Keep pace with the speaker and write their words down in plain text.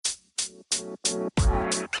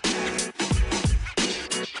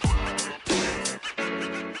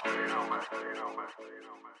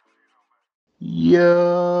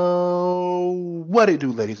Yo, what it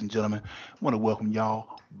do, ladies and gentlemen? I want to welcome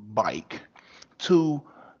y'all back to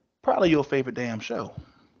probably your favorite damn show.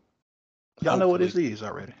 Y'all know what this Hopefully. is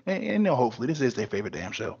already, and hopefully this is their favorite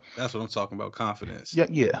damn show. That's what I'm talking about. Confidence.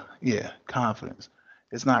 Yeah. Confidence.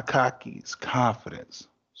 It's not cocky. It's confidence.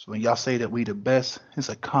 So when y'all say that we the best, it's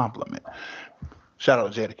a compliment. Shout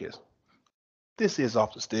out to Jadakiss. This is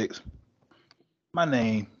Off the Sticks. My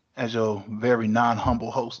name, as your very non-humble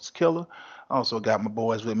host, is Killer. I also got my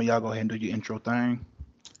boys with me. Y'all go ahead and do your intro thing.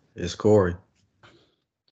 It's Corey.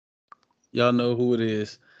 Y'all know who it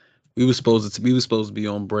is. We was supposed to be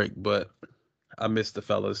on break, but I missed the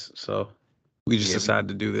fellas, so we just Yeah, decided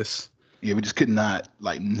to do this. yeah, we just could not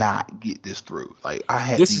not get this through. Like I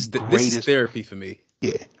had This the is this is greatest, therapy for me.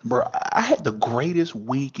 yeah, bro. I had the greatest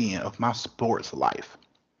weekend of my sports life.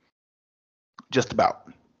 Just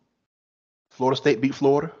about. Florida State beat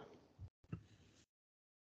Florida.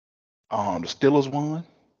 The Steelers won.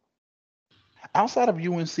 Outside of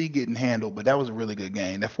UNC getting handled, but that was a really good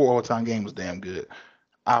game. That four overtime game was damn good.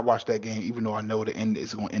 I watched that game, even though I know the end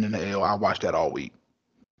is going to end in the L. I watched that all week.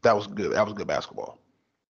 That was good. That was good basketball.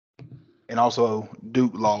 And also,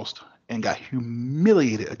 Duke lost and got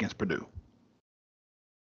humiliated against Purdue.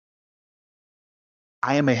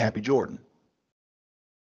 I am a happy Jordan.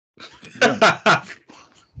 Boom.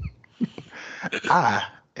 I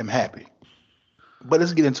am happy. But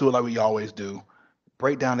let's get into it like we always do.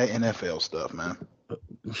 Break down that NFL stuff, man.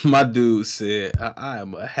 My dude said, I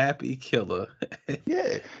am a happy killer.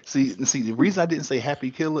 Yeah. See, the reason I didn't say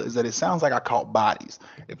happy killer is that it sounds like I caught bodies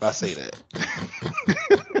if I say that.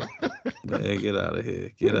 Man, get out of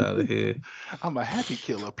here. Get out of here. I'm a happy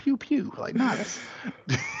killer. Pew pew. Like, nah, that's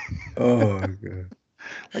Oh my god.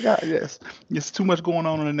 like yes. It's too much going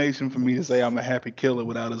on in the nation for me to say I'm a happy killer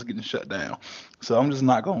without us getting shut down. So I'm just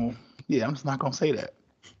not gonna say that.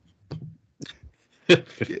 Yeah.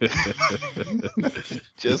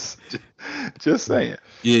 just saying.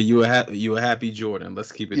 Yeah, you a happy Jordan.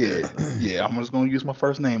 Let's keep it there. Yeah, yeah. I'm just gonna use my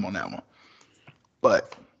first name on that one.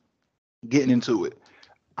 But getting into it,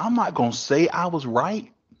 I'm not gonna say I was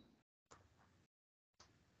right,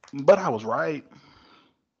 but I was right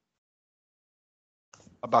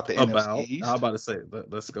about the NFC About, I'm East, about to say,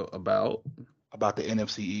 let's go about. about the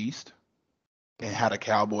NFC East, and how the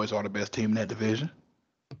Cowboys are the best team in that division,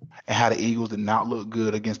 and how the Eagles did not look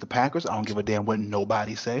good against the Packers. I don't give a damn what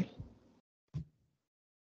nobody say.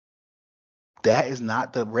 That is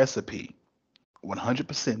not the recipe.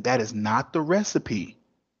 100%. That is not the recipe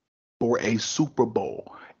for a Super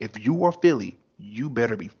Bowl. If you are Philly, you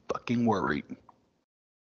better be fucking worried.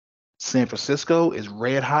 San Francisco is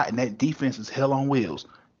red hot and that defense is hell on wheels.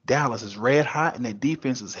 Dallas is red hot and that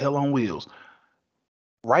defense is hell on wheels.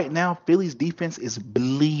 Right now, Philly's defense is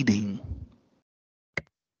bleeding.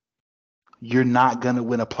 You're not going to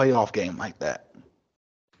win a playoff game like that.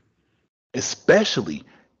 Especially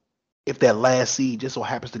if that last seed just so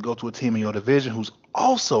happens to go to a team in your division who's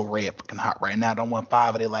also red fucking hot right now. Don't won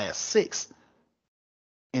 5 of their last 6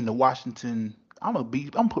 in the Washington. I'm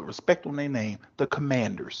gonna put respect on their name, the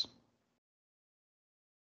Commanders,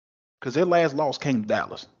 because their last loss came to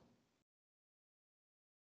Dallas,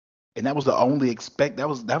 and that was the only expect. That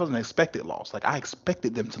was an expected loss. Like I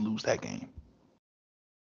expected them to lose that game.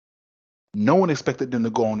 No one expected them to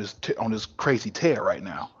go on this crazy tear right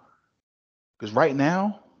now. Because right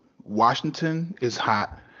now, Washington is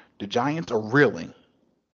hot. The Giants are reeling.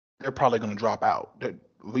 They're probably going to drop out.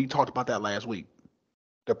 We talked about that last week.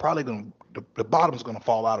 They're probably going to the bottom's going to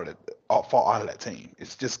fall out of that team.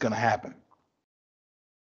 It's just going to happen.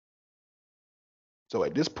 So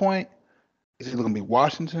at this point, it's either going to be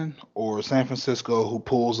Washington or San Francisco who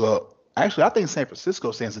pulls up. Actually, I think San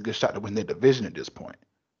Francisco stands a good shot to win their division at this point.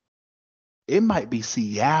 It might be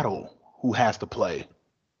Seattle who has to play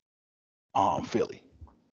Philly.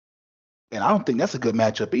 And I don't think that's a good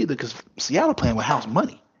matchup either because Seattle playing with house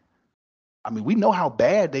money. I mean, we know how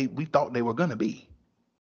bad we thought they were gonna be.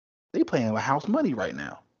 They playing with house money right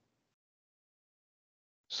now.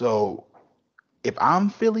 So if I'm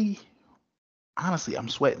Philly, honestly, I'm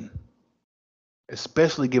sweating,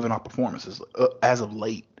 especially given our performances as of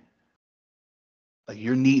late. Like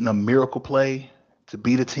you're needing a miracle play to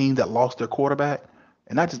beat a team that lost their quarterback,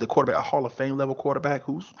 and not just the quarterback, a Hall of Fame level quarterback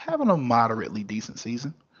who's having a moderately decent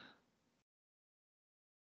season.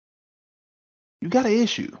 You got an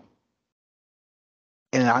issue.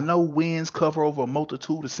 And I know wins cover over a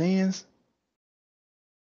multitude of sins,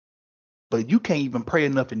 but you can't even pray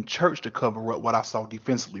enough in church to cover up what I saw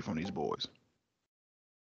defensively from these boys.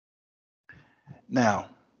 Now,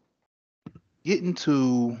 getting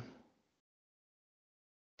to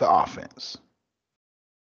the offense.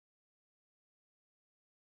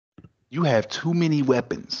 You have too many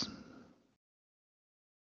weapons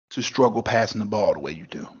to struggle passing the ball the way you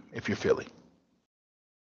do if you're Philly.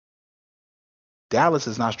 Dallas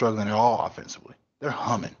is not struggling at all offensively. They're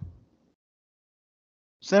humming.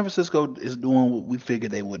 San Francisco is doing what we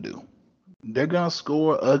figured they would do. They're going to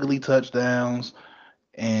score ugly touchdowns,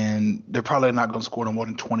 and they're probably not going to score no more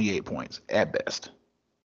than 28 points at best.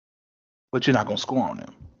 But you're not going to score on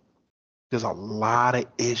them. There's a lot of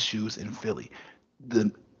issues in Philly.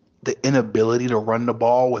 The inability to run the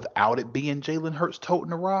ball without it being Jalen Hurts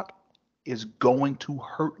toting the rock is going to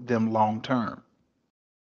hurt them long term.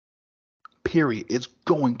 Period. It's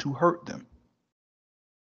going to hurt them.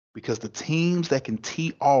 Because the teams that can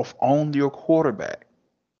tee off on your quarterback,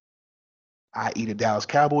 i.e. the Dallas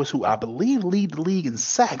Cowboys, who I believe lead the league in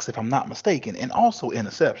sacks, if I'm not mistaken, and also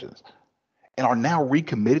interceptions, and are now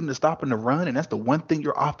recommitting to stopping the run, and that's the one thing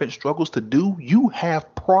your offense struggles to do, you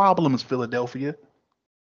have problems, Philadelphia.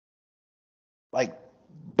 Like,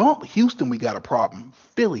 bump Houston, we got a problem.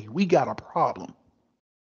 Philly, we got a problem.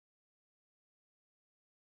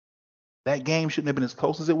 That game shouldn't have been as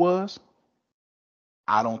close as it was.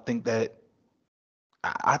 I don't think that.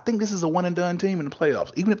 I think this is a one and done team in the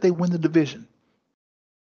playoffs, even if they win the division.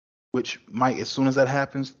 Which might, as soon as that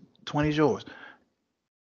happens, 20 is yours.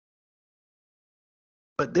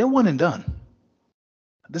 But they're one and done.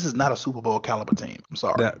 This is not a Super Bowl caliber team. I'm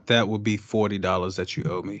sorry. That would be $40 that you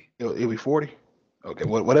owe me. It'll be 40. Okay,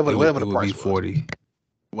 whatever the price was. It would be 40.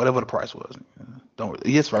 Whatever the price was. Don't.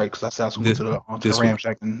 Yes, right. Because I said I was going to the Ram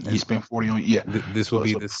Shack and you spent 40 on. Yeah. This will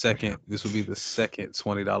be the second. This will be the second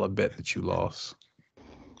 $20 bet that you lost.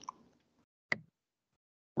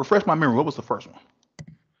 Refresh my memory. What was the first one?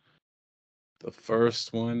 The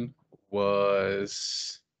first one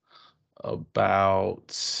was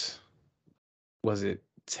about. Was it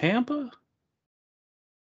Tampa?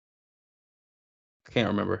 I can't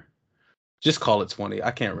remember. Just call it 20. I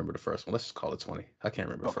can't remember the first one. Let's just call it 20. I can't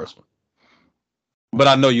remember the first one. But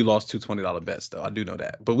I know you lost two $20 bets, though. I do know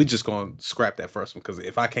that. But we just going to scrap that first one because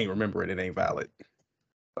if I can't remember it, it ain't valid.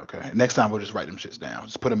 Okay. Next time we'll just write them shits down.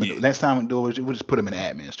 Just put them in. Next time we do it, we'll just put them in the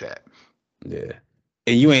admin's chat. Yeah.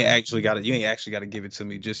 And you ain't actually got to give it to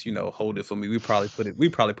me. Just, hold it for me. We probably put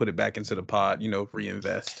it back into the pod,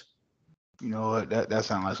 reinvest. You know what? That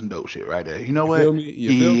sounds like some dope shit right there. You know what? Feel me?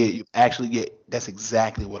 You actually get. That's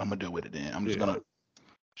exactly what I'm gonna do with it. Then I'm just gonna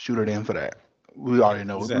shoot it in for that. We already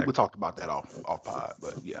know. Exactly. We talked about that off pod,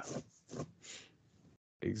 but yeah.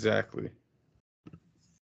 Exactly.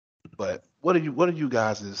 But what are you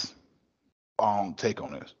guys' take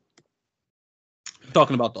on this?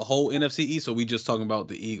 Talking about the whole NFC East, or we just talking about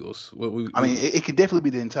the Eagles? It could definitely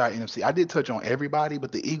be the entire NFC. I did touch on everybody,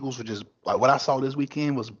 but the Eagles were just like what I saw this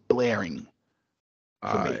weekend was blaring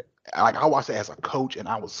for me. Like I watched it as a coach, and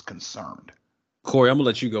I was concerned. Corey, I'm gonna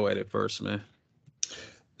let you go at it first, man.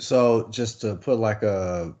 So just to put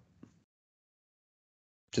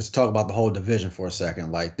just talk about the whole division for a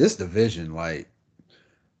second. Like this division,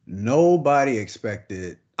 nobody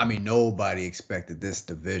expected this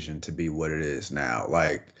division to be what it is now.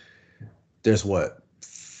 Like there's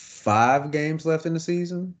 5 games left in the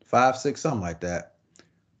season, 5, 6, something like that.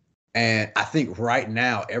 And I think right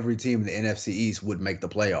now every team in the NFC East would make the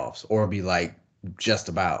playoffs or be just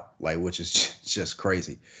about which is just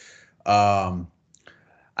crazy.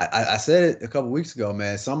 I said it a couple weeks ago,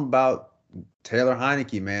 man, something about Taylor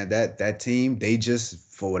Heineke, man, that team, they just,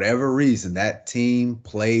 for whatever reason, that team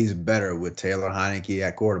plays better with Taylor Heineke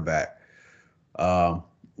at quarterback.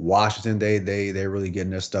 Washington, they really getting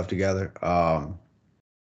their stuff together.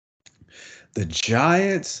 The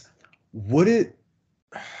Giants,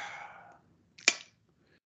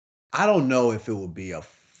 I don't know if it would be a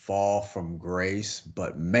fall from grace,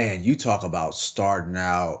 but man, you talk about starting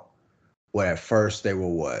out. At first they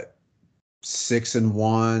were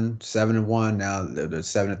 6-1, 7-1. Now they're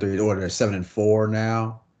 7-3, or they're 7-4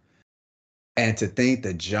 now. And to think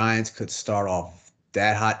the Giants could start off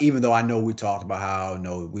that hot, even though I know we talked about how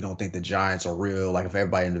we don't think the Giants are real. Like if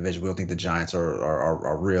everybody in the division, we don't think the Giants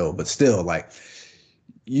are real, but still,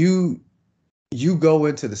 you go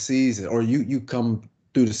into the season, or you come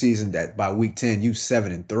through the season that by week 10 you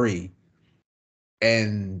 7-3,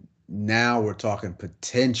 and now we're talking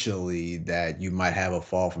potentially that you might have a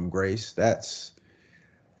fall from grace. That's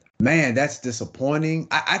disappointing.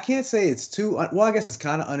 I can't say it's too well. I guess it's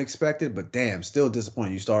kind of unexpected, but damn, still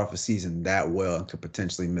disappointing. You start off a season that well and could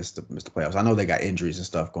potentially miss the playoffs. I know they got injuries and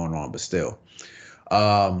stuff going on, but still.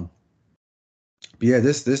 But yeah,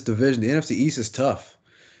 this division, the NFC East is tough.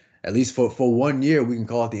 At least for 1 year, we can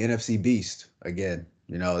call it the NFC Beast again.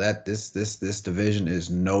 You know that this division is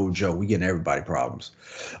no joke. We getting everybody problems.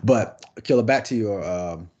 But Killer, back to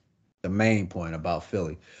your the main point about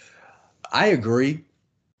Philly. I agree.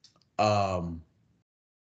 Um,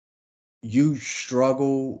 you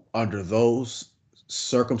struggle under those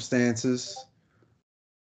circumstances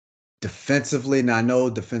defensively. Now I know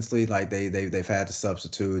defensively, like they've had to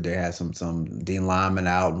substitute. They had some D linemen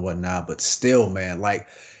out and whatnot, but still, man, like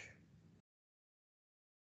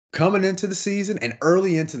coming into the season and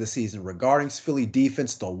early into the season regarding Philly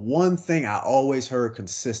defense, the one thing I always heard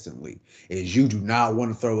consistently is you do not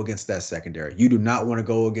want to throw against that secondary. You do not want to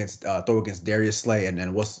go against throw against Darius Slay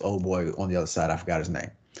and what's the old boy on the other side? I forgot his name.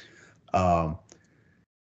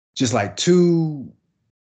 Just like two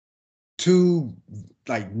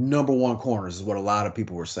like number one corners is what a lot of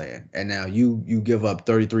people were saying. And now you give up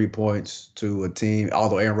 33 points to a team,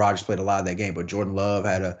 although Aaron Rodgers played a lot of that game, but Jordan Love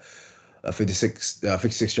had a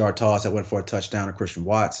 56-yard toss that went for a touchdown to Christian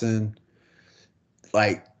Watson.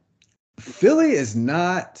 Like, Philly is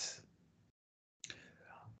not,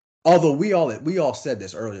 although we all said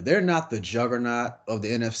this earlier, they're not the juggernaut of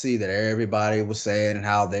the NFC that everybody was saying and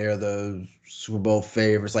how they're the Super Bowl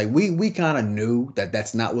favorites. Like, we kind of knew that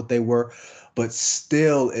that's not what they were, but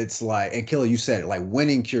still it's like, and Killer, you said it, like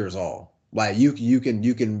winning cures all. Like you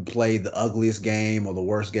can play the ugliest game or the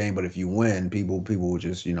worst game, but if you win, people will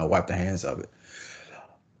just, wipe their hands of it.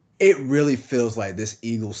 It really feels like this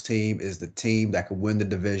Eagles team is the team that could win the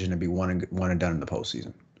division and be one and done in the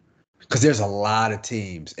postseason. Because there's a lot of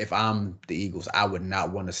teams. If I'm the Eagles, I would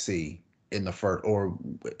not want to see in the first or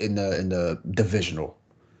in the divisional.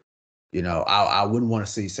 I wouldn't want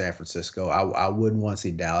to see San Francisco. I wouldn't want to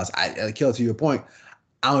see Dallas. Kill, to your point,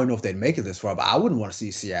 I don't know if they'd make it this far, but I wouldn't want to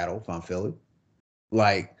see Seattle if I'm Philly.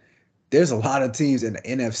 Like, there's a lot of teams in the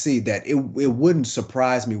NFC that it wouldn't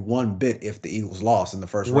surprise me one bit if the Eagles lost in the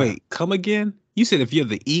first round. Wait, come again? You said if you're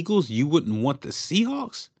the Eagles, you wouldn't want the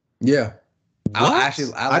Seahawks? Yeah. What?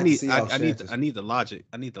 I need the logic.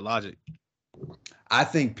 I need the logic. I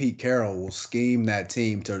think Pete Carroll will scheme that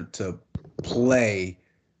team to play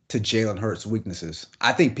to Jalen Hurts' weaknesses.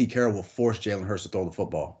 I think Pete Carroll will force Jalen Hurts to throw the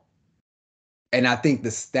football. And I think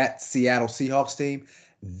that Seattle Seahawks team,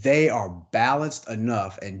 they are balanced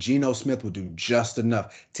enough, and Geno Smith will do just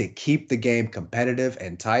enough to keep the game competitive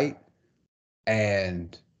and tight.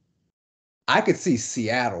 And I could see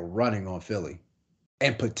Seattle running on Philly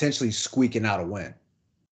and potentially squeaking out a win.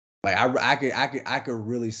 Like I could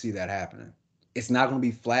really see that happening. It's not going to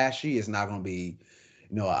be flashy. It's not going to be,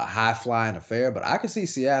 a high flying affair. But I could see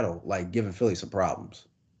Seattle like giving Philly some problems.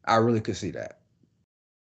 I really could see that.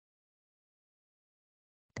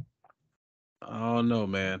 I don't know,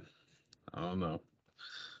 man. I don't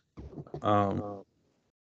know.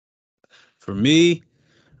 For me,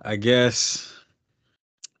 I guess.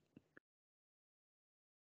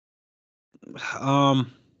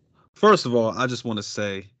 First of all, I just want to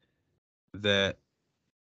say that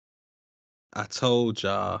I told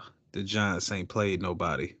y'all the Giants ain't played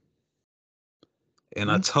nobody. And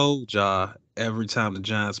I told y'all every time the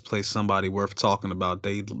Giants play somebody worth talking about,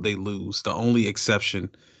 they lose. The only exception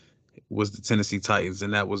was the Tennessee Titans,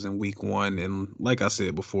 and that was in week 1. And like I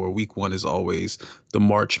said before, week 1 is always the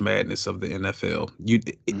March Madness of the NFL.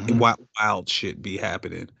 Wild shit be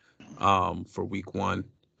happening for week 1.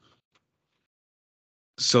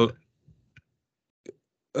 So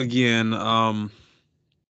again,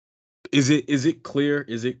 is it clear?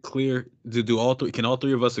 Do all three? Can all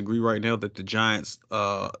three of us agree right now that the Giants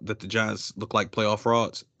look like playoff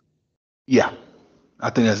frauds? Yeah, I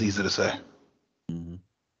think that's easy to say. Mm-hmm.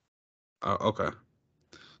 Okay.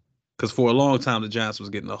 Because for a long time, the Giants was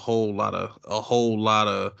getting a whole lot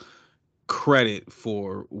of credit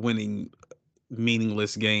for winning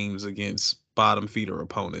meaningless games against bottom feeder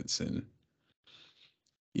opponents, and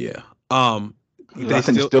yeah. I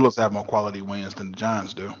think the Steelers have more quality wins than the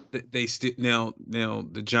Giants do. They still now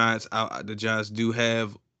the Giants do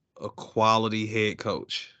have a quality head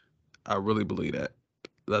coach. I really believe that.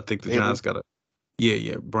 I think the Giants got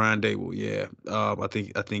Brian Daboll. Yeah, I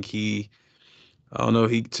think he. I don't know.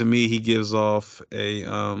 To me he gives off a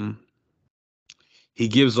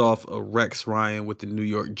Rex Ryan with the New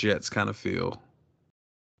York Jets kind of feel.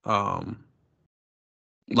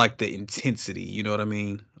 Like the intensity, you know what I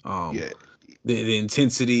mean? Yeah. The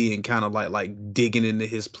intensity and kind of like digging into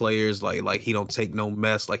his players, like he don't take no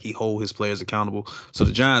mess, like he hold his players accountable. So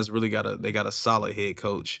the Giants really got a solid head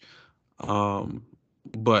coach.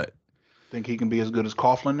 But think he can be as good as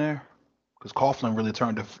Coughlin there? Because Coughlin really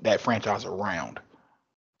turned that franchise around.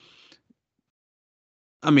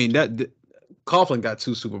 I mean, that Coughlin got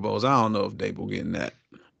 2 Super Bowls. I don't know if Daboll getting that.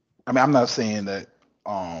 I mean, I'm not saying that,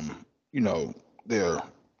 you know, they're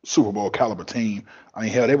Super Bowl caliber team. I mean,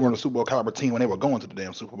 hell, they weren't a Super Bowl caliber team when they were going to the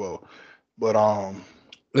damn Super Bowl. But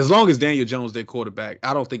As long as Daniel Jones their quarterback,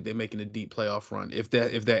 I don't think they're making a deep playoff run. If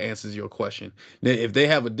that answers your question, now, if they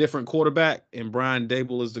have a different quarterback and Brian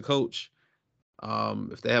Dable is the coach,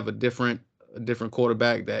 if they have a different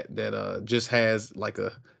quarterback that just has like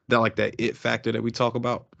that it factor that we talk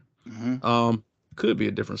about, could be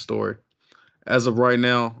a different story. As of right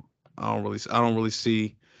now, I don't really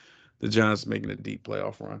see the Giants making a deep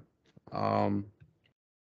playoff run.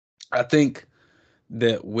 I think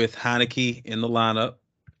that with Heineke in the lineup,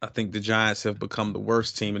 I think the Giants have become the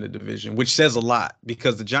worst team in the division, which says a lot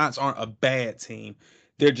because the Giants aren't a bad team.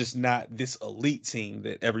 They're just not this elite team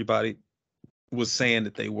that everybody was saying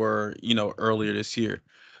that they were, earlier this year.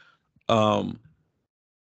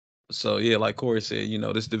 So yeah, like Corey said,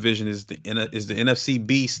 this division is the NFC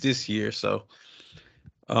beast this year. So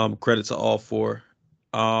credit to all four.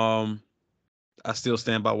 I still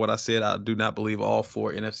stand by what I said. I do not believe all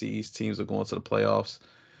four NFC East teams are going to the playoffs.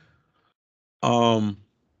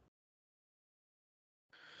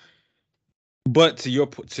 But to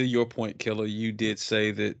your point, Killer, you did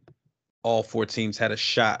say that all four teams had a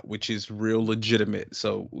shot, which is real legitimate.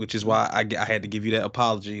 So, which is why I had to give you that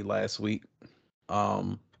apology last week.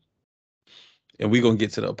 And we're gonna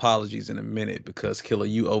get to the apologies in a minute because Killer,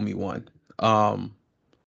 you owe me one. And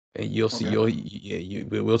you'll see. Okay.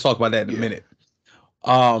 We'll talk about that in a minute.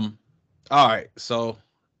 All right. So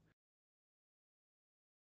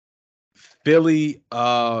Philly.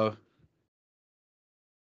 Oh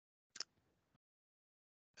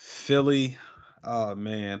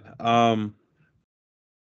man.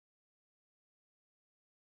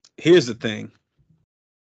 Here's the thing.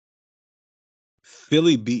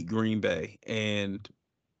 Philly beat Green Bay, and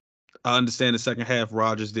I understand the second half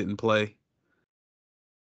Rodgers didn't play.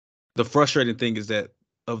 The frustrating thing is that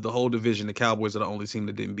of the whole division, the Cowboys are the only team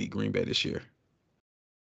that didn't beat Green Bay this year.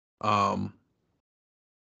 I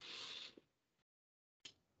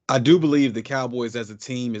do believe the Cowboys as a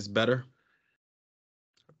team is better.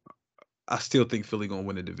 I still think Philly gonna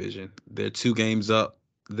win the division. They're 2 games up.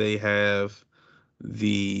 They have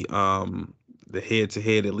the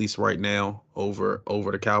head-to-head at least right now over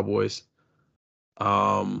the Cowboys.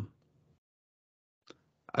 I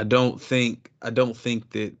don't think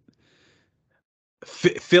that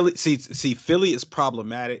Philly Philly is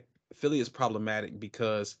problematic. Philly is problematic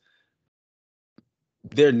because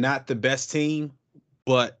they're not the best team,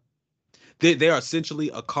 but they are essentially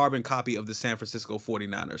a carbon copy of the San Francisco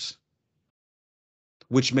 49ers,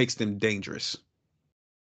 which makes them dangerous.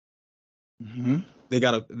 They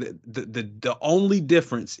got the only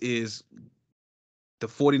difference is the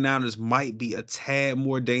 49ers might be a tad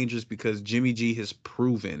more dangerous because Jimmy G has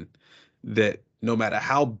proven that no matter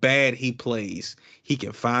how bad he plays, he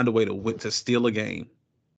can find a way to steal a game.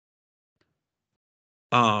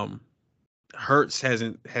 Hurts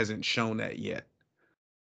hasn't shown that yet.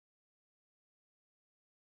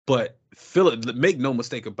 But make no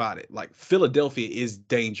mistake about it, like Philadelphia is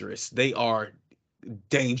dangerous. They are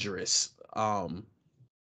dangerous.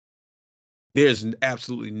 There's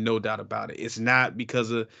absolutely no doubt about it. It's not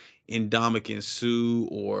because of Ndamukong Suh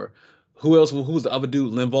or who else? Who was the other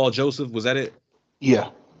dude? Linval Joseph, was that it? Yeah.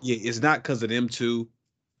 It's not because of them two.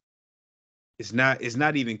 It's not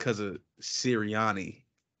even because of Sirianni.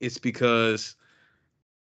 It's because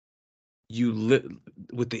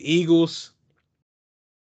with the Eagles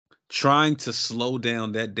trying to slow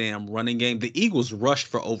down that damn running game. The Eagles rushed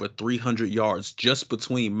for over 300 yards just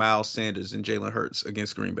between Miles Sanders and Jalen Hurts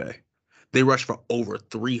against Green Bay. They rushed for over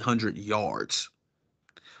 300 yards.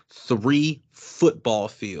 3 football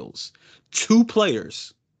fields. 2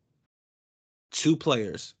 players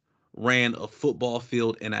ran a football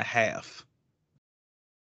field and a half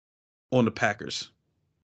on the Packers.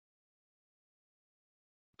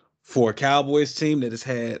 For a Cowboys team that has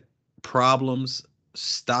had problems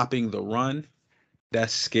stopping the run,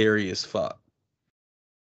 that's scary as fuck.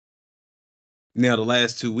 Now, the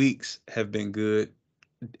last 2 weeks have been good,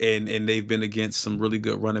 and they've been against some really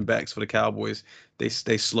good running backs for the Cowboys. They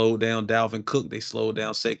slowed down Dalvin Cook. They slowed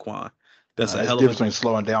down Saquon. That's a hell of a difference between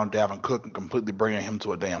slowing down Dalvin Cook and completely bringing him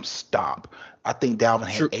to a damn stop. I think Dalvin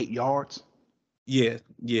had 8 yards. Yeah,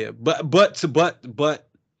 but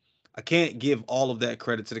I can't give all of that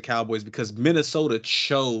credit to the Cowboys because Minnesota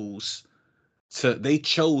chose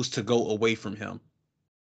to go away from him.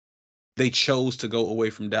 They chose to go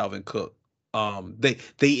away from Dalvin Cook.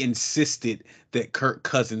 They insisted that Kirk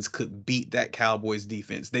Cousins could beat that Cowboys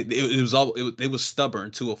defense. It was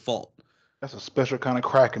stubborn to a fault. That's a special kind of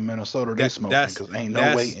crack in Minnesota they smoking because ain't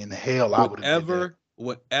no way in hell I would have did that.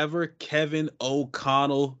 whatever Kevin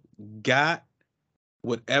O'Connell got,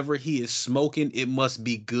 whatever he is smoking, it must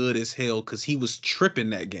be good as hell because he was tripping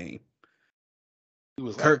that game. He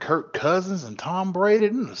was like Kirk Cousins and Tom Brady,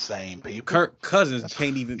 they're the same people. Kirk Cousins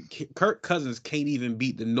can't even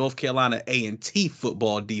beat the North Carolina A&T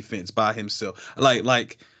football defense by himself.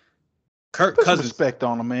 Like Kirk Put some Cousins. respect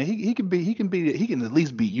on him, man. He can at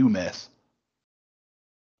least beat UMass.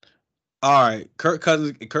 All right, Kirk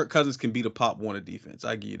Cousins can beat a Pop Warner defense.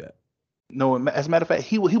 I give you that. No, as a matter of fact,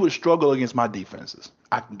 he would struggle against my defenses.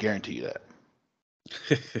 I can guarantee you that.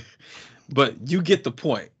 But you get the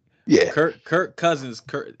point. Yeah. Kirk Cousins.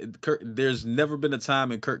 There's never been a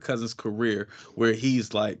time in Kirk Cousins' career where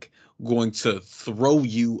he's like going to throw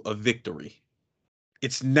you a victory.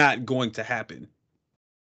 It's not going to happen.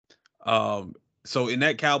 So in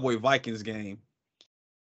that Cowboy Vikings game,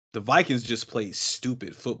 the Vikings just played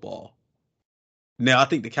stupid football. Now I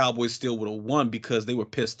think the Cowboys still would have won because they were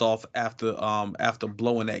pissed off after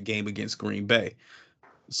blowing that game against Green Bay.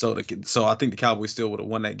 So I think the Cowboys still would have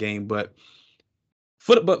won that game, but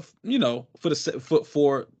for the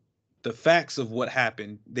facts of what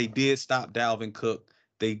happened, they did stop Dalvin Cook.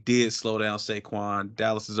 They did slow down Saquon.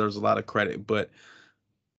 Dallas deserves a lot of credit, but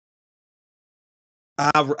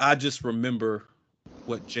I just remember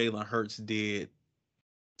what Jalen Hurts did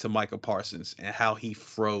to Micah Parsons and how he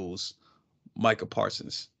froze Micah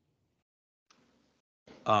Parsons.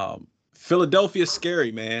 Philadelphia's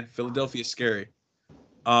scary, man. Philadelphia's scary.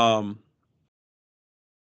 But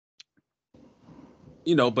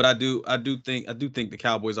I do think the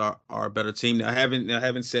Cowboys are a better team. Now,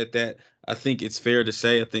 having said that, I think it's fair to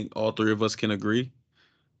say I think all three of us can agree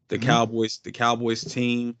the Cowboys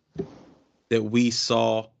team that we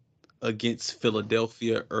saw against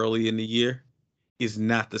Philadelphia early in the year is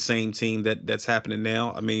not the same team that's happening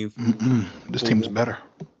now. I mean, this team's better.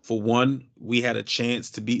 For one, we had a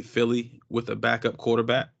chance to beat Philly with a backup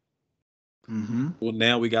quarterback. Mm-hmm. Well,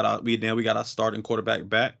 now we got our starting quarterback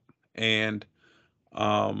back, and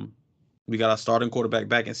we got our starting quarterback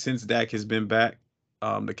back. And since Dak has been back,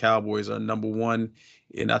 the Cowboys are number one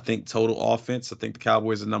in, I think, total offense. I think the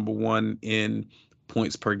Cowboys are number one in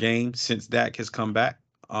points per game since Dak has come back.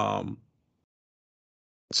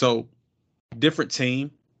 So different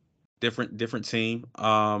team.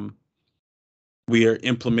 We are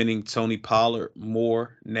implementing Tony Pollard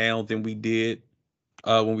more now than we did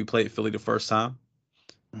when we played Philly the first time.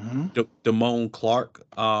 Mm-hmm. Damone Clark,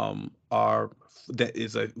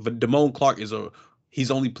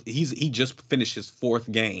 he just finished his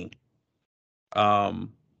fourth game.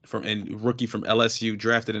 Rookie from LSU,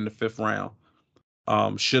 drafted in the 5th round.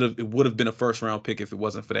 It would have been a first round pick if it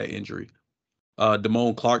wasn't for that injury.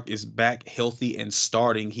 Damone Clark is back healthy and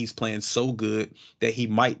starting. He's playing so good that he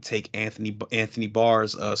might take Anthony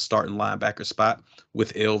Barr's starting linebacker spot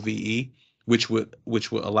with LVE, which would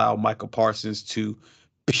allow Micah Parsons to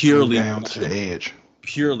purely down to the edge,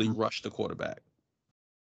 purely rush the quarterback.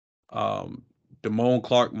 Damone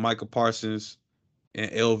Clark, Micah Parsons, and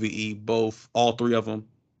LVE, all three of them,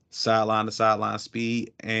 sideline to sideline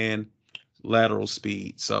speed and lateral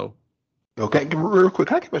speed. So. Okay, real quick,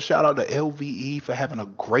 can I give a shout out to LVE for having a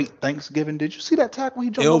great Thanksgiving? Did you see that tackle when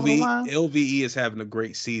he jumped over the line? LVE is having a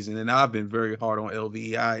great season, and I've been very hard on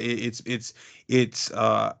LVE. It's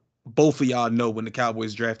both of y'all know when the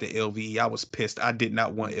Cowboys drafted LVE, I was pissed. I did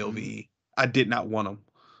not want LVE. I did not want him.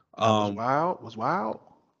 Was wild.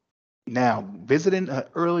 Now, visiting an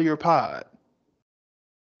earlier pod,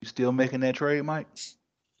 you still making that trade, Mike?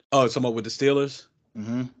 Oh, talking about with the Steelers?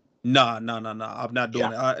 Mm-hmm. Nah. I'm not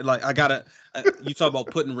doing it. You talk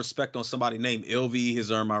about putting respect on somebody named LV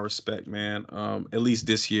has earned my respect, man. At least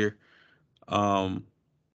this year. This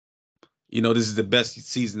is the best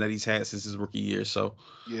season that he's had since his rookie year. So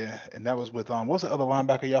yeah, and that was with what's the other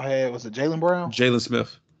linebacker y'all had? Was it Jalen Brown? Jalen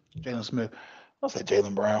Smith. I said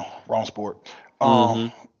Jalen Brown. Wrong sport.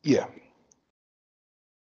 Yeah.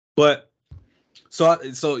 But so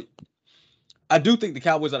I do think the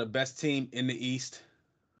Cowboys are the best team in the East.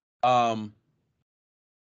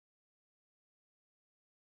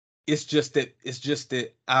 It's just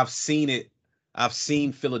that I've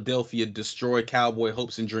seen Philadelphia destroy Cowboy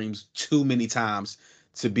hopes and dreams too many times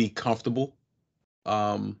to be comfortable.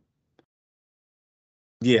 I've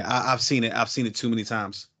seen it too many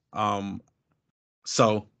times.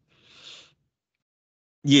 So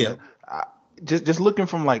yeah. Just looking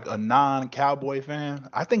from like a non-Cowboy fan,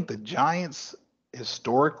 I think the Giants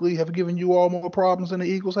historically have given you all more problems than the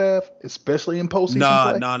Eagles have, especially in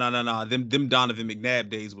postseason play. Nah. Them Donovan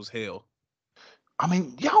McNabb days was hell. I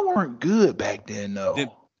mean, y'all weren't good back then, though.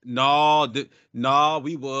 We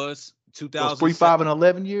was 2000. Those 3, 5, and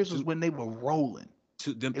 11 years was when they were rolling.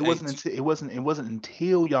 It wasn't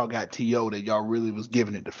until y'all got To that y'all really was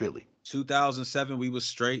giving it to Philly. 2007 we was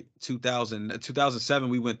straight. 2007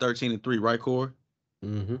 we went 13-3, right, Corey?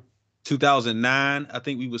 Mm-hmm. 2009 I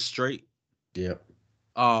think we was straight. Yep.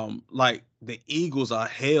 Like the Eagles are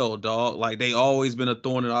hell, dog. Like they always been a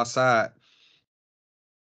thorn in our side.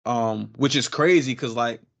 Which is crazy because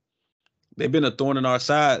like they've been a thorn in our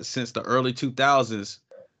side since the early 2000s.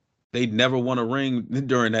 They never won a ring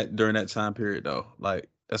during that time period though. Like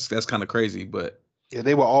that's kind of crazy, but yeah,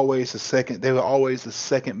 they were always the second. They were always the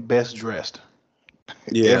second best dressed.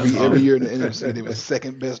 Yeah, every year in the NFC, they were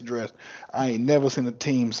second best dressed. I ain't never seen a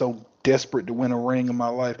team so desperate to win a ring in my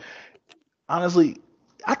life. Honestly,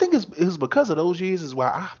 I think it was because of those years is why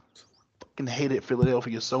I fucking hated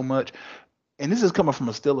Philadelphia so much. And this is coming from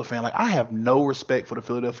a Steelers fan. Like I have no respect for the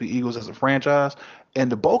Philadelphia Eagles as a franchise,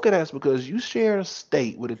 and the bulk of that's because you share a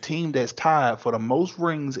state with a team that's tied for the most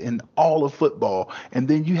rings in all of football, and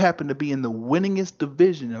then you happen to be in the winningest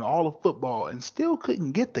division in all of football, and still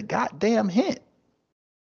couldn't get the goddamn hint.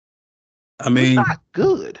 I mean, You're not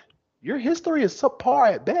good. Your history is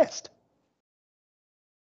subpar at best.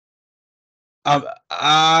 I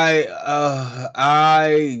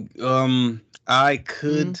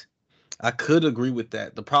could agree with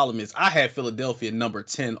that. The problem is I had Philadelphia number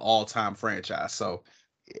 10 all-time franchise. So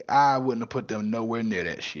I wouldn't have put them nowhere near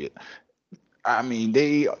that shit. I mean,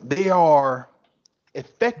 they are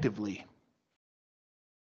effectively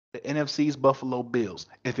the NFC's Buffalo Bills.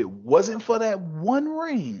 If it wasn't for that one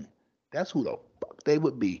ring, that's who the fuck they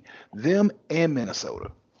would be. Them and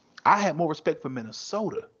Minnesota. I had more respect for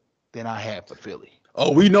Minnesota than I had for Philly.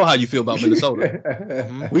 Oh, we know how you feel about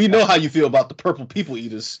Minnesota. We know how you feel about the Purple People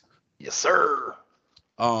Eaters. Yes, sir.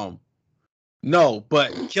 No,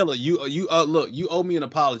 but Killer, you look, you owe me an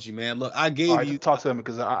apology, man. Look, I gave you talk to him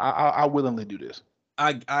because I willingly do this.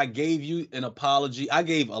 I gave you an apology. I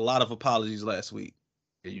gave a lot of apologies last week.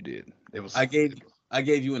 Yeah, you did. I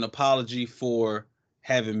gave you an apology for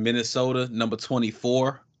having Minnesota number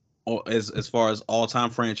 24 or as far as all-time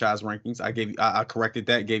franchise rankings. I corrected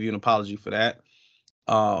that, gave you an apology for that.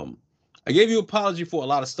 I gave you an apology for a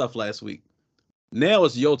lot of stuff last week. Now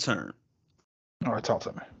it's your turn. All right, talk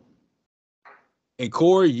to me. And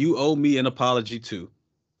Corey, you owe me an apology too.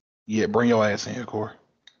 Yeah, bring your ass in here, Corey.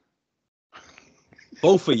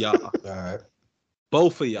 Both of y'all. All right.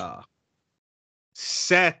 Both of y'all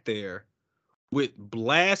sat there with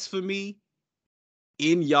blasphemy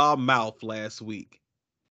in y'all mouth last week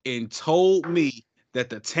and told me that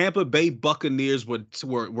the Tampa Bay Buccaneers were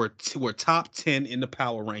top 10 in the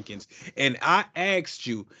power rankings. And I asked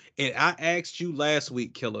you last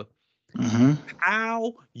week, Killer,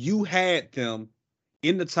 how you had them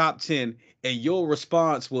in the top 10, and your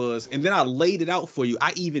response was, and then I laid it out for you.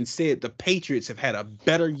 I even said the Patriots have had a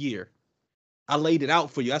better year. I laid it out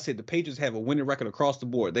for you. I said the Patriots have a winning record across the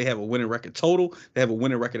board. They have a winning record total. They have a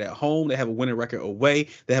winning record at home. They have a winning record away.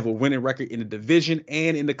 They have a winning record in the division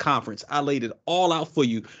and in the conference. I laid it all out for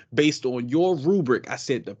you based on your rubric. I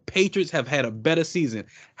said the Patriots have had a better season.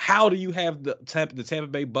 How do you have the Tampa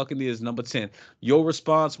Bay Buccaneers number 10? Your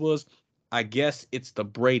response was, I guess it's the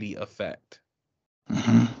Brady effect.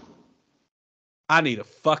 I need a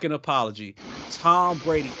fucking apology. Tom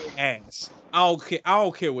Brady ass. I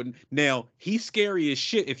don't care what. Now, he's scary as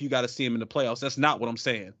shit if you got to see him in the playoffs. That's not what I'm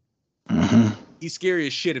saying. He's scary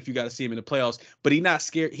as shit if you got to see him in the playoffs, but he's not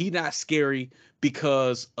scared. He's not scary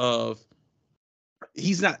because of.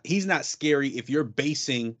 He's not scary if you're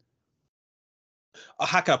basing.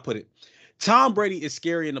 How can I put it? Tom Brady is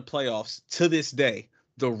scary in the playoffs to this day.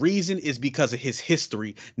 The reason is because of his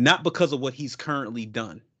history, not because of what he's currently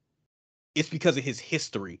done. It's because of his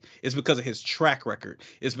history. It's because of his track record.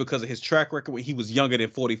 It's because of his track record when he was younger than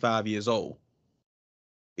 45 years old.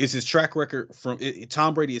 It's his track record from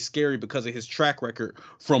Tom Brady is scary because of his track record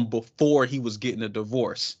from before he was getting a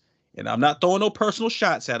divorce. And I'm not throwing no personal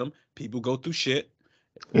shots at him. People go through shit.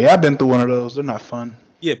 Yeah, I've been through one of those. They're not fun.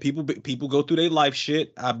 Yeah, people go through their life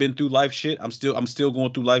shit. I've been through life shit. I'm still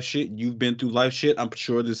going through life shit. You've been through life shit. I'm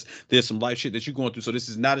sure there's some life shit that you're going through. So this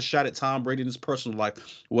is not a shot at Tom Brady in his personal life.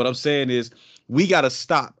 What I'm saying is we gotta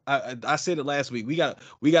stop. I said it last week. We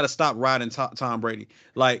gotta stop riding Tom Brady.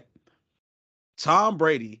 Like Tom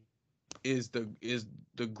Brady is the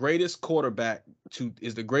greatest quarterback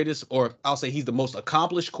or I'll say he's the most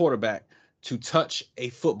accomplished quarterback to touch a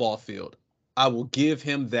football field. I will give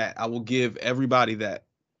him that. I will give everybody that.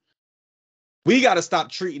 We got to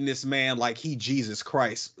stop treating this man like he Jesus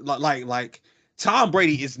Christ. Like Tom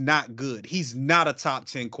Brady is not good. He's not a top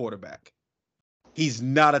 10 quarterback. He's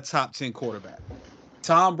not a top 10 quarterback.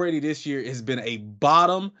 Tom Brady this year has been a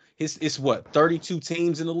bottom. It's what, 32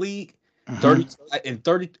 teams in the league?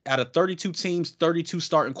 30 out of 32 teams, 32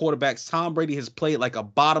 starting quarterbacks. Tom Brady has played like a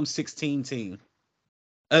bottom 16 team,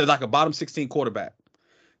 like a bottom 16 quarterback.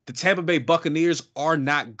 The Tampa Bay Buccaneers are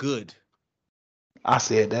not good. I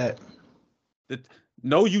said that.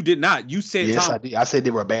 No, you did not. You said yes, I did. I said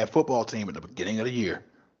they were a bad football team at the beginning of the year.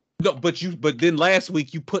 No, but then last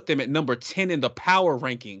week you put them at number 10 in the power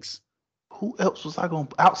rankings. Who else was I going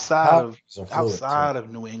outside of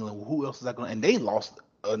New England? Who else was I going? And they lost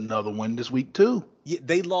another one this week too. Yeah,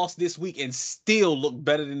 they lost this week and still look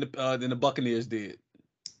better than the Buccaneers did.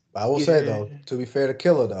 I will say though, to be fair to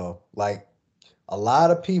Killer though, like a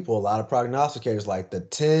lot of prognosticators like the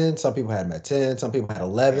 10. Some people had them at 10. Some people had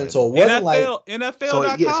 11. So it wasn't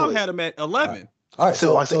NFL.com had them at 11. All right,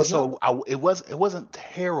 it wasn't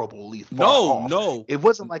terribly far off. No, it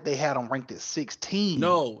wasn't like they had them ranked at 16.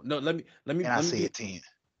 No. Let me. And I said 10.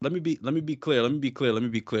 Let me be clear.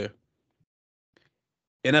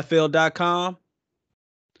 NFL.com.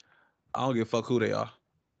 I don't give a fuck who they are.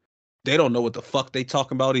 They don't know what the fuck they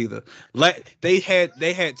talking about either. Like they had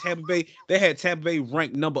Tampa Bay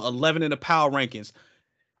ranked number 11 in the power rankings.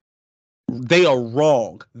 They are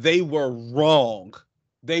wrong. They were wrong.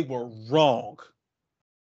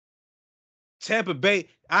 Tampa Bay.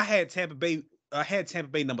 I had Tampa Bay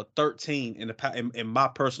number 13 in my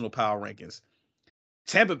personal power rankings.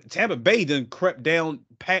 Tampa Bay then crept down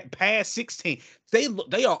past 16.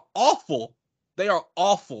 They are awful. They are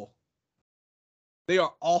awful.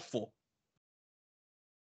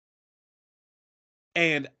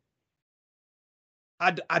 And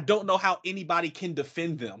I don't know how anybody can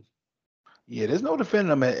defend them. Yeah, there's no defending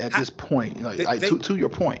them at this point. To your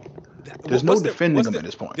point, there's no defending them at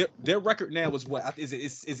this point. Their record now is what? Is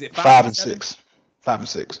it 5 and 6? 5 and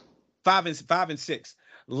 6. 5 and 6.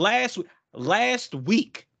 Last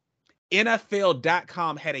week,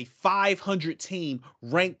 NFL.com had a 500 team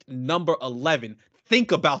ranked number 11.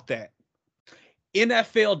 Think about that.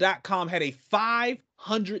 NFL.com had a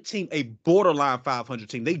 500 team, a borderline 500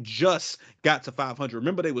 team. They just got to 500.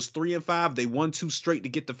 Remember, they was 3 and 5. They won 2 straight to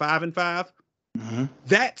get to 5 and 5. Mm-hmm.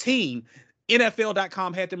 That team,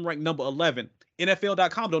 NFL.com had them ranked number 11.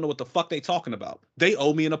 NFL.com don't know what the fuck they talking about. They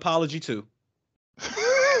owe me an apology too.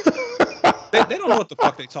 they don't know what the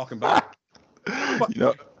fuck they talking about.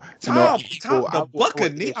 Tom, the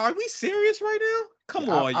Buccaneers. Are we serious right now? Come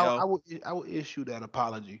on, yo. I will issue that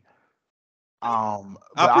apology. I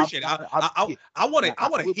appreciate it. I want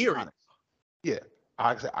to hear it. Yeah,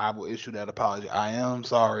 I will issue that apology. I am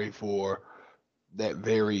sorry for that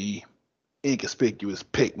very inconspicuous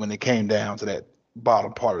pick when it came down to that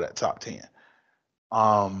bottom part of that top 10.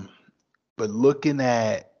 But looking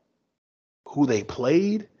at who they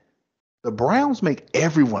played, the Browns make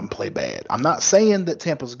everyone play bad. I'm not saying that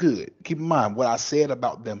Tampa's good. Keep in mind what I said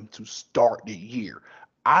about them to start the year.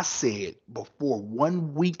 I said before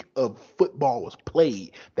 1 week of football was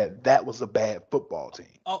played that was a bad football team.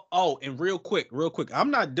 Oh, and real quick.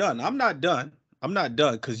 I'm not done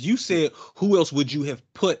because you said who else would you have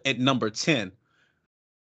put at number 10?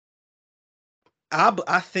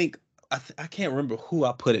 I think I can't remember who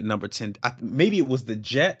I put at number 10. Maybe it was the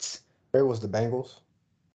Jets. It was the Bengals.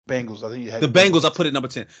 I think you had the Bengals. I put at number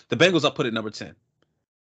 10. The Bengals I put at number 10.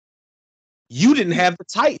 You didn't have the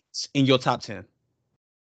Titans in your top 10.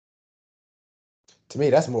 To me,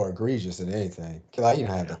 that's more egregious than anything. Like, you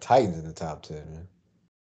don't have the Titans in the top 10, man.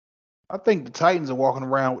 I think the Titans are walking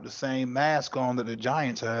around with the same mask on that the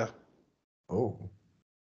Giants have. Oh.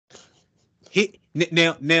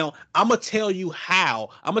 Now I'm gonna tell you how.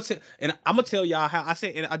 I'm gonna tell y'all how. I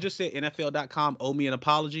just said NFL.com owe me an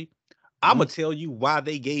apology. I'm gonna tell you why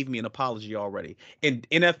they gave me an apology already. And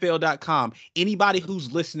NFL.com, anybody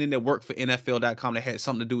who's listening that worked for NFL.com that had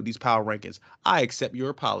something to do with these power rankings, I accept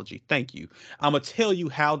your apology. Thank you. I'm gonna tell you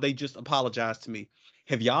how they just apologized to me.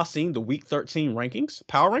 Have y'all seen the Week 13 rankings,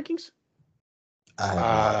 power rankings?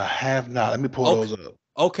 I have not. Let me pull those up.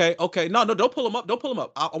 Okay. No, don't pull them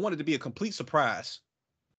up. I want it to be a complete surprise.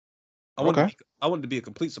 I want it to be a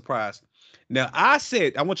complete surprise. Now, I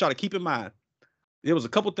want y'all to keep in mind, there was a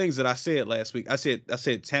couple things that I said last week. I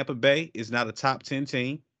said Tampa Bay is not a top 10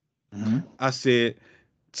 team. Mm-hmm. I said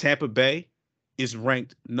Tampa Bay is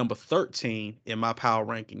ranked number 13 in my power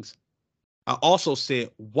rankings. I also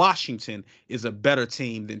said Washington is a better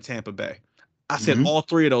team than Tampa Bay. I said all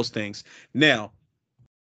three of those things. Now,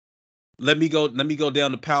 let me go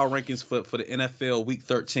down the power rankings for the NFL Week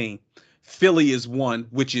 13. Philly is 1,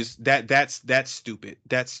 which is that's stupid.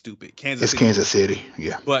 That's stupid. Kansas City.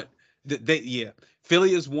 Yeah. But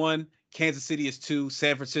Philly is 1, Kansas City is 2,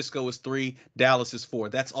 San Francisco is 3, Dallas is 4.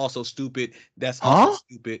 That's also stupid. That's also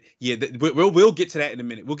stupid. Yeah, we'll get to that in a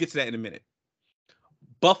minute.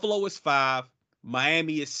 Buffalo is 5.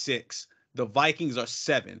 Miami is 6. The Vikings are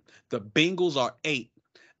 7. The Bengals are 8.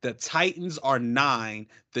 The Titans are 9.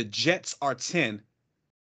 The Jets are 10.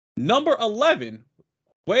 Number 11,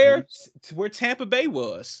 where Tampa Bay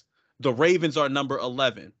was. The Ravens are number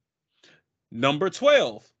 11. Number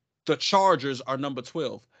 12, the Chargers are number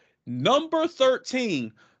 12. Number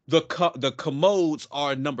 13, the Commodes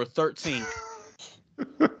are number 13.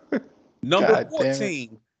 Number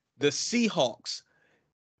 14, the Seahawks.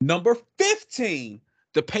 Number 15,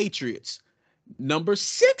 the Patriots. Number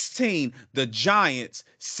 16, the Giants.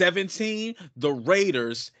 17, the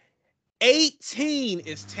Raiders. 18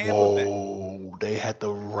 is Tampa Bay. Whoa, they had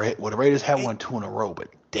the Raiders had won 2 in a row, but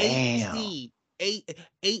damn.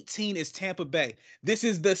 18 is Tampa Bay. This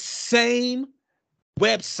is the same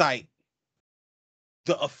website,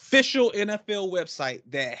 the official NFL website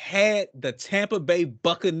that had the Tampa Bay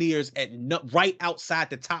Buccaneers at right outside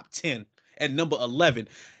the top 10 at number 11.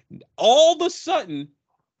 All of a sudden,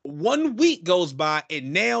 1 week goes by,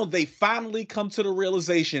 and now they finally come to the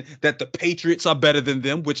realization that the Patriots are better than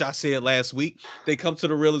them, which I said last week. They come to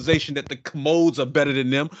the realization that the Commodes are better than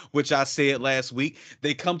them, which I said last week.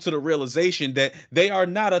 They come to the realization that they are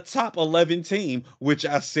not a top 11 team, which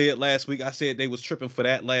I said last week. I said they was tripping for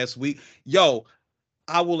that last week. Yo,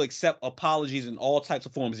 I will accept apologies in all types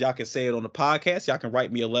of forms. Y'all can say it on the podcast. Y'all can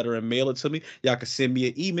write me a letter and mail it to me. Y'all can send me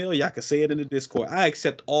an email. Y'all can say it in the Discord. I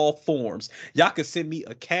accept all forms. Y'all can send me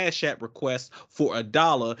a Cash App request for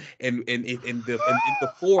 $1, and in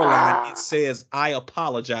the 4 line it says I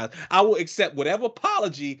apologize. I will accept whatever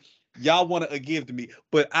apology y'all want to give to me,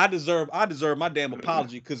 but I deserve my damn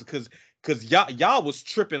apology because y'all was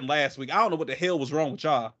tripping last week. I don't know what the hell was wrong with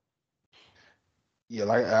y'all. Yeah,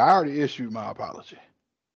 like I already issued my apology.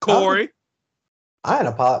 Corey, I ain't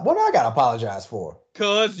apologize. What do I got to apologize for?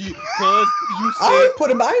 Cause you said I ain't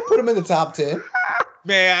put him in the top 10.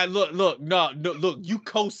 Man, look, you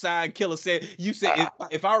co-signed Killer. You said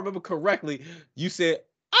if I remember correctly, you said,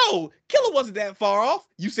 "Oh, Killer wasn't that far off."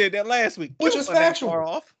 You said that last week, which is factual. Far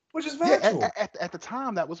off. Which is factual. Yeah, at the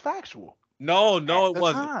time, that was factual. No, it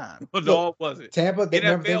wasn't. No, it wasn't. Tampa, the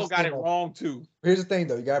NFL got it wrong too. Here's the thing,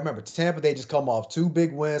 though. You gotta remember, Tampa, they just come off 2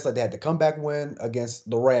 big wins. Like they had the comeback win against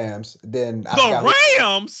the Rams. Then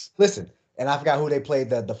Rams. Listen, and I forgot who they played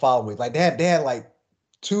the following week. Like they had like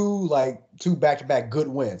two back-to-back good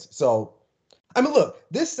wins. So, I mean, look,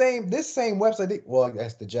 this same website. Well,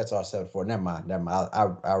 that's the Jets are 7-4. Never mind. I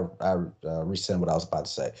rescind what I was about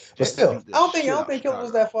to say. But still, I don't think Killer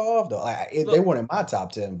was that far off though. Like they weren't in my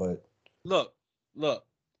top 10, but. Look.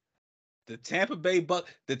 The Tampa Bay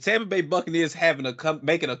Buccaneers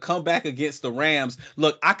making a comeback against the Rams.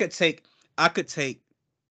 Look, I could take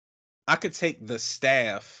the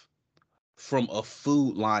staff from a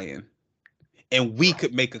Food Lion, and we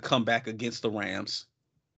could make a comeback against the Rams.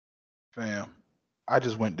 Fam, I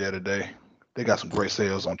just went there today. They got some great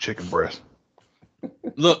sales on chicken breast.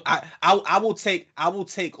 Look, I will take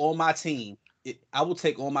on my team. I will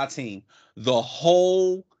take on my team the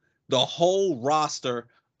whole roster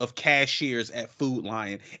of cashiers at Food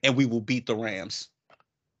Lion, and we will beat the Rams.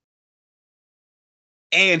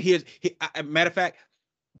 And matter of fact,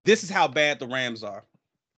 this is how bad the Rams are.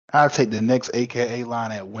 I'll take the next AKA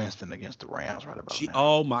line at Winston against the Rams right about now.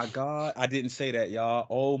 Oh my God, I didn't say that, y'all.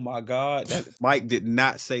 Oh my God, Mike did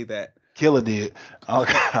not say that. Killer did.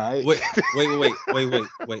 Okay. Wait.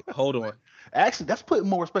 Hold on. Actually, that's putting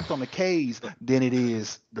more respect on the K's than it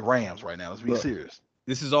is the Rams right now. Let's be serious.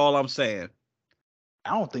 This is all I'm saying.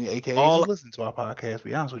 I don't think AKA is listening to our podcast, to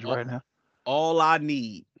be honest with you right now. All I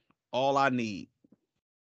need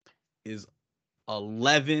is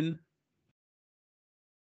 11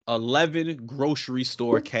 grocery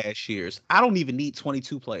store cashiers. I don't even need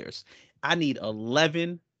 22 players. I need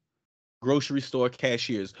 11 grocery store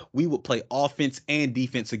cashiers. We would play offense and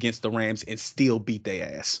defense against the Rams and still beat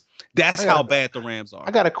their ass. That's how bad the Rams are.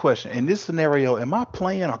 I got a question. In this scenario, am I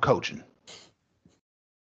playing or coaching?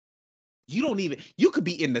 You could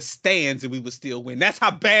be in the stands and we would still win. That's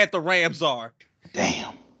how bad the Rams are.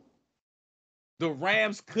 Damn. The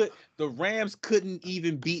Rams couldn't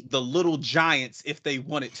even beat the little Giants if they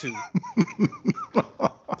wanted to.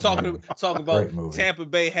 Talking about Tampa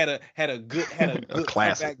Bay had a good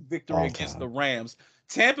comeback victory against the Rams.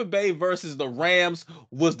 Tampa Bay versus the Rams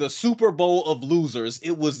was the Super Bowl of losers.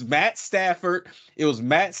 It was Matt Stafford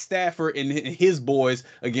and his boys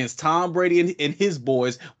against Tom Brady and his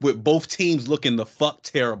boys, with both teams looking the fuck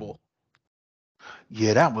terrible.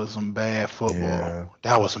 Yeah, that was some bad football. Yeah.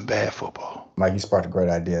 That was some bad football. Mike, you sparked a great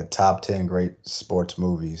idea. Top 10 great sports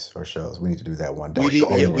movies or shows. We need to do that one day. We do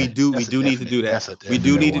That's a need to definite- do that. that's a We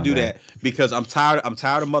do definite need to one, do man. that because I'm tired of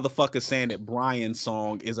motherfuckers saying that Brian's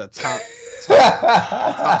song is a top.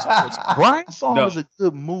 Brian's song No. is a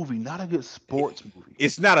good movie, not a good sports movie.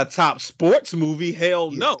 It's not a top sports movie.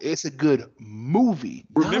 Hell no. It's a good movie.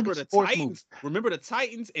 not a Remember good the sports Titans. Remember the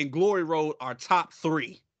Titans and Glory Road are top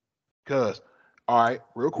 3. Because, all right,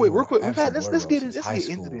 real quick. Let's get into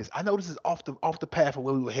school. this. I know this is off the path of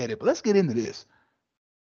where we were headed, but let's get into this.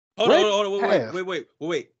 Hold on,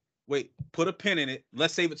 wait. Put a pin in it.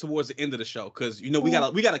 Let's save it towards the end of the show because we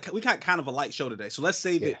got kind of a light show today. So let's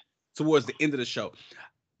save it towards the end of the show.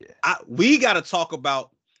 Yeah. We got to talk about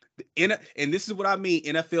and this is what I mean.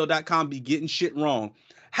 NFL.com be getting shit wrong.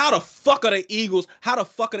 How the fuck are the Eagles?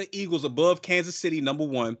 Above Kansas City, number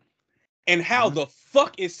 1? And how the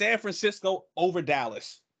fuck is San Francisco over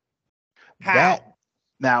Dallas? How?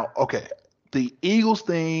 Okay. The Eagles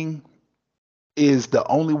thing is the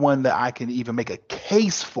only one that I can even make a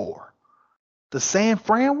case for. The San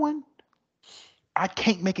Fran one, I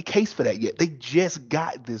can't make a case for that yet. They just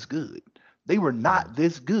got this good. They were not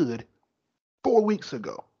this good 4 weeks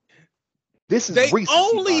ago. This is They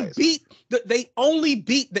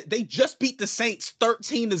just beat the Saints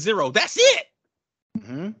 13-0. That's it.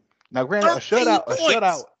 Mm-hmm. Now, granted, a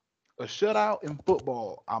shutout in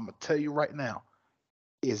football, I'm gonna tell you right now,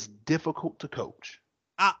 is difficult to coach.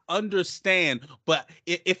 I understand, but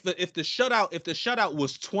if the shutout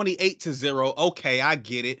was 28-0, okay, I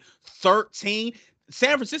get it. 13,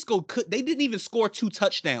 San Francisco they didn't even score 2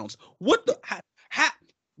 touchdowns. What the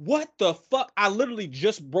fuck? I literally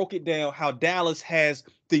just broke it down how Dallas has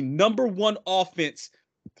the number 1 offense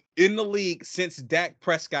in the league since Dak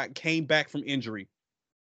Prescott came back from injury.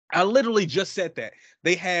 I literally just said that.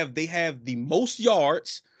 They have the most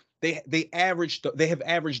yards. They have averaged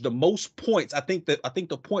the most points. I think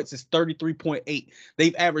the points is 33.8.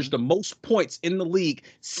 They've averaged the most points in the league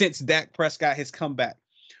since Dak Prescott has come back.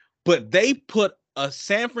 But they put a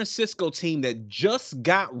San Francisco team that just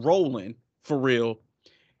got rolling for real.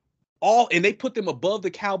 And they put them above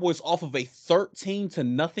the Cowboys off of a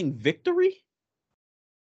 13-0 victory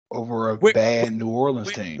over a bad New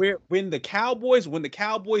Orleans team. When the Cowboys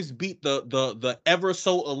beat the ever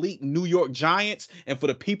so elite New York Giants, and for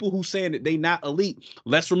the people who saying that they not elite,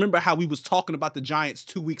 let's remember how we was talking about the Giants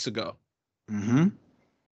 2 weeks ago. Mm-hmm.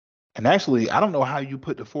 And actually, I don't know how you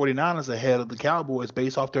put the 49ers ahead of the Cowboys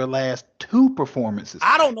based off their last 2 performances.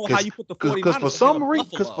 I don't know how you put the 49ers because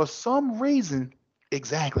for some reason,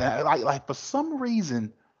 exactly, like for some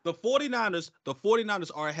reason. The 49ers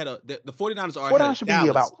are ahead of the 49ers are 49ers ahead of should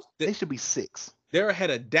Dallas. They should be 6. They're ahead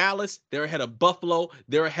of Dallas. They're ahead of Buffalo.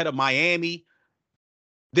 They're ahead of Miami.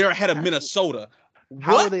 They're ahead of Minnesota.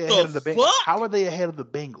 How are they ahead of the Bengals? How are they ahead of the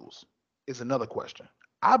Bengals? Is another question.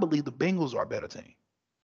 I believe the Bengals are a better team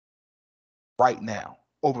right now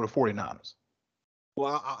over the 49ers.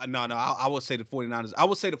 Well, I would say the 49ers. I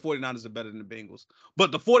would say the 49ers are better than the Bengals.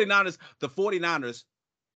 But the 49ers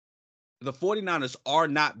are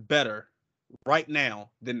not better right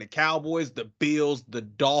now than the Cowboys, the Bills, the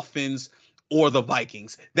Dolphins, or the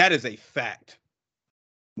Vikings. That is a fact.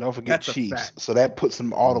 Don't forget Chiefs. So that puts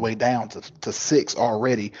them all the way down to 6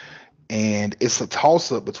 already. And it's a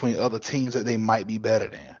toss-up between other teams that they might be better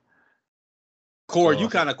than. Corey, you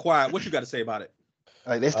kind of quiet. What you got to say about it?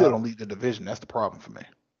 Like, they still don't lead the division. That's the problem for me.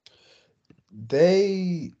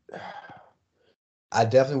 I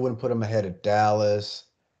definitely wouldn't put them ahead of Dallas.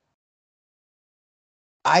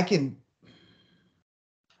 I can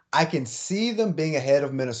see them being ahead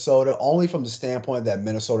of Minnesota only from the standpoint that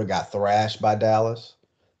Minnesota got thrashed by Dallas.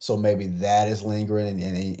 So maybe that is lingering,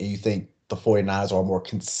 and you think the 49ers are a more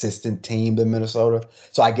consistent team than Minnesota.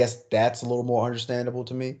 So I guess that's a little more understandable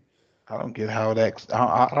to me. I don't get how I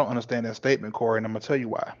don't understand that statement, Corey, and I'm going to tell you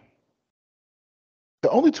why. The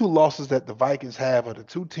only 2 losses that the Vikings have are the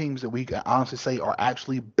 2 teams that we can honestly say are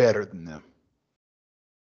actually better than them.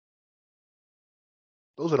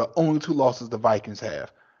 Those are the only 2 losses the Vikings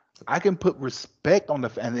have. I can put respect on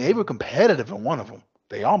and they were competitive in one of them.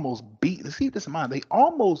 They almost beat, let's keep this in mind, they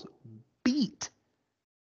almost beat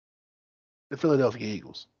the Philadelphia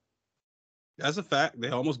Eagles. That's a fact. They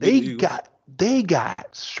almost beat the Eagles. They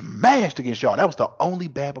got smashed against y'all. That was the only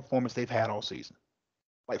bad performance they've had all season.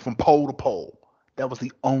 Like from pole to pole. That was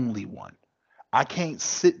the only one. I can't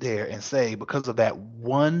sit there and say because of that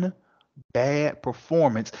one bad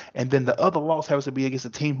performance, and then the other loss happens to be against a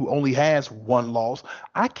team who only has 1 loss.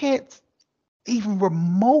 I can't even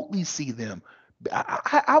remotely see them.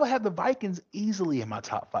 I would have the Vikings easily in my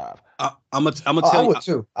top 5. I'm gonna tell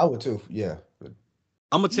you. I would too. Yeah.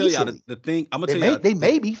 I'm gonna tell y'all Easily. the thing. I'm gonna They tell may y'all. they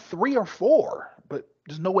may be 3 or 4, but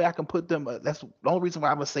there's no way I can put them. That's the only reason why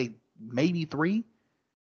I'm gonna say maybe 3.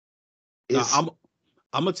 Nah, Is I'm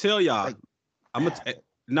gonna tell y'all. like I'm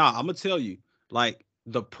gonna tell you. Like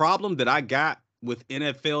the problem that I got with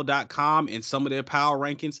NFL.com and some of their power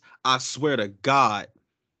rankings. I swear to God.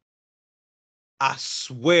 I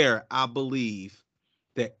swear I believe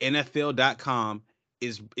that NFL.com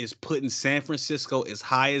is putting San Francisco as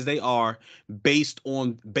high as they are based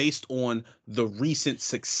on the recent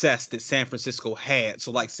success that San Francisco had.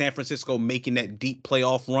 So like San Francisco making that deep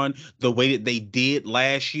playoff run the way that they did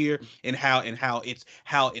last year, and how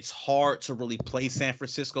it's hard to really play San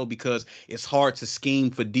Francisco because it's hard to scheme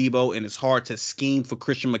for Debo and it's hard to scheme for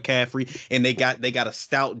Christian McCaffrey, and they got a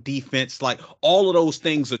stout defense. Like all of those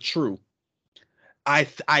things are true. I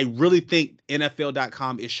really think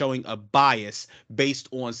NFL.com is showing a bias based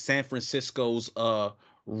on San Francisco's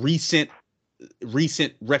recent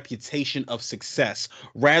reputation of success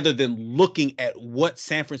rather than looking at what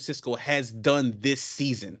San Francisco has done this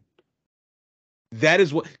season. That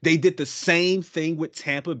is what they did. The same thing with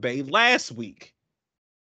Tampa Bay last week.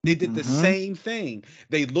 They did the same thing.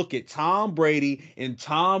 They look at Tom Brady, and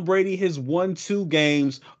Tom Brady has won 2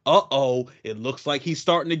 games. It looks like he's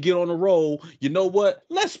starting to get on a roll. You know what?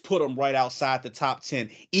 Let's put him right outside the top 10,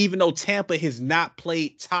 even though Tampa has not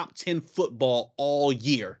played top 10 football all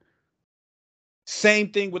year. Same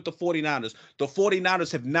thing with the 49ers. The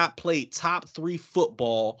 49ers have not played top 3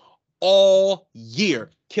 football all year.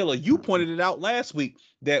 Killer, you pointed it out last week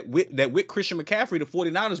that with Christian McCaffrey, the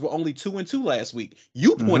 49ers were only 2-2 last week.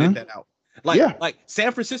 You pointed that out. Like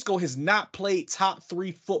San Francisco has not played top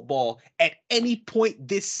 3 football at any point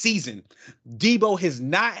this season. Debo has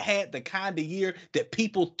not had the kind of year that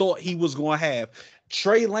people thought he was going to have.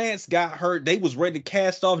 Trey Lance got hurt. They was ready to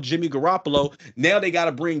cast off Jimmy Garoppolo. Now they got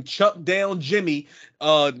to bring Chuck down Jimmy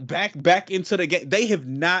back into the game. They have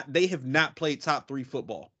not played top 3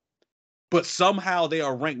 football. But somehow they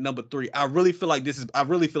are ranked number 3. I really feel like this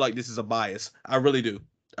is a bias. I really do.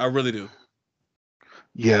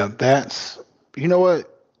 yeah, that's you know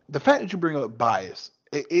what? The fact that you bring up bias,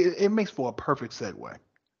 it makes for a perfect segue.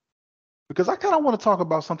 Because I kind of want to talk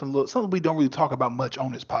about something we don't really talk about much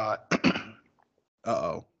on this pod.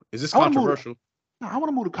 Is this controversial? I want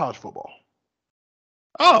to move to college football.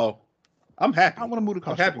 Oh, I'm happy. I want to move to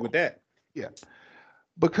college I'm happy football. with that. Yeah.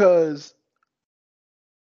 Because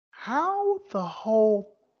how the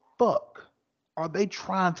whole fuck are they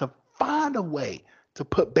trying to find a way to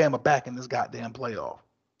put Bama back in this goddamn playoff?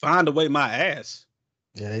 Find a way, my ass.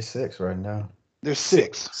 Yeah, they 6 right now. They're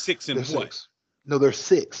 6. 6 in what? 6. No, they're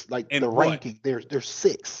 6. Like in the what? ranking, they're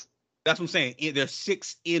 6. That's what I'm saying. They're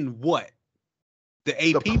 6 in what? The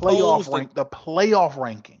AP playoff polls, the playoff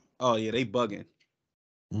ranking. Oh yeah, they bugging.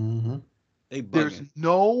 Mm-hmm. They bugging. There's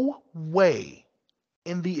no way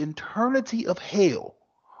in the eternity of hell,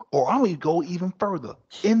 or I'm going to go even further,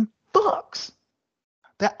 in fucks,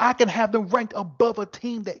 that I can have them ranked above a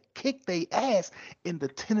team that kicked their ass in the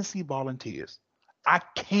Tennessee Volunteers. I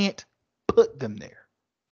can't put them there.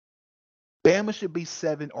 Bama should be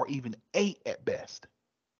 7 or even 8 at best.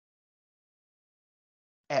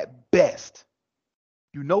 At best.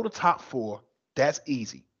 You know the top 4, that's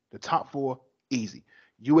easy. The top 4, easy.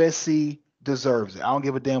 USC deserves it. I don't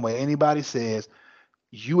give a damn what anybody says.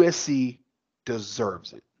 USC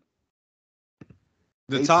deserves it.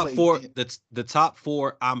 The top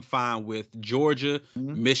four, I'm fine with. Georgia,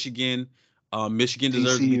 Michigan, Michigan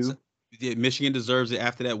deserves it. Michigan deserves it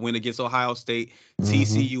after that win against Ohio State,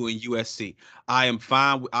 TCU, and USC. I am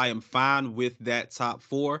fine with that top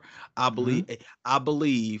 4. I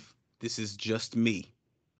believe this is just me.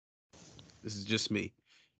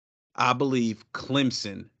 I believe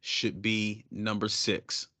Clemson should be number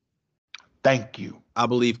 6. Thank you. I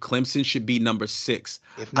believe Clemson should be number 6.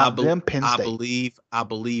 If not them, Penn State. I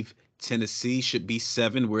believe Tennessee should be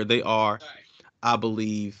 7 where they are. I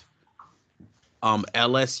believe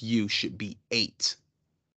LSU should be 8.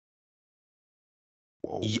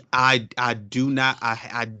 Whoa. I do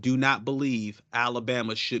not believe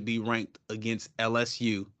Alabama should be ranked against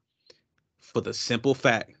LSU for the simple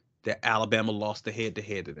fact that Alabama lost the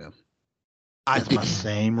head-to-head to them. That's my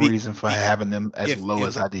same reason for having them as low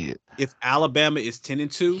as I did. If Alabama is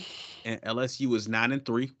 10-2 and LSU is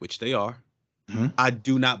 9-3, which they are, I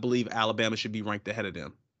do not believe Alabama should be ranked ahead of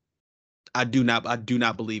them. I do not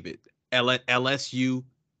believe it. LSU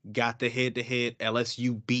got the head-to-head.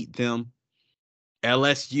 LSU beat them.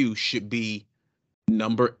 LSU should be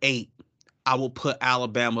number 8. I will put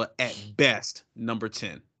Alabama at best number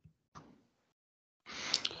 10.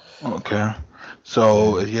 Okay.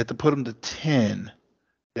 So if you have to put them to 10,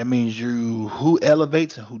 That means who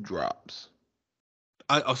elevates and who drops.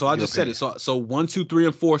 I just said it. So 1, 2, 3,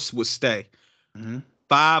 and 4 would stay. Mm-hmm.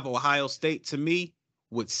 5, Ohio State to me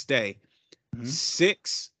would stay. Mm-hmm.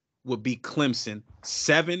 6 would be Clemson.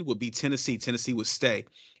 7 would be Tennessee. Tennessee would stay.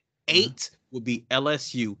 8 would be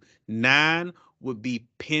LSU. 9 would be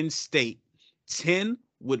Penn State. 10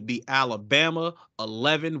 would be Alabama.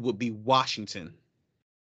 11 would be Washington.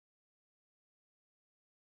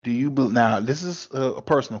 Do you believe now? This is a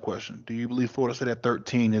personal question. Do you believe Florida State at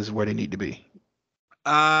 13 is where they need to be?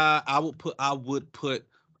 I would put.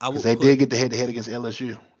 Because they did get the head-to-head against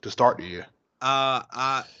LSU to start the year.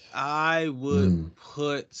 I would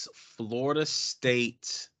put Florida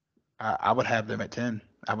State. I would have them at 10.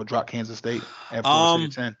 I would drop Kansas State at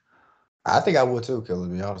Florida State at 10. I think I would too, Killer,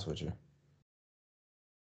 to be honest with you.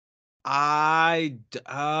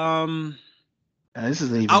 And this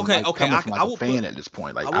isn't even coming from like a fan at this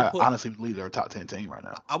point. Like I honestly believe they're a top 10 team right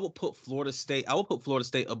now. I would put Florida State. I would put Florida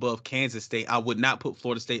State above Kansas State. I would not put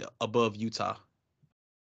Florida State above Utah.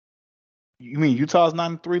 You mean Utah's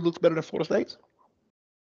 9-3 looks better than Florida State's?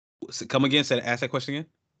 So come again. Ask that question again.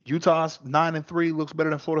 Utah's 9-3 looks better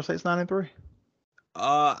than Florida State's 9-3.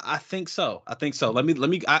 I think so. Let me.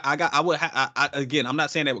 Again, I'm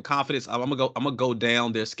not saying that with confidence. I'm gonna go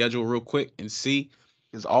down their schedule real quick and see.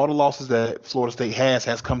 Because all the losses that Florida State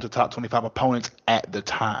has come to top 25 opponents at the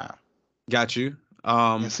time. Got you.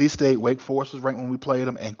 NC State, Wake Forest was ranked when we played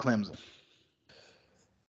them, and Clemson.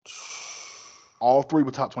 All 3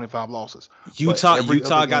 were top 25 losses. Utah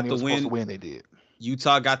got the win. They did.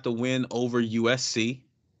 Utah got the win over USC.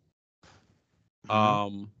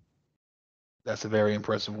 That's a very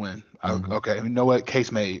impressive win. Okay, you know what?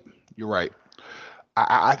 Case made. You're right.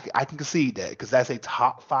 I can concede that because that's a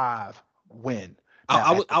top 5 win.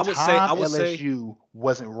 Now, I would say LSU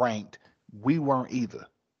wasn't ranked. We weren't either.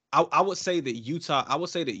 I would say that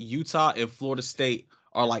Utah and Florida State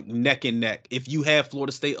are like neck and neck. If you have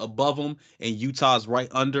Florida State above them and Utah's right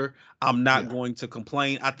under, I'm not going to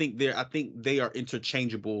complain. I think they are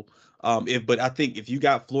interchangeable. But I think if you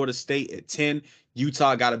got Florida State at 10,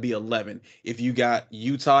 Utah got to be 11. If you got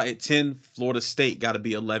Utah at 10, Florida State got to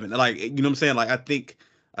be 11. Like, you know what I'm saying? Like, I think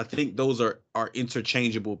those are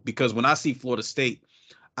interchangeable because when I see Florida State,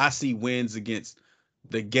 I see wins against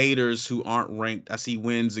the Gators who aren't ranked. I see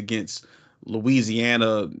wins against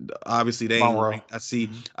Louisiana. Obviously, they ain't ranked. I see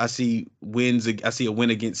wins. I see a win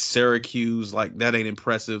against Syracuse. Like, that ain't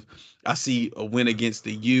impressive. I see a win against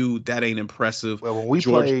the U. That ain't impressive. Well, when we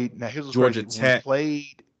played, now here's Georgia Tech. When we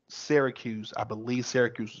played Syracuse, I believe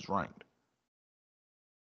Syracuse was ranked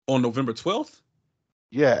on November 12th.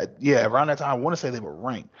 Yeah, around that time, I want to say they were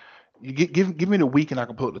ranked. You give me the week, and I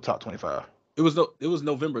can put the top 25. It was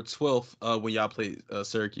November 12th when y'all played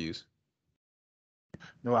Syracuse.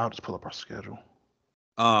 No, I'll just pull up our schedule.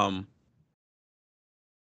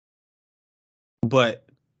 But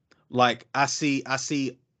like I see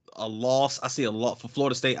a loss. I see a lot for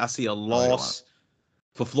Florida State. I see a loss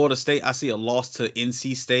for Florida State. I see a loss to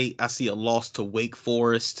NC State. I see a loss to Wake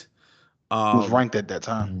Forest. Was ranked at that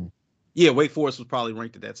time. Yeah, Wake Forest was probably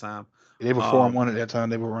ranked at that time. They were 4-1 at that time.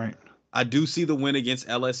 They were ranked. I do see the win against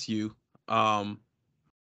LSU.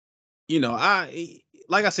 You know,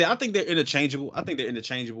 like I said, I think they're interchangeable.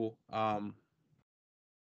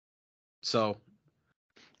 So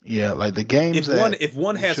yeah, like the games. If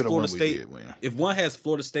one has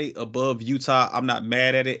Florida State above Utah, I'm not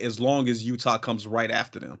mad at it as long as Utah comes right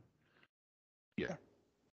after them. Yeah.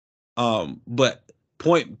 But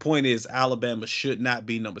point is Alabama should not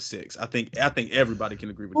be number 6. I think everybody can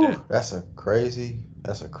agree with that. That's a crazy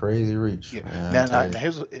reach. Yeah. Now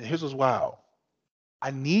here's what's wild. I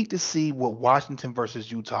need to see what Washington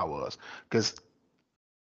versus Utah was, because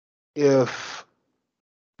if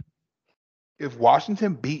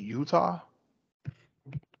Washington beat Utah,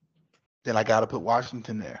 then I got to put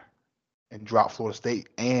Washington there and drop Florida State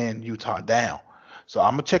and Utah down. So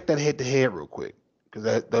I'm gonna check that head-to-head real quick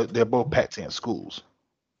because they're both Pac-10 schools.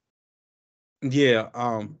 Yeah.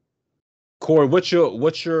 Corey, what's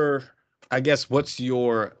your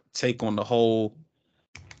take on the whole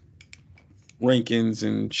rankings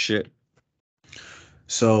and shit?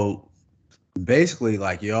 So basically,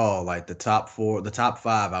 like y'all, like the top 5,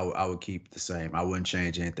 I would keep the same. I wouldn't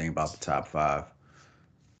change anything about the top 5.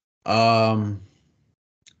 I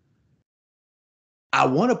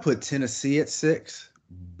want to put Tennessee at 6,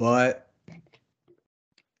 but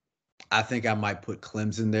I think I might put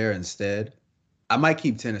Clemson there instead. I might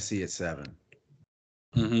keep Tennessee at 7.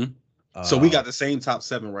 So we got the same top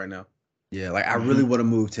 7 right now. Yeah, like I really want to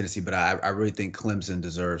move Tennessee, but I really think Clemson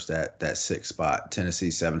deserves that 6th spot.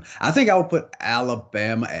 Tennessee 7. I think I would put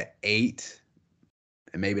Alabama at 8.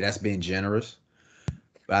 and maybe that's being generous.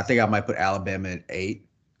 But I think I might put Alabama at 8,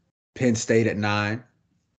 Penn State at 9,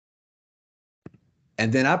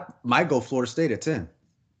 and then I might go Florida State at 10.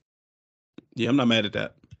 Yeah, I'm not mad at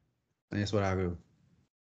that. And that's what I go.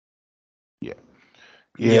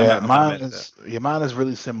 Yeah, I'm not mine mad at is mine is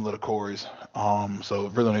really similar to Corey's. So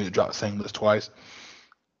really don't need to drop the same list twice.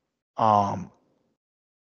 I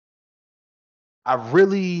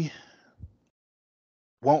really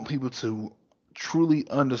want people to truly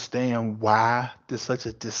understand why there's such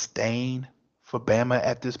a disdain for Bama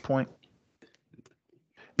at this point.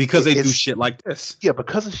 Because they do It's- shit like this. Yeah,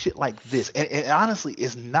 because of shit like this, and honestly,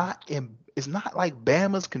 it's not like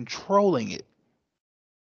Bama's controlling it.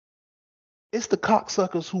 It's the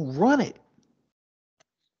cocksuckers who run it.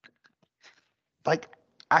 Like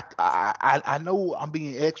I know I'm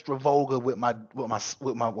being extra vulgar with my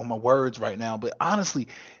words right now, but honestly,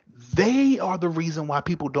 they are the reason why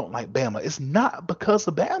people don't like Bama. It's not because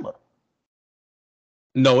of Bama.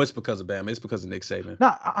 No, it's because of Bama. It's because of Nick Saban.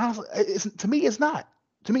 No, honestly, to me, it's not.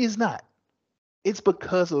 To me, it's not. It's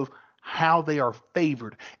because of how they are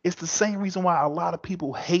favored. It's the same reason why a lot of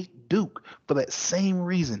people hate Duke for that same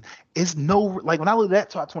reason. It's like when I looked at that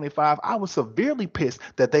top 25, I was severely pissed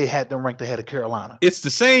that they had them ranked ahead of Carolina. It's the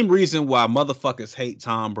same reason why motherfuckers hate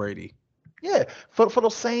Tom Brady. Yeah, for the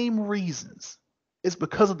same reasons. It's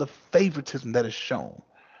because of the favoritism that is shown.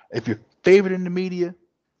 If you're favored in the media,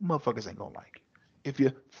 motherfuckers ain't gonna like it. If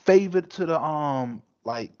you're favored to the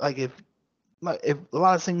if a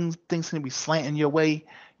lot of things can be slanting your way,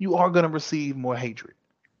 you are gonna receive more hatred,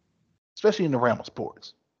 especially in the realm of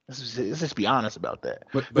sports. Let's just be honest about that.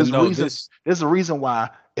 But There's no, there's a reason why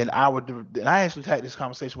and I actually had this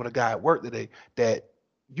conversation with a guy at work today that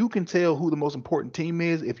you can tell who the most important team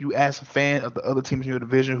is if you ask a fan of the other teams in your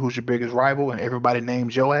division who's your biggest rival and everybody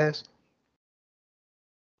names your ass.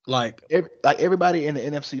 like Everybody in the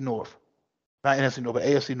NFC North, not NFC North, but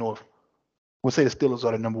AFC North, will say the Steelers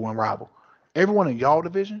are the number one rival. Everyone in y'all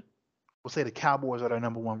division will say the Cowboys are their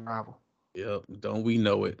number one rival. yep, don't we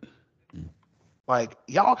know it? Like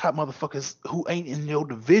y'all got motherfuckers who ain't in your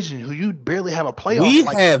division, who you barely have a playoff. We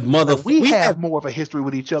have have more of a history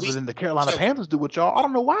with each other than the Carolina Panthers do with y'all. I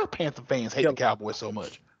don't know why Panther fans hate the Cowboys so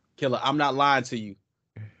much. Killer. I'm not lying to you.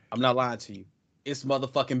 It's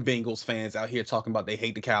motherfucking Bengals fans out here talking about they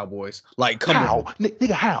hate the Cowboys. Like, come on.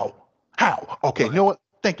 Nigga, how? Okay, you know what?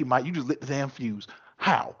 Thank you, Mike. You just lit the damn fuse.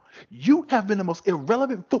 How? You have been the most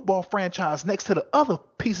irrelevant football franchise next to the other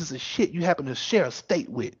pieces of shit you happen to share a state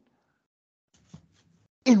with.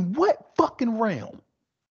 In what fucking realm?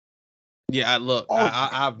 Yeah,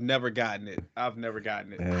 I've never gotten it.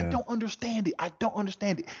 Yeah. I don't understand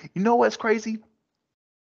it. You know what's crazy?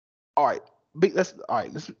 All right, let's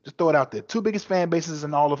just throw it out there. Two biggest fan bases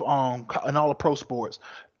in all of pro sports,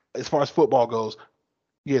 as far as football goes.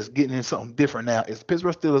 Yes, getting in something different now. It's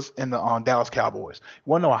Pittsburgh Steelers and the Dallas Cowboys.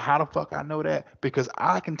 You want to know how the fuck I know that? Because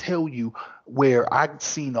I can tell you where I've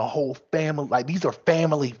seen the whole family. Like these are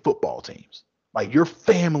family football teams. Like your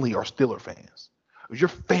family are Steeler fans. Or your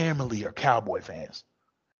family are Cowboy fans.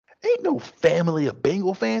 Ain't no family of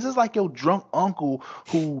Bengal fans. It's like your drunk uncle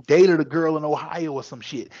who dated a girl in Ohio or some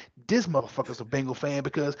shit. This motherfucker's a Bengal fan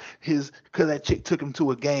because that chick took him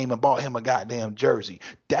to a game and bought him a goddamn jersey.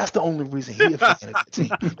 That's the only reason he's a fan of the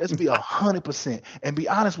team. Let's be 100% and be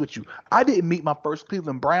honest with you. I didn't meet my first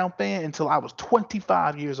Cleveland Brown fan until I was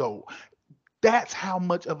 25 years old. That's how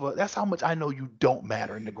much I know you don't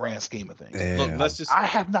matter in the grand scheme of things. Damn. Look, I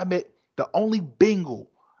have not met the only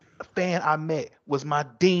Bengal fan I met was my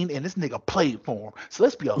dean, and this nigga played for him. So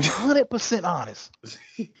let's be 100% honest.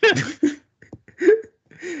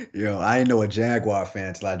 Yo, I ain't know a Jaguar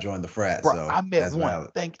fan till I joined the frat. Bro, So I met that's one.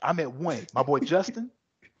 valid. I met one. My boy Justin.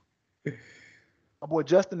 The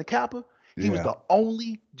Kappa. He was the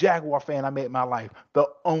only Jaguar fan I met in my life. The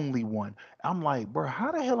only one. I'm like, bro,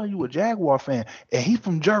 how the hell are you a Jaguar fan? And he's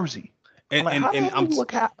from Jersey. and I'm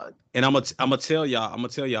gonna tell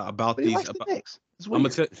y'all about these. I'm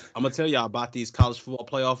gonna tell y'all about these college football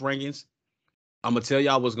playoff rankings. I'm gonna tell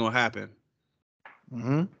y'all what's gonna happen.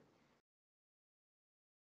 Mm-hmm.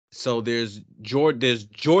 So there's Georgia's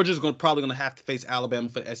probably gonna have to face Alabama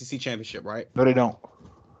for the SEC championship, right? No, they don't.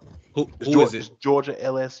 Who is it? It's Georgia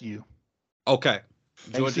LSU. Okay.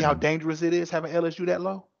 And you see how dangerous it is having LSU that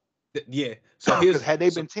low? Yeah. So here's had they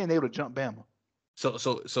been 10, they would have jumped Bama.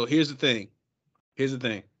 So here's the thing.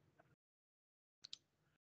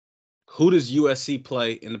 Who does USC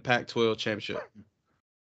play in the Pac-12 championship?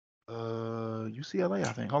 UCLA,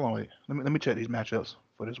 I think. Hold on, wait. Let me check these matchups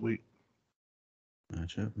for this week.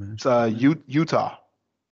 Matchup. It's Utah.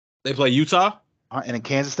 They play Utah? And then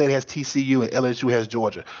Kansas State has TCU and LSU has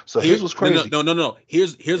Georgia. So here's what's crazy. No.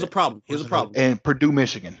 Here's a problem. Here's a problem. And Purdue,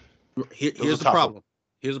 Michigan. Here's the problem.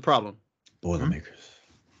 Here's the problem. Boilermakers.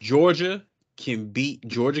 Georgia can beat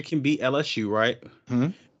LSU, right? Mm-hmm.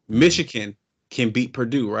 Michigan can beat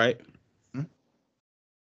Purdue, right? Mm-hmm.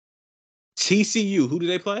 TCU, who do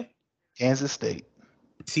they play? Kansas State.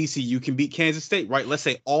 TCU can beat Kansas State, right? Let's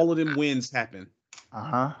say all of them wins happen.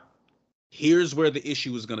 Here's where the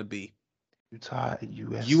issue is going to be. Utah and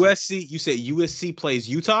USC. USC, you said USC plays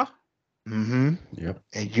Utah? Mm-hmm. Yep.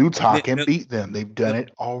 And Utah can beat them. They've done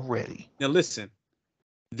it already. Now listen,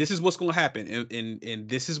 this is what's going to happen. And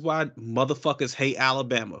this is why motherfuckers hate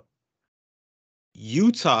Alabama.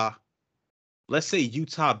 Utah, let's say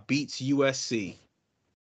Utah beats USC.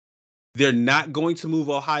 They're not going to move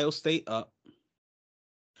Ohio State up.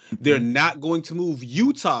 They're not going to move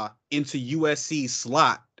Utah into USC's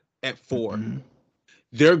slot at 4. Mm-hmm.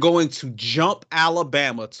 They're going to jump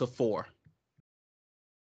Alabama to 4.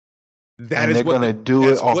 They're going to do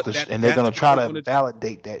it off the and they're going to try to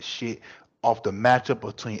validate that shit off the matchup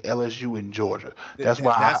between LSU and Georgia. That's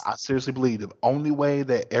why I seriously believe the only way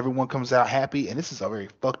that everyone comes out happy, and this is a very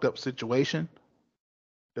fucked up situation,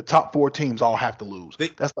 the top 4 teams all have to lose.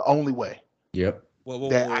 That's the only way. Yep. What?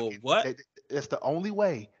 That's the only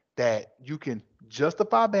way that you can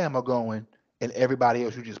justify Bama going and everybody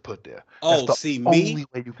else you just put there. That's the only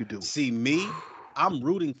way you could do it. See me, I'm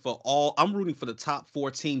rooting for the top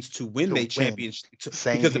 4 teams to win their championship.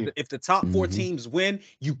 Because if the top 4 teams win,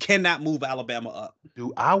 you cannot move Alabama up.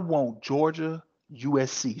 Dude, I want Georgia,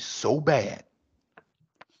 USC so bad.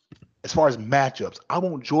 As far as matchups, I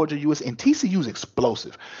want Georgia, USC, and TCU's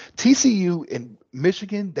explosive. TCU and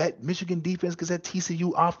Michigan, that Michigan defense, because that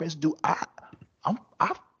TCU offense, dude, I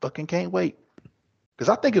fucking can't wait. Because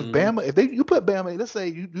I think if Bama, you put Bama, let's say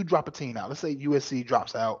you drop a team out. Let's say USC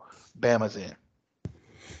drops out, Bama's in.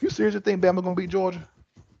 You seriously think Bama gonna beat Georgia?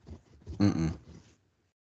 Mm-mm.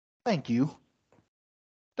 Thank you.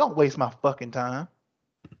 Don't waste my fucking time.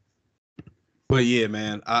 But yeah,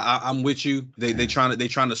 man, I'm with you. They trying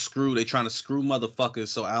to screw motherfuckers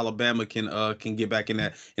so Alabama can get back in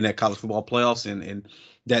that college football playoffs and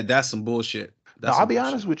that's some bullshit. I'll be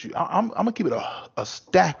honest with you. I'm gonna keep it a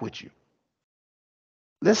stack with you.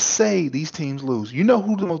 Let's say these teams lose. You know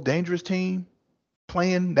who the most dangerous team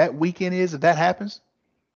playing that weekend is if that happens?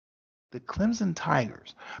 The Clemson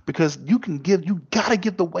Tigers. Because you gotta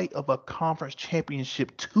give the weight of a conference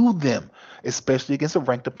championship to them, especially against a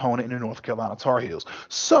ranked opponent in the North Carolina Tar Heels.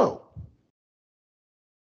 So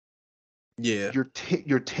yeah, your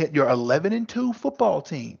 11-2 football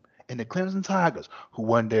team and the Clemson Tigers, who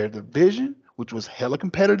won their division, which was hella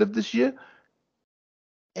competitive this year,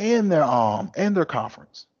 and their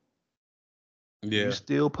conference. Yeah. You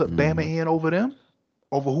still put Bama in over them,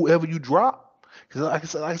 over whoever you drop.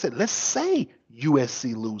 Because like I said, let's say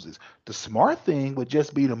USC loses. The smart thing would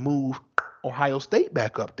just be to move Ohio State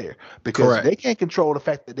back up there, because they can't control the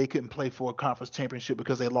fact that they couldn't play for a conference championship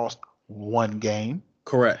because they lost 1 game.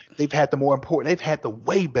 Correct. They've had the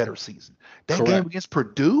way better season. That game against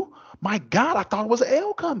Purdue, my God, I thought it was an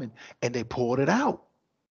L coming, and they pulled it out.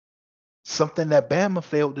 Something that Bama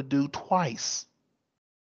failed to do twice.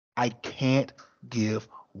 I can't give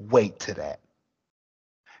weight to that.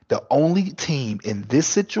 The only team in this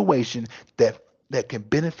situation that can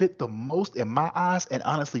benefit the most in my eyes, and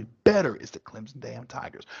honestly better, is the Clemson damn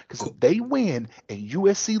Tigers. Because if they win and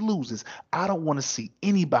USC loses, I don't want to see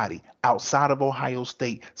anybody outside of Ohio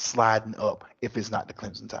State sliding up if it's not the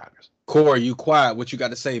Clemson Tigers. Corey, you quiet. What you got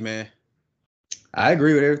to say, man? I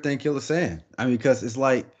agree with everything Killer's saying. I mean, because it's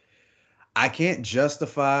like, I can't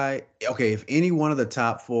justify, okay, if any one of the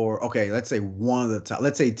top 4, okay, let's say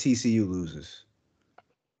let's say TCU loses,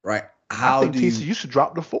 right? I think TCU should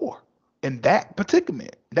drop to 4 in that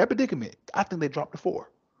predicament. I think they dropped to 4.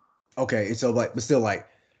 Okay, so but still,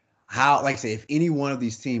 how, say, if any one of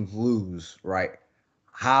these teams lose, right?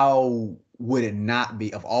 How would it not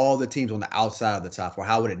be, of all the teams on the outside of the top 4,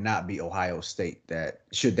 how would it not be Ohio State that,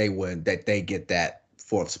 should they win, that they get that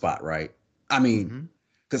 4th spot, right? I mean,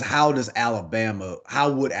 because how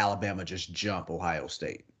would Alabama just jump Ohio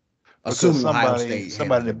State? Assuming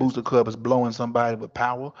somebody in the booster club is blowing somebody with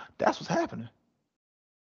power. That's what's happening.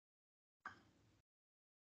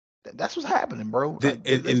 That's what's happening, bro.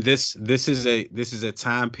 This is a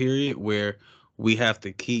time period where we have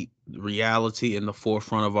to keep reality in the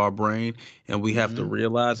forefront of our brain, and we have to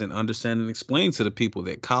realize and understand and explain to the people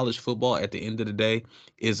that college football, at the end of the day,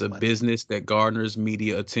 is a business that garners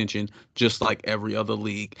media attention just like every other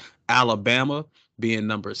league. Alabama being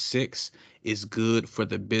number 6 is good for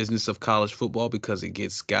the business of college football because it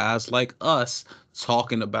gets guys like us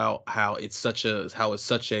talking about how it's such a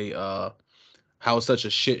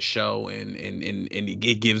shit show, and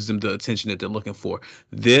it gives them the attention that they're looking for.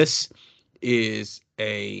 This is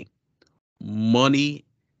a money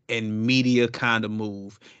and media kind of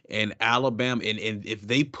move, and Alabama, and if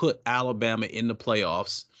they put Alabama in the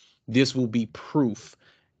playoffs, this will be proof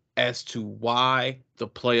as to why the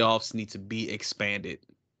playoffs need to be expanded.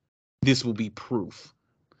 This will be proof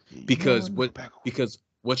because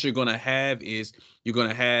what you're going to have is you're going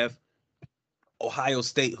to have Ohio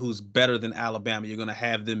State, who's better than Alabama. You're going to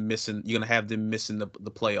have them missing the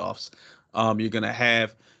playoffs. You're going to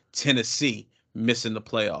have Tennessee missing the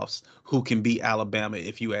playoffs, who can beat Alabama,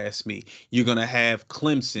 if you ask me. You're going to have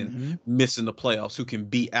Clemson missing the playoffs, who can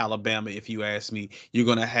beat Alabama, if you ask me. You're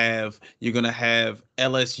going to have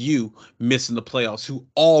LSU missing the playoffs, who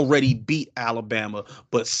already beat Alabama,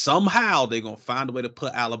 but somehow they're going to find a way to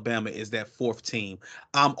put Alabama as that 4th team.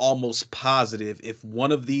 I'm almost positive if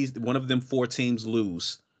one of them 4 teams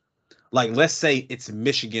lose, like let's say it's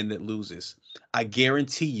Michigan that loses, I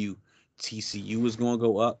guarantee you TCU is going to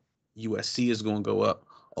go up, USC is going to go up,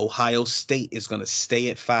 Ohio State is going to stay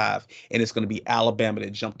at 5, and it's going to be Alabama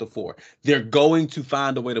that jumped to 4. They're going to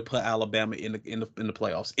find a way to put Alabama in the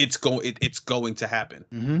playoffs. It's going to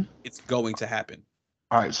happen. It's going to happen.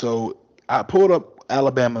 All right, so I pulled up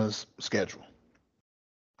Alabama's schedule.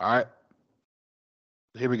 All right,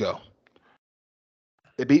 here we go.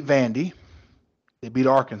 They beat Vandy. They beat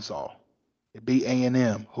Arkansas. They beat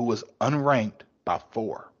A&M, who was unranked, by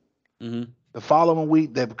 4. The following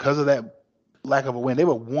week, because of that lack of a win, they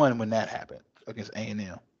were 1 when that happened against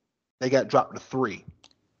A&M. They got dropped to 3.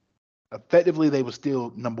 Effectively, they were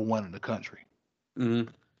still number 1 in the country.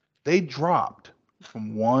 They dropped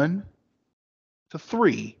from 1 to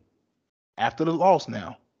 3 after the loss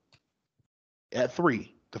now, at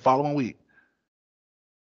 3 the following week,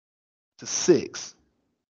 to 6.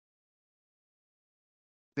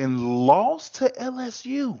 Then lost to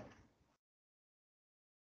LSU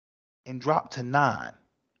and dropped to 9.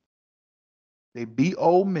 They beat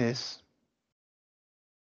Ole Miss,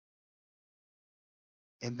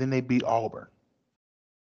 and then they beat Auburn.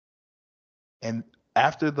 And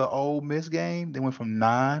after the Ole Miss game, they went from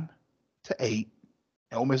 9 to 8.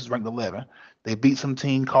 And Ole Miss is ranked 11. They beat some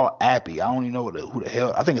team called Appy. I don't even know who the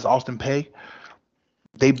hell. I think it's Austin Peay.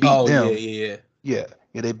 They beat them. Yeah,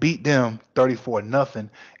 they beat them 34-0,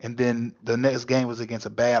 and then the next game was against a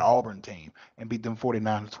bad Auburn team and beat them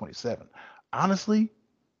 49-27. Honestly,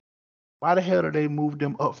 why the hell did they move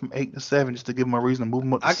them up from 8 to 7 just to give them a reason to move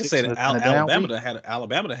them up to 6? I can say that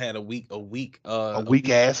Alabama had a weak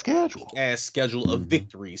ass schedule of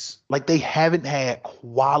victories. Like, they haven't had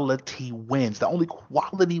quality wins. The only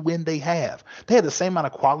quality win they had the same amount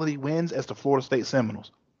of quality wins as the Florida State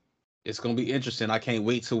Seminoles. It's gonna be interesting. I can't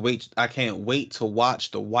wait to watch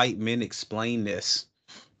the white men explain this.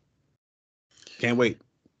 Can't wait.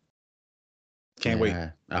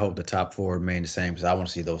 I hope the top 4 remain the same because I want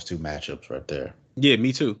to see those 2 matchups right there. Yeah,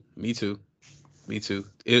 me too. And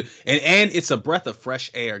it's a breath of fresh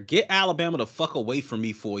air. Get Alabama the fuck away from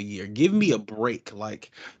me for a year. Give me a break. Like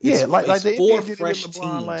the NBA did 4 fresh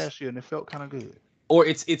teams last year, and it felt kind of good. Or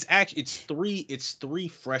it's 3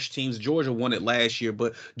 fresh teams. Georgia won it last year,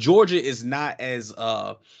 but Georgia is not as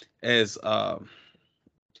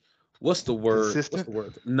what's the word? Consistent? What's the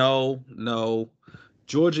word? No.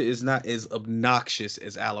 Georgia is not as obnoxious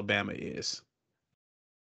as Alabama is.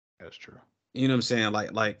 That's true. You know what I'm saying?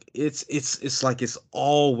 Like it's like it's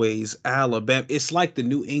always Alabama. It's like the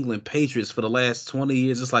New England Patriots for the last 20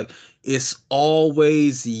 years. It's like it's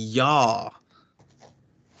always y'all.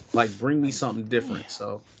 Like, bring me something different.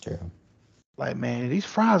 So, like, man, these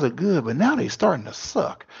fries are good, but now they starting to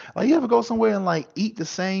suck. Like, you ever go somewhere and like eat the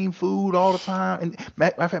same food all the time? And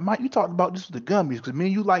matter of fact, Mike, you talked about this with the gummies because me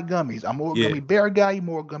and you like gummies. I'm more a gummy bear guy, you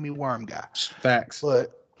more a gummy worm guy. Facts.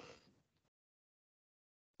 But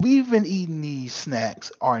we've been eating these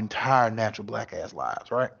snacks our entire natural black ass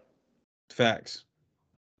lives, right? Facts.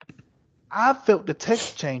 I felt the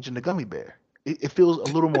texture change in the gummy bear. It feels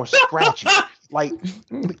a little more scratchy. Tell me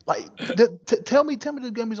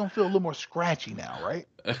the gummies don't feel a little more scratchy now, right?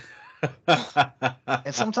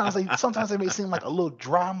 And sometimes they may seem like a little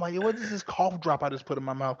dry. I'm like, what is this cough drop I just put in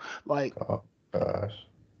my mouth? Like, Oh gosh.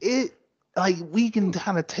 We can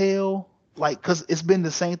kind of tell, like, because it's been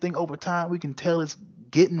the same thing over time. We can tell it's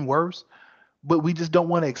getting worse, but we just don't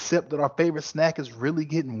want to accept that our favorite snack is really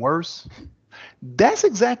getting worse. That's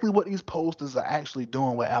exactly what these posters are actually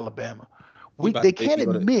doing with Alabama. They can't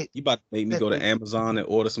admit. You about to make me go to Amazon and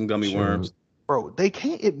order some gummy worms. Bro, they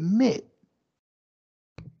can't admit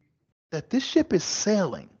that this ship is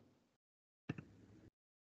sailing.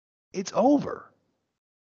 It's over.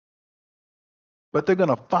 But they're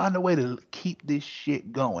gonna find a way to keep this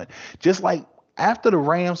shit going. Just like after the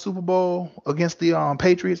Rams Super Bowl against the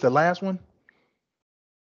Patriots, the last one,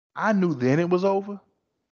 I knew then it was over,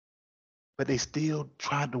 but they still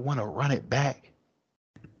tried to want to run it back.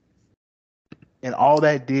 And all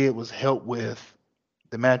that did was help with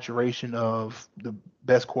the maturation of the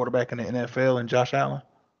best quarterback in the NFL and Josh Allen.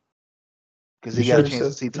 Because he got a chance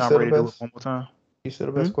to see Tom Brady do it one more time. You still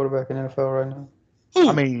the best quarterback in the NFL right now?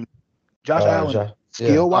 I mean, Josh Allen,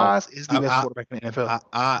 skill wise, is the best quarterback in the NFL.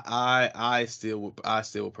 I still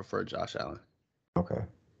would prefer Josh Allen. Okay.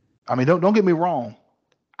 I mean, don't get me wrong.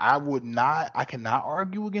 I cannot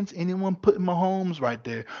argue against anyone putting Mahomes right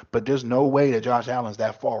there, but there's no way that Josh Allen's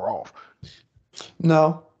that far off.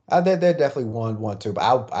 No, they're definitely 1-1-2, but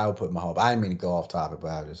I'll put Mahomes. I didn't mean to go off topic, but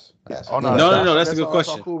I just no. That's a good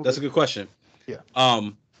question. Cool. That's a good question. Yeah.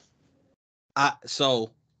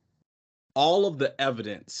 So all of the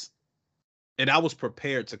evidence, and I was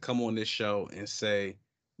prepared to come on this show and say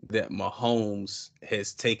that Mahomes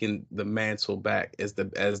has taken the mantle back as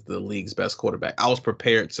the league's best quarterback. I was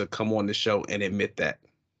prepared to come on the show and admit that.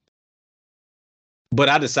 But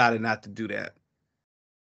I decided not to do that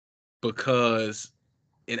because,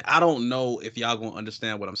 and I don't know if y'all gonna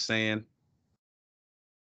understand what I'm saying,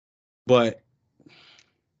 but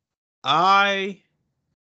I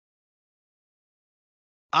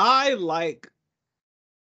like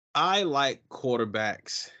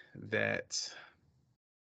quarterbacks that.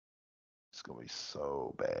 It's gonna be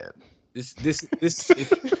so bad. It's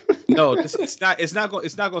not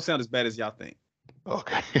gonna sound as bad as y'all think.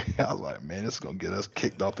 Okay. I was like, man, it's gonna get us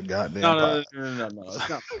kicked off the goddamn No. It's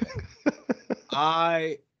not.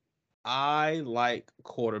 I like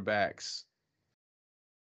quarterbacks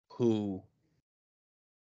who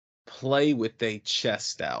play with their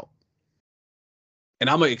chest out. And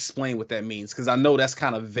I'm gonna explain what that means because I know that's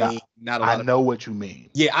kind of vague. I know what you mean.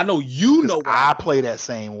 Yeah, I know you know. I play that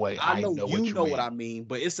same way. I know you know what I mean,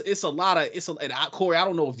 but it's a lot of Corey. I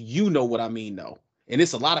don't know if you know what I mean though, and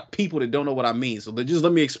it's a lot of people that don't know what I mean. So just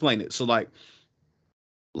let me explain it. So like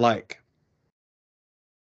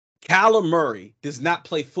Kyler Murray does not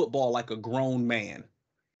play football like a grown man.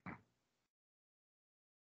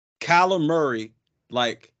 Kyler Murray,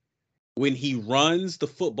 like when he runs the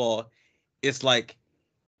football, it's like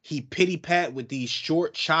he pity pat with these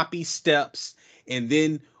short, choppy steps, and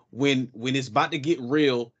then when it's about to get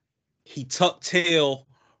real, he tuck tail,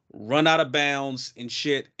 run out of bounds and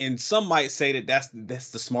shit. And some might say that that's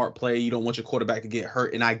the smart play. You don't want your quarterback to get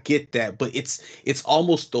hurt, and I get that, but it's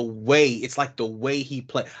almost the way. It's like the way he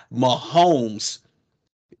play. Mahomes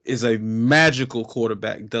is a magical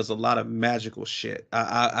quarterback. Does a lot of magical shit.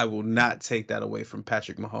 I will not take that away from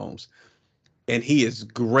Patrick Mahomes. And he is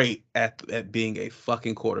great at being a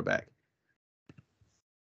fucking quarterback.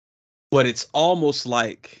 But it's almost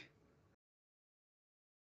like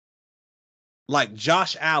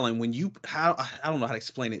Josh Allen, I don't know how to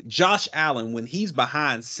explain it. Josh Allen, when he's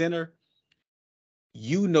behind center,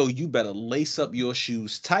 you know you better lace up your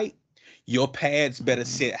shoes tight. Your pads better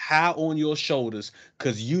sit high on your shoulders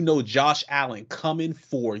because you know Josh Allen coming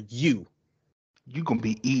for you. You're going to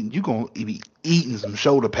be eating some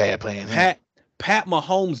shoulder pad playing. Pat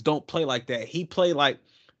Mahomes don't play like that. He play like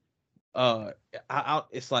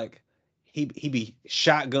it's like he be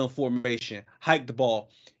shotgun formation, hike the ball,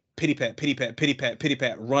 pity pat,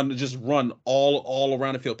 run all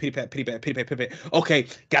around the field, pity pat. Okay,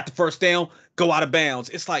 got the first down, go out of bounds.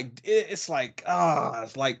 It's like you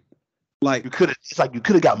could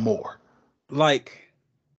have got more. Like,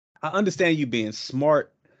 I understand you being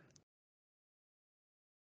smart.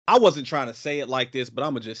 I wasn't trying to say it like this, but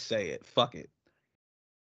I'm gonna just say it. Fuck it.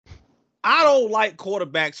 I don't like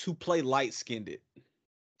quarterbacks who play light-skinned.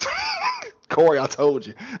 Corey, I told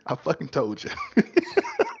you. I fucking told you.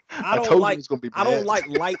 I told you it was gonna be bad. I don't like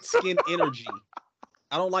light-skinned energy.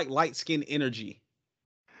 I don't like light-skinned energy.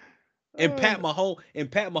 And Pat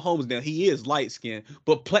Mahomes now, he is light-skinned,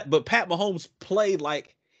 but Pat Mahomes played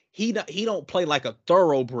like he don't play like a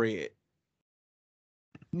thoroughbred.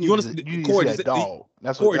 You want to Corey, see that dog?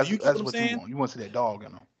 That's Corey, what you want. You want to see that dog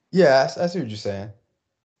in him? Yeah, I see what you're saying.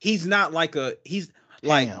 He's not like Cam,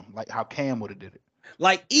 like how Cam would have did it.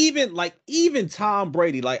 Like even Tom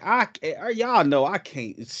Brady, like y'all know I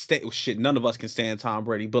can't stand shit. None of us can stand Tom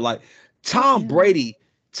Brady, but like Tom Brady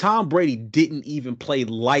didn't even play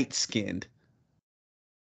light skinned.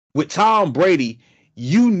 With Tom Brady,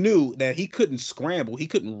 You knew that he couldn't scramble, he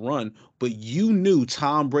couldn't run, but you knew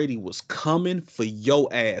Tom Brady was coming for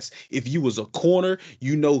your ass. If you was a corner,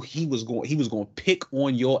 you know he was going to pick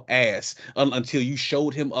on your ass until you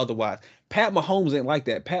showed him otherwise. Pat Mahomes ain't like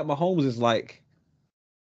that. Pat Mahomes is like,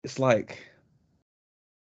 it's like,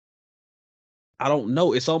 I don't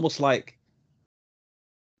know. It's almost like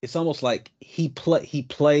he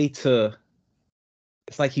plays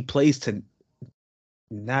to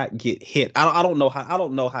not get hit. I don't know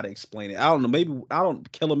how to explain it. I don't know.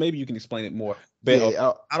 Killer. Maybe you can explain it more. But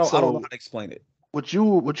I don't know how to explain it. What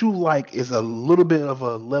you like is a little bit of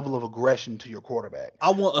a level of aggression to your quarterback.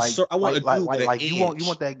 I want you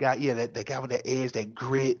want that guy, that guy with that edge, that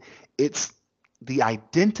grit. It's the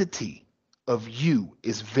identity of you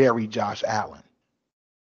is very Josh Allen.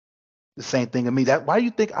 The same thing to me. Why do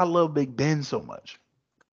you think I love Big Ben so much?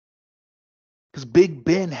 Because Big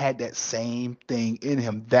Ben had that same thing in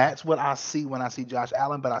him. That's what I see when I see Josh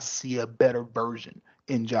Allen, but I see a better version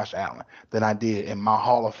in Josh Allen than I did in my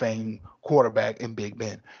Hall of Fame quarterback in Big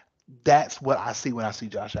Ben. That's what I see when I see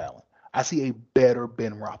Josh Allen. I see a better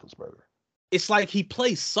Ben Roethlisberger. It's like he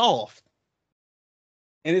plays soft,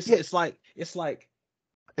 and it's like,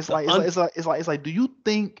 do you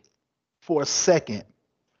think for a second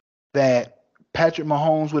that Patrick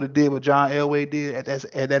Mahomes would have did what John Elway did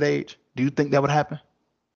at that age? Do you think that would happen?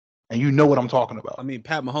 And you know what I'm talking about. I mean,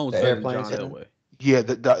 Pat Mahomes better than John Elway. Yeah,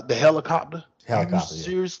 the helicopter. Helicopter.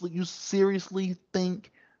 You seriously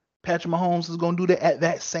think Patrick Mahomes is going to do that at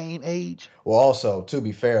that same age? Well, also, to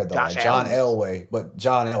be fair, though, John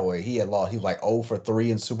Elway, he had lost. He was like 0 for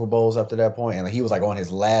 3 in Super Bowls up to that point, and he was like on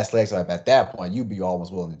his last leg. So at that point, you'd be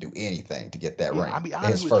almost willing to do anything to get that ring.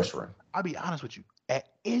 His first ring. I'll be honest with you. At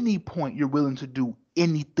any point, you're willing to do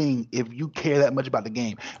anything if you care that much about the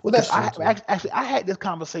game. Well, that's true. I had this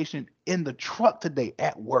conversation in the truck today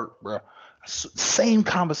at work, bro. Same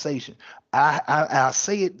conversation. I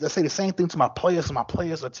say the same thing to my players. So my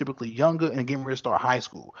players are typically younger and getting ready to start high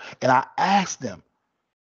school. And I asked them,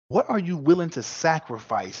 what are you willing to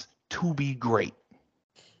sacrifice to be great?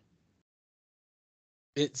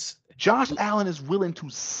 Josh Allen is willing to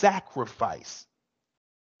sacrifice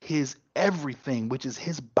his everything, which is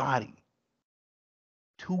his body,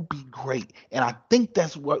 to be great. And I think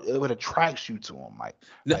that's what attracts you to him, Mike.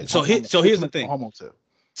 So here's the thing.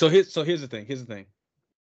 So here's the thing.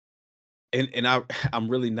 And I'm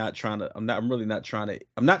not trying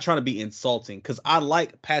to be insulting, because I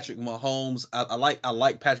like Patrick Mahomes. I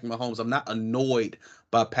like Patrick Mahomes. I'm not annoyed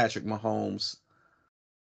by Patrick Mahomes.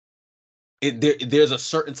 There's a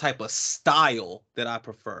certain type of style that I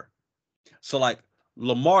prefer. So like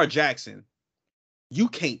Lamar Jackson, you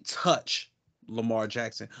can't touch Lamar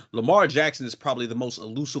Jackson. Lamar Jackson is probably the most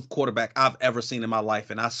elusive quarterback I've ever seen in my life,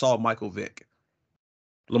 and I saw Michael Vick.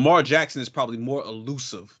 Lamar Jackson is probably more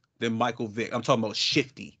elusive than Michael Vick. I'm talking about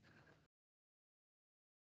shifty.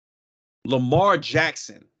 Lamar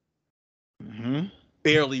Jackson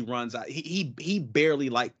barely runs out. He barely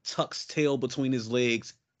like tucks tail between his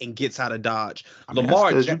legs and gets out of dodge.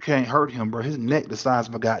 Lamar, you can't hurt him, bro. His neck the size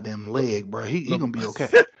of a goddamn leg, bro. He gonna be okay.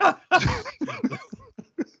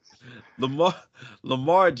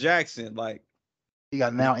 Lamar Jackson, like, he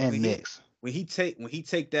got now and next. When he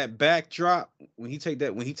take that backdrop,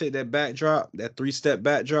 that 3-step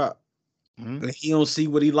backdrop, and he don't see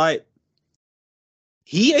what he like,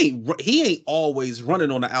 he ain't always running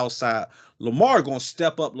on the outside. Lamar gonna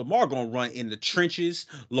step up. Lamar gonna run in the trenches.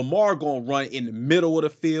 Lamar gonna run in the middle of the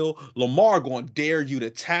field. Lamar gonna dare you to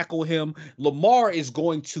tackle him. Lamar is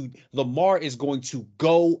going to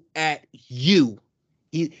go at you.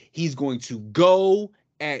 He's going to go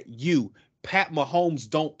at you. Pat Mahomes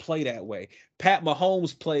don't play that way. Pat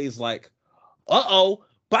Mahomes plays like,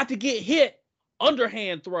 about to get hit,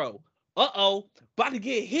 underhand throw. About to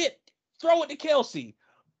get hit, throw it to Kelsey.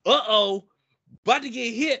 About to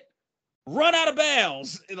get hit, run out of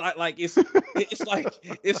bounds. Like I'm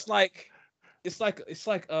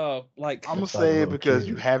gonna say it because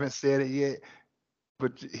you haven't said it yet,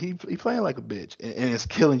 but he playing like a bitch, and it's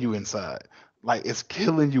killing you inside. Like, it's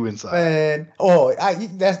killing you inside, man.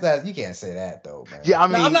 That's not, you can't say that though, man. Yeah, I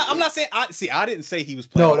mean, I'm not saying. I didn't say he was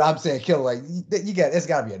playing. No, I'm saying kill. Like, it's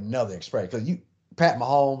got to be another expression, because Pat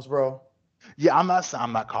Mahomes, bro. Yeah, I'm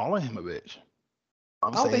not calling him a bitch.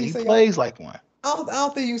 I'm saying he plays like one. I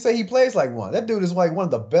don't think you say he plays like one. That dude is like one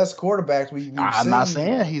of the best quarterbacks we've seen. I'm not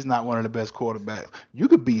saying he's not one of the best quarterbacks. You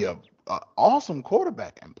could be a awesome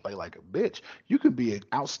quarterback and play like a bitch. You could be an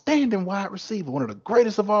outstanding wide receiver, one of the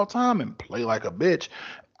greatest of all time, and play like a bitch.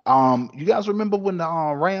 You guys remember when the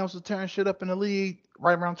Rams was tearing shit up in the league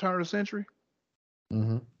right around turn of the century?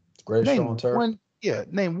 Greatest show on turf. Yeah,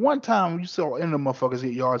 name one time you saw any of the motherfuckers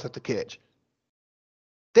hit yards at the catch.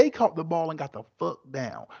 They caught the ball and got the fuck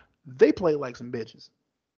down. They played like some bitches.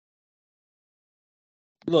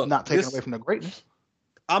 Look, Not taking away from the greatness,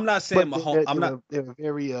 I'm not saying but Mahomes. they were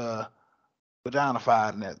very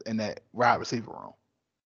vaginified in that wide receiver room.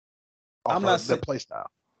 I'm not their saying. play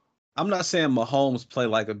style. I'm not saying Mahomes play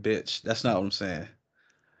like a bitch. That's not what I'm saying.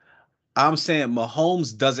 I'm saying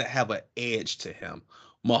Mahomes doesn't have an edge to him.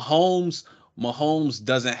 Mahomes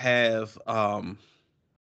doesn't have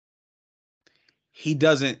he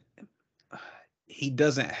doesn't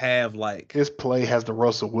have like His play has the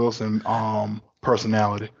Russell Wilson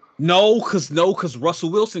personality. cause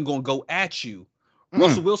Russell Wilson gonna go at you.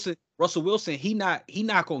 Mm. Russell Wilson, he not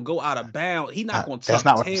gonna go out of bounds. He not gonna tuck That's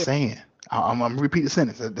not what tail. I'm saying. I'm gonna repeat the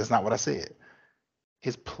sentence. That's not what I said.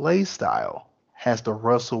 His play style has the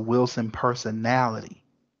Russell Wilson personality.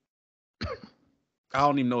 I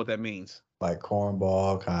don't even know what that means. Like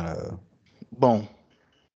cornball kind of. Boom.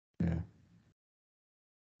 Yeah.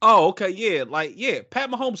 Oh, okay, yeah, Pat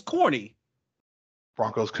Mahomes corny.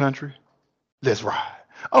 Broncos country. Let's ride.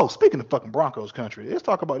 Oh, speaking of fucking Broncos country, let's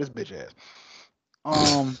talk about this bitch ass.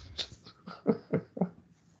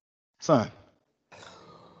 Son.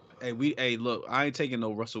 Hey, look, I ain't taking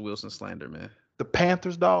no Russell Wilson slander, man. The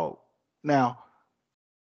Panthers, dog. Now,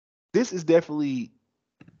 this is definitely,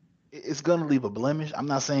 it's gonna leave a blemish. I'm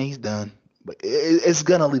not saying he's done, but it's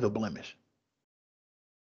gonna leave a blemish.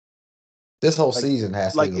 This whole season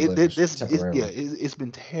has to leave a blemish temporarily. It's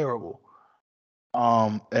been terrible.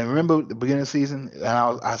 And remember the beginning of the season, and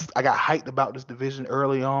I got hyped about this division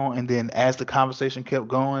early on, and then as the conversation kept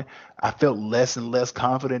going, I felt less and less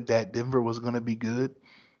confident that Denver was going to be good.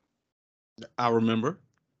 I remember.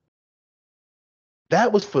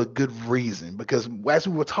 That was for good reason, because as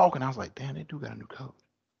we were talking, I was like, damn, they do got a new coach.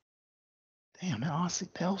 Damn, the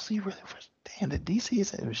LC really, damn, the DC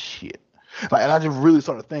is shit. Like, and I just really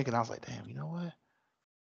started thinking, I was like, damn, you know what?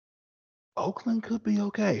 Oakland could be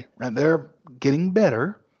okay, and they're getting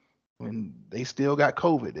better. When they still got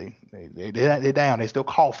COVID, they're down. They still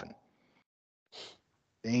coughing.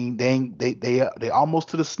 They almost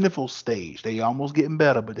to the sniffle stage. They almost getting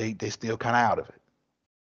better, but they still kind of out of it.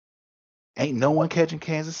 Ain't no one catching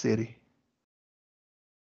Kansas City,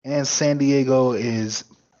 and San Diego is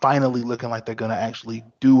finally looking like they're gonna actually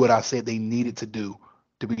do what I said they needed to do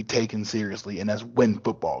to be taken seriously, and that's win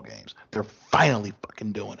football games. They're finally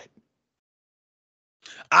fucking doing it.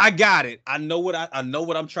 I got it. I know what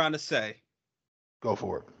I'm trying to say. Go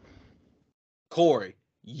for it. Corey,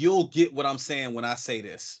 you'll get what I'm saying when I say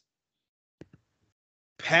this.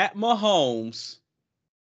 Pat Mahomes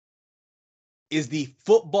is the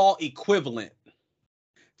football equivalent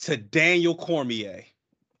to Daniel Cormier.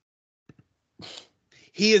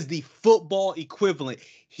 He is the football equivalent.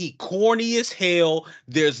 He corny as hell.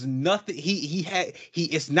 There's nothing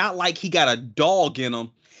it's not like he got a dog in him.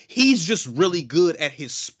 He's just really good at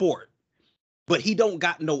his sport, but he don't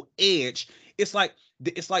got no edge. It's like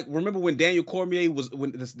remember when Daniel Cormier was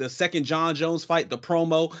when the second John Jones fight, the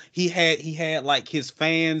promo, he had like his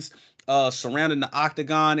fans surrounding the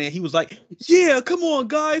octagon, and he was like, yeah, come on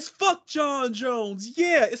guys, fuck John Jones.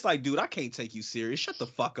 Yeah, it's like, dude, I can't take you serious. Shut the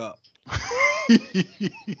fuck up.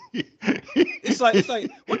 It's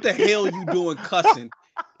like what the hell you doing cussing?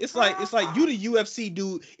 It's like you the UFC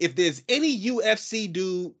dude. If there's any UFC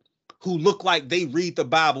dude who look like they read the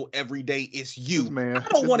Bible every day, it's you. Man, I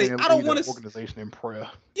don't want to organization in prayer.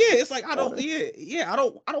 Yeah, it's like I don't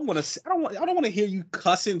want to hear you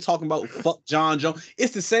cussing talking about fuck John Jones.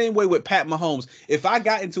 It's the same way with Pat Mahomes. If I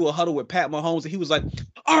got into a huddle with Pat Mahomes and he was like,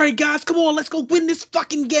 "All right, guys, come on, let's go win this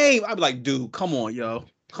fucking game," I'd be like, "Dude, come on, yo.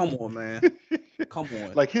 Come on, man. Come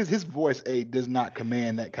on." Like his voice does not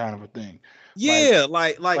command that kind of a thing. Yeah,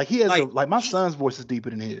 like he has like my son's voice is deeper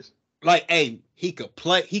than his. Like, hey, he can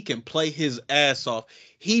play his ass off.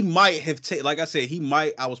 He might have like I said,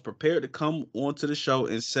 I was prepared to come onto the show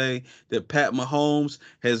and say that Pat Mahomes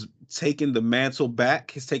has taken the mantle back,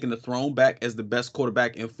 has taken the throne back as the best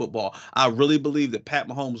quarterback in football. I really believe that Pat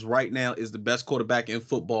Mahomes right now is the best quarterback in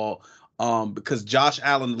football. Because Josh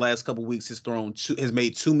Allen the last couple of weeks has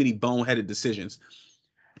made too many boneheaded decisions.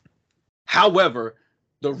 However,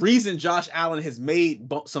 the reason Josh Allen has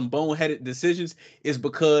made some boneheaded decisions is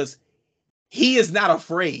because he is not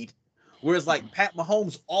afraid. Whereas like Pat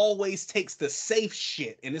Mahomes always takes the safe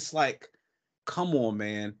shit. And it's like, come on,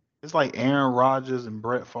 man. It's like Aaron Rodgers and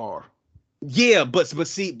Brett Favre. Yeah, but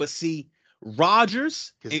see,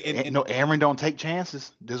 Rodgers Aaron don't take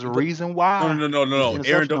chances. There's a reason why. No.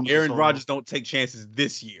 Aaron Rodgers don't take chances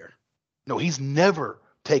this year. No, he's never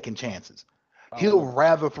taken chances. He'll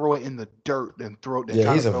rather throw it in the dirt than try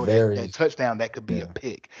to throw that touchdown that could be a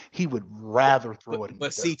pick. He would rather throw it in the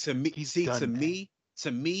dirt. But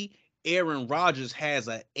to me, Aaron Rodgers has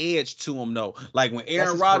an edge to him though. Like when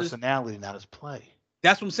Aaron Rodgers personality, not his play.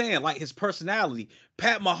 That's what I'm saying. Like his personality.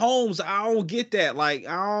 Pat Mahomes, I don't get that. Like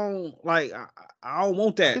I don't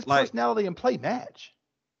want that. His personality and play match.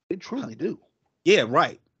 They truly do. Yeah,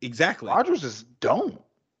 right. Exactly. Rodgers just don't.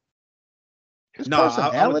 His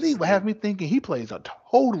personality would have me thinking he plays a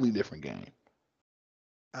totally different game.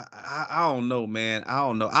 I don't know, man. I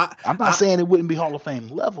don't know. I'm not saying it wouldn't be Hall of Fame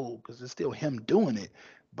level because it's still him doing it,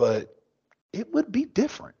 but it would be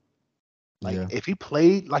different. Like if he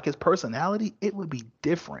played like his personality, it would be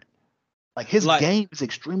different. Like his game is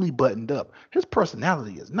extremely buttoned up. His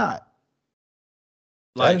personality is not.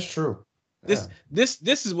 That is true. This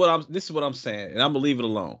is what I'm saying, and I'm gonna leave it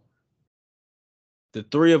alone. The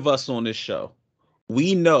three of us on this show,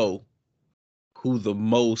 we know who the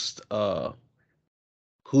most I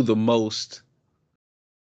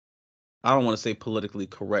don't want to say politically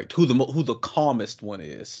correct, who the calmest one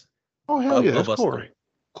is. Oh hell yeah, that's Corey.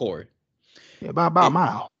 Corey. Yeah, by about a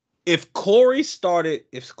mile. If Corey started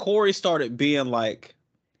being like,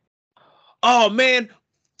 oh man,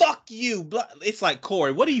 fuck you. It's like,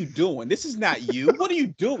 Corey, what are you doing? This is not you. What are you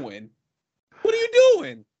doing? What are you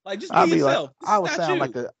doing? Like, just be yourself. Like, I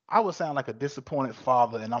would sound like a disappointed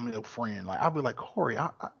father, and I'm your friend. Like, I'd be like, Corey,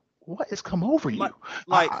 what has come over you?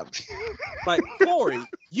 Like Corey,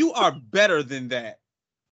 you are better than that.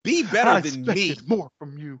 Be better than me. More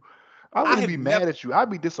from you. I wouldn't be mad at you. I'd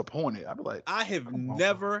be disappointed. I'd be like, I have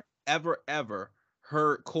never, ever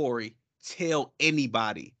heard Corey tell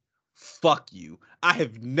anybody, fuck you. I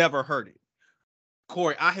have never heard it.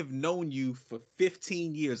 Corey, I have known you for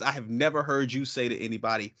 15 years. I have never heard you say to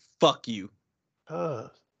anybody, fuck you.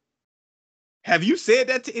 Have you said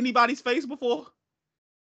that to anybody's face before?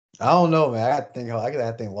 I don't know, man. I got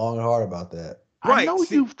to think long and hard about that. Right. I know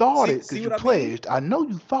you've thought it because you pledged. I know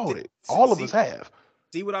you thought it. All of us have.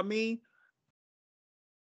 See what I mean?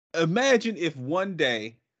 Imagine if one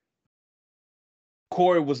day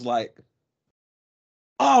Corey was like,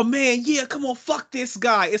 oh man, yeah, come on, fuck this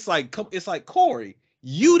guy. It's like Corey,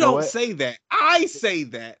 you don't say that. I say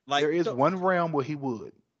that. Like there is one realm where he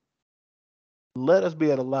would. Let us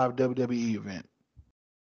be at a live WWE event.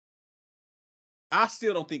 I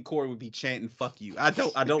still don't think Corey would be chanting "fuck you." I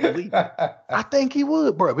don't believe it. I think he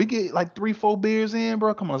would, bro. We get like 3-4 beers in,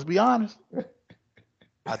 bro. Come on, let's be honest.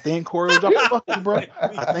 I think Corey will drop the fuck you, bro.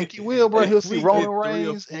 I think he will, bro. He'll see Roman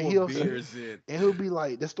Reigns and he'll be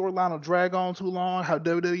like, the storyline will drag on too long, how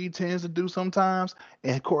WWE tends to do sometimes.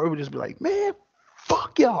 And Corey would just be like, man,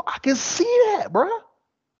 fuck y'all. I can see that, bro.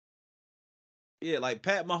 Yeah, like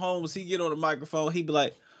Pat Mahomes, he get on the microphone, he be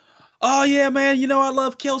like, oh yeah, man, you know, I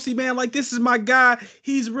love Kelsey, man. Like, this is my guy.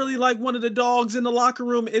 He's really like one of the dogs in the locker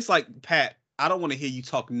room. It's like, Pat, I don't want to hear you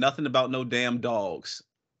talk nothing about no damn dogs.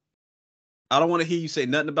 I don't want to hear you say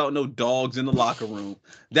nothing about no dogs in the locker room.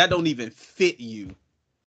 That don't even fit you.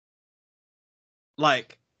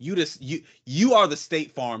 Like, you are the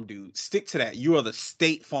State Farm dude. Stick to that. You are the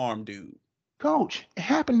State Farm dude. Coach, it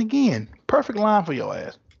happened again. Perfect line for your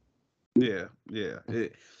ass. Yeah.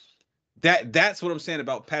 That's what I'm saying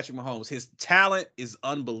about Patrick Mahomes. His talent is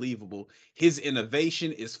unbelievable. His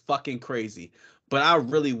innovation is fucking crazy. But I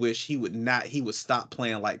really wish he would stop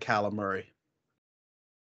playing like Kyler Murray.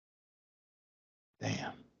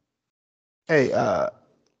 Damn. Hey,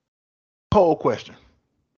 poll question.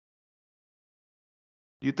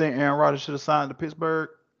 Do you think Aaron Rodgers should have signed to Pittsburgh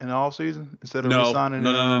in the offseason instead of signing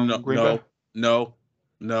in Green Bay? No.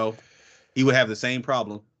 He would have the same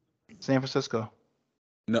problem. San Francisco.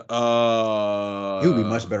 No, he would be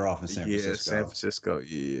much better off in San Francisco. Yeah, San Francisco.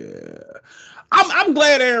 Yeah, I'm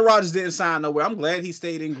glad Aaron Rodgers didn't sign nowhere. I'm glad he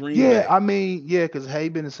stayed in Green Bay. I mean, because he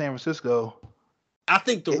been in San Francisco. I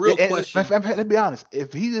think the real question. Let's be honest.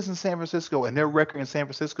 If he is in San Francisco and their record in San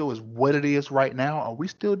Francisco is what it is right now, are we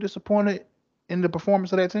still disappointed in the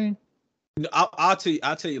performance of that team? I'll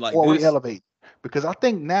tell you like. Or we elevate, because I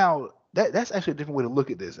think now that's actually a different way to look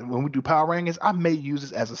at this. And when we do power rankings, I may use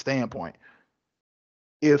this as a standpoint.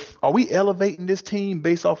 Are we elevating this team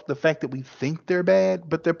based off the fact that we think they're bad,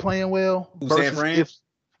 but they're playing well? San Fran?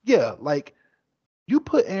 Like you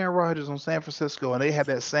put Aaron Rodgers on San Francisco and they have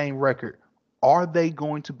that same record, are they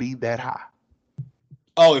going to be that high?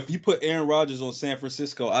 Oh, if you put Aaron Rodgers on San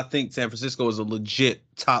Francisco, I think San Francisco is a legit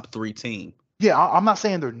top 3 team. Yeah, I'm not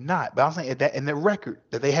saying they're not, but I'm saying that in their record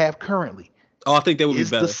that they have currently. Oh, I think they would be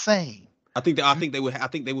better. It's the same. I think they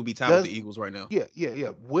would be tied with the Eagles right now.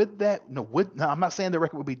 Yeah. I'm not saying their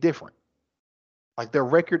record would be different. Like their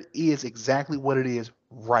record is exactly what it is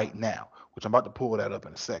right now. which I'm about to pull that up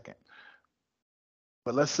in a second.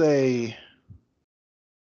 But let's say,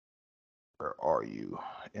 where are you?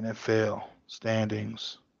 NFL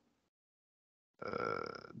standings.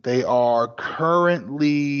 They are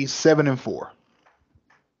currently 7-4.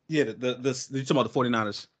 Yeah, you're talking about the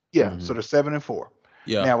 49ers. Yeah, so they're 7-4.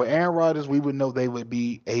 Yeah. Now with Aaron Rodgers, we would know they would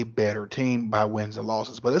be a better team by wins and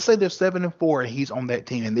losses. But let's say they're 7-4 and he's on that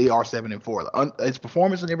team and they are 7-4. His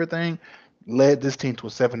performance and everything led this team to a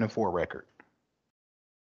 7-4 record.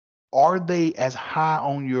 Are they as high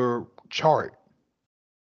on your chart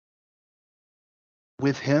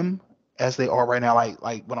with him as they are right now?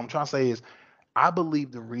 Like what I'm trying to say is, I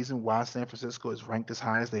believe the reason why San Francisco is ranked as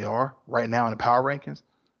high as they are right now in the power rankings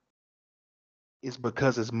is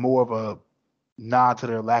because it's more of a nod to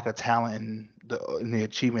their lack of talent and the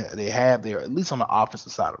achievement that they have there, at least on the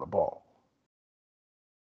offensive side of the ball.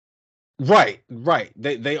 Right.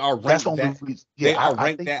 They are ranked. That's the only reason. Yeah, they are I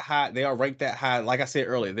ranked think that high. They are ranked that high. Like I said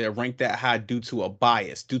earlier, they're ranked that high due to a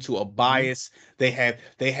bias. They have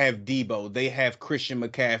Debo. They have Christian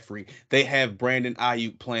McCaffrey. They have Brandon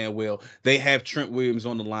Ayuk playing well. They have Trent Williams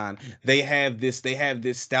on the line. They have this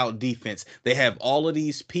stout defense. They have all of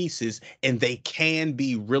these pieces, and they can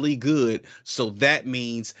be really good. So that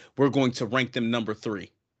means we're going to rank them number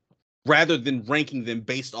 3, rather than ranking them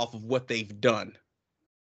based off of what they've done.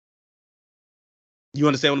 You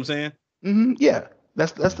understand what I'm saying? Yeah,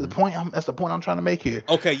 that's the point. That's the point I'm trying to make here.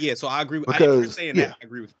 Okay, yeah. So I agree. Because you're saying that. I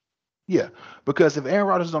agree with you. Yeah, because if Aaron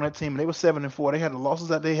Rodgers is on that team and they were 7-4, they had the losses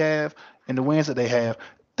that they have and the wins that they have,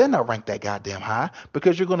 they're not ranked that goddamn high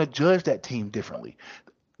because you're going to judge that team differently.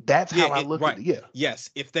 That's how I look at it. Yeah. Yes.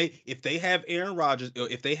 If they have Aaron Rodgers,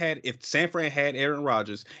 if San Fran had Aaron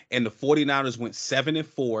Rodgers and the 49ers went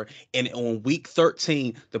 7-4, and on week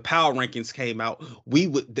 13 the power rankings came out,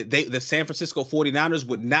 the San Francisco 49ers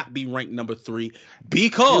would not be ranked number 3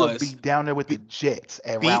 because they would be down there with the Jets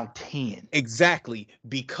at round 10. Exactly,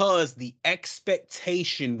 because the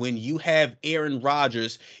expectation when you have Aaron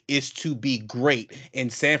Rodgers is to be great,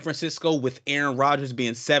 and San Francisco with Aaron Rodgers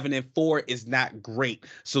being 7-4 is not great.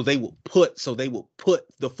 So they will put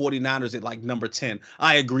the 49ers at like number 10.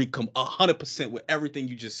 I agree 100% with everything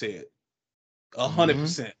you just said.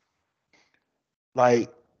 100%. Like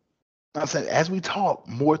I said, as we talk,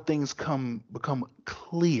 more things become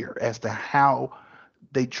clear as to how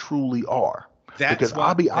they truly are. Because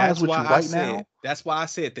I'll be honest with you right now. That's why I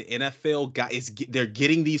said the NFL they're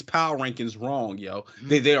getting these power rankings wrong, yo.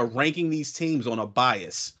 They are ranking these teams on a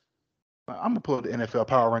bias. I'm gonna pull up the NFL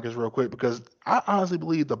power rankings real quick because I honestly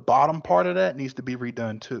believe the bottom part of that needs to be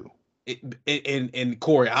redone too. And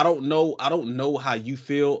Corey, I don't know how you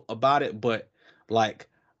feel about it, but like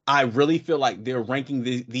I really feel like they're ranking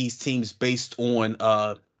these teams based on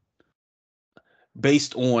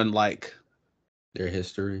like their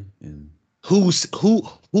history and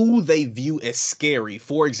who they view as scary.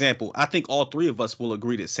 For example, I think all 3 of us will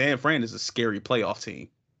agree that San Fran is a scary playoff team.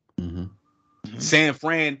 San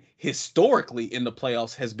Fran historically in the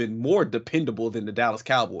playoffs has been more dependable than the Dallas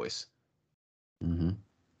Cowboys.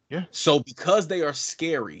 Yeah. So because they are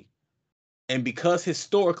scary, and because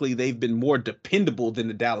historically they've been more dependable than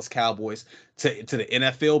the Dallas Cowboys, to the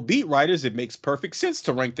NFL beat writers, it makes perfect sense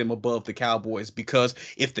to rank them above the Cowboys. Because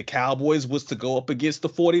if the Cowboys was to go up against the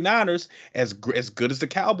 49ers, as good as the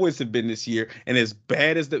Cowboys have been this year, and as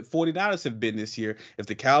bad as the 49ers have been this year, if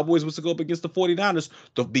the Cowboys was to go up against the 49ers,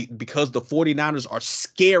 because the 49ers are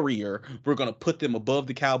scarier, we're going to put them above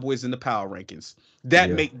the Cowboys in the power rankings.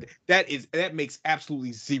 That makes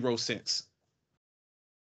absolutely zero sense.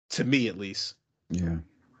 To me, at least. Yeah.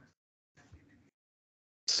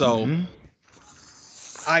 So,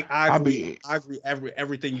 I agree. I agree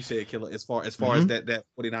everything you said, Killer. As far as that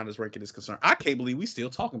 49ers ranking is concerned, I can't believe we still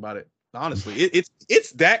talking about it. Honestly,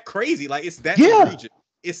 it's that crazy. Like it's that egregious.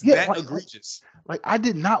 It's that egregious. Like I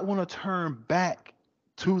did not want to turn back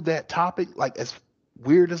to that topic, like as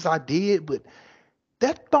weird as I did, but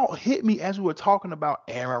that thought hit me as we were talking about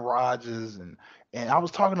Aaron Rodgers and I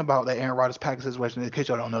was talking about that Aaron Rodgers Packers situation. In case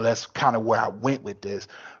y'all don't know, that's kind of where I went with this.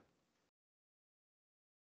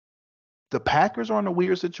 The Packers are in a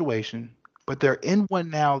weird situation, but they're in one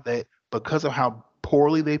now that because of how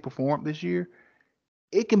poorly they performed this year,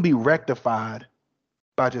 it can be rectified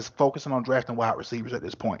by just focusing on drafting wide receivers at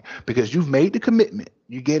this point. Because you've made the commitment.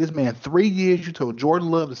 You gave this man 3 years. You told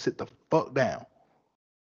Jordan Love to sit the fuck down.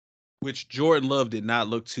 Which Jordan Love did not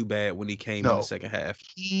look too bad when he came in the second half.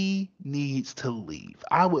 He needs to leave.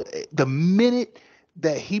 The minute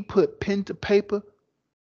that he put pen to paper,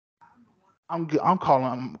 I'm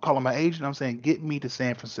calling my agent. I'm saying, get me to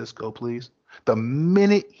San Francisco, please. The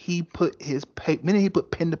minute he put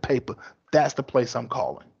pen to paper, that's the place I'm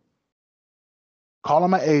calling.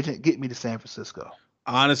 Calling my agent, get me to San Francisco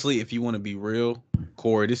Honestly, if you want to be real,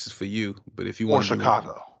 Corey, this is for you. But if you or want to be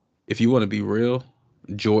Chicago. real,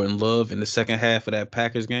 Jordan Love in the second half of that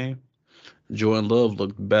Packers game, Jordan Love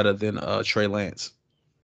looked better than Trey Lance.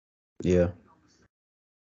 Yeah.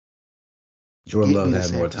 Jordan Get Love me to had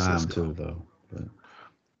San more time Francisco. too, though. But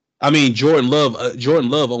I mean, Jordan Love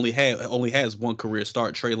only has one career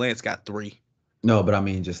start. Trey Lance got 3. no, but I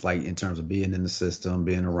mean, just like in terms of being in the system,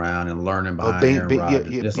 being around and learning But behind Aaron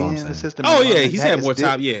Rodgers. That's all being I'm in the saying. system Oh and yeah, learning he's that had is more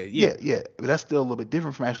time. Yeah, yeah. yeah. But that's still a little bit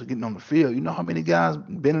different from actually getting on the field. You know how many guys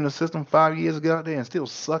been in the system 5 years ago out there and still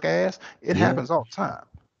suck ass? It Yeah. happens all the time.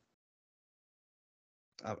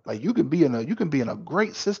 I- Like you can be in a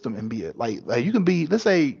great system and be like you can be, let's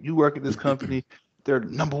say you work at this company, they're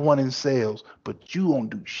number one in sales, but you won't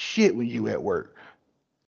do shit when you at work.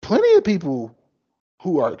 Plenty of people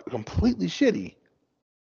who are completely shitty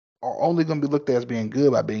are only going to be looked at as being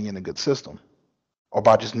good by being in a good system or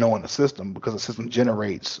by just knowing the system, because the system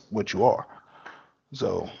generates what you are.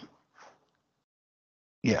 So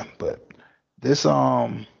yeah, but this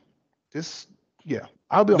this yeah,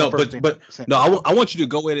 I'll be on the No, first thing. San no, Francisco. I want you to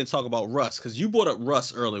go ahead and talk about Russ because you brought up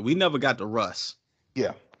Russ earlier. We never got to Russ.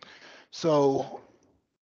 Yeah. So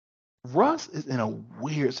Russ is in a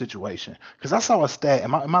weird situation because I saw a stat,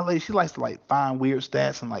 and my lady, she likes to like find weird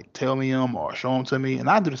stats and like tell me them or show them to me, and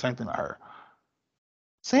I do the same thing to her.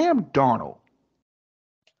 Sam Darnold,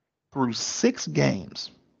 through 6 games,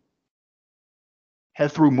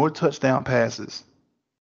 had threw more touchdown passes,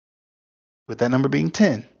 with that number being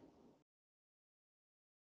 10,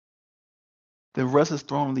 than Russ has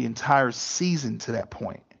thrown the entire season to that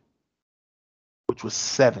point, which was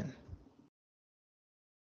 7.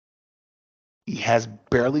 He has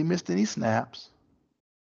barely missed any snaps.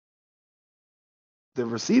 The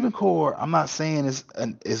receiving core, I'm not saying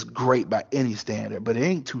is great by any standard, but it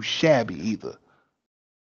ain't too shabby either.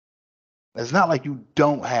 It's not like you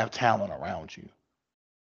don't have talent around you.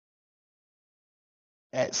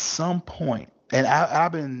 At some point, and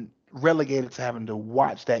I've been relegated to having to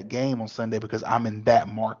watch that game on Sunday because I'm in that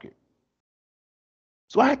market.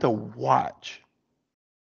 So I had to watch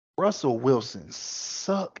Russell Wilson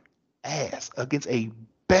suck ass against a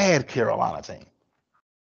bad Carolina team.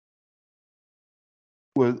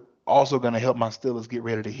 We're also going to help my Steelers get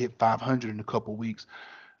ready to hit 500 in a couple weeks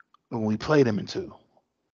when we play them in 2.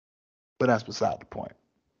 But that's beside the point.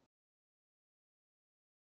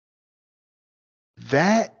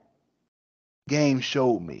 That game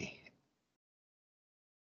showed me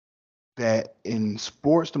that in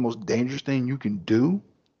sports, the most dangerous thing you can do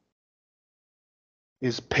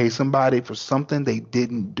is pay somebody for something they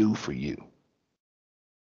didn't do for you.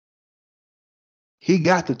 He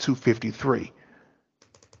got the 253,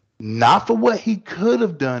 not for what he could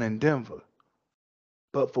have done in Denver,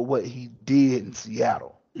 but for what he did in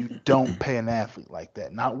Seattle. You don't pay an athlete like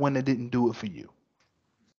that, not when they didn't do it for you.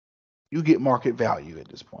 You get market value at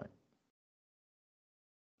this point.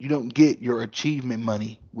 You don't get your achievement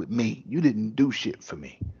money with me. You didn't do shit for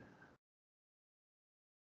me.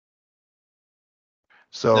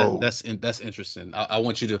 So That's interesting. I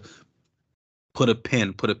want you to put a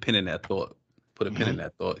pin in that thought. Put a pin in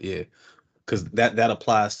that thought. Yeah, because that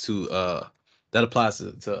applies to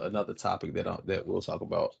to another topic that we'll talk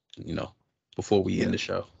about. Before we end the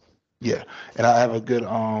show. Yeah, and I have a good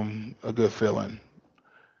feeling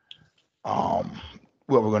what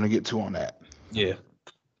we're gonna get to on that. Yeah.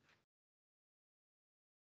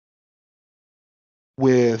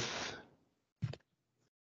 With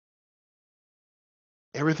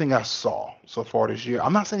everything I saw so far this year,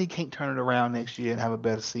 I'm not saying he can't turn it around next year and have a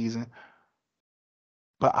better season,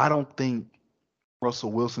 but I don't think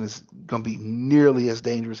Russell Wilson is going to be nearly as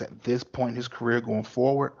dangerous at this point in his career going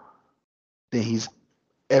forward than he's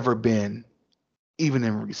ever been, even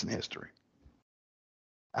in recent history.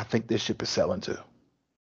 I think this ship is selling too.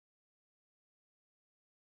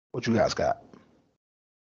 What you guys got?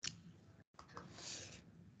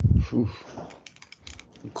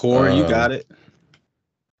 Corey, you got it.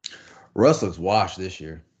 Russ looks washed this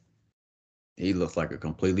year. He looks like a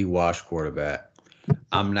completely washed quarterback.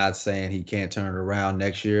 I'm not saying he can't turn it around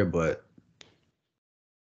next year, but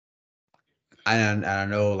I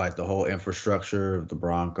know like the whole infrastructure of the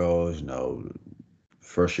Broncos,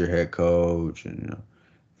 first year head coach and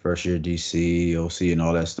first year DC, OC, and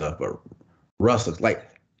all that stuff. But Russ looks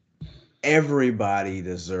like everybody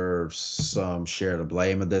deserves some share of the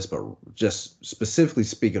blame of this, but just specifically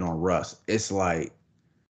speaking on Russ, it's like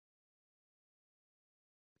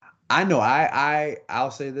I know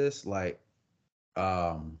I'll say this, like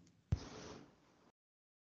I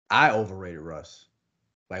overrated Russ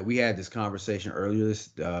like we had this conversation earlier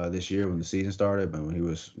this year when the season started, but when he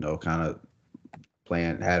was kind of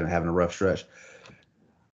having a rough stretch.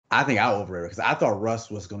 I think I overrated because I thought Russ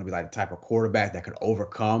was going to be like the type of quarterback that could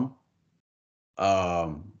overcome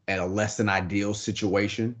at a less than ideal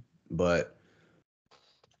situation, but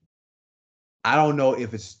I don't know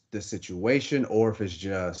if it's the situation or if it's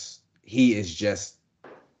just he is just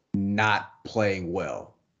not playing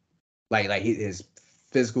well. Like his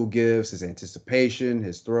physical gifts, his anticipation,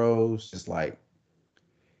 his throws, just like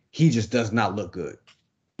he just does not look good.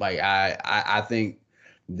 Like I think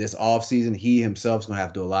this offseason, he himself is going to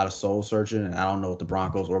have to do a lot of soul searching, and I don't know what the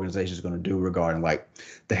Broncos organization is going to do regarding like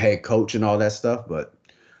the head coach and all that stuff. But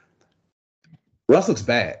Russ looks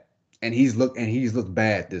bad, and he's looked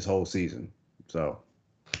bad this whole season. So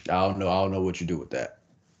I don't know what you do with that.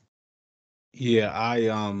 Yeah,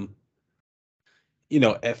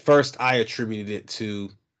 at first I attributed it to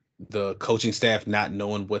the coaching staff not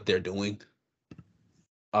knowing what they're doing.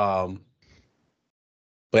 But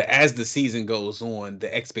as the season goes on,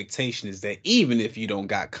 the expectation is that even if you don't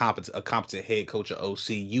got a competent head coach or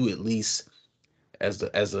OC, you at least as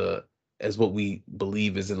what we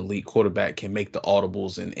believe is an elite quarterback can make the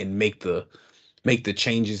audibles and make the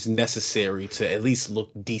changes necessary to at least look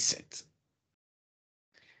decent.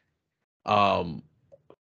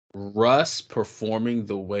 Russ performing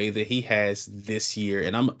the way that he has this year,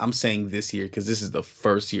 and I'm saying this year because this is the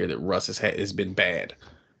first year that Russ has been bad.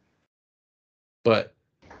 But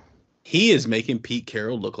he is making Pete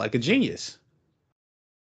Carroll look like a genius.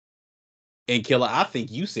 And Killer, I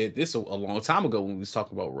think you said this a long time ago when we was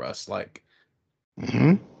talking about Russ. Like,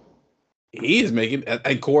 he is making,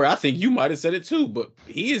 and Corey, I think you might have said it too, but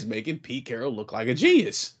he is making Pete Carroll look like a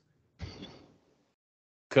genius.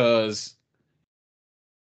 Because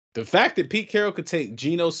the fact that Pete Carroll could take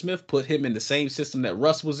Geno Smith, put him in the same system that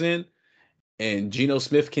Russ was in, and Geno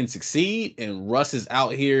Smith can succeed, and Russ is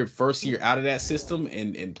out here first year out of that system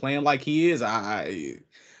and playing like he is,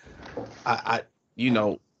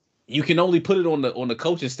 you can only put it on the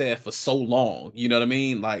coaching staff for so long. You know what I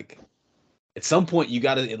mean? Like at some point you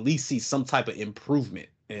got to at least see some type of improvement,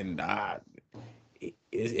 and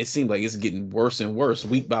it seems like it's getting worse and worse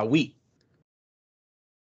week by week.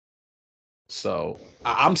 So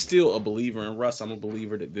I'm still a believer in Russ. I'm a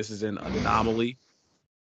believer that this is an anomaly.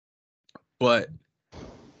 But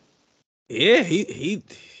yeah, he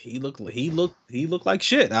looked like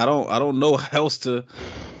shit. I don't know how else to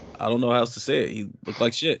say it. He looked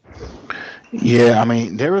like shit. Yeah, I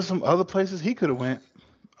mean, there were some other places he could have went.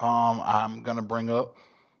 I'm gonna bring up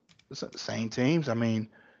the same teams. I mean,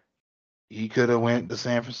 he could have went to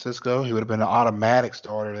San Francisco. He would have been an automatic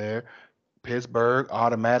starter there. Pittsburgh,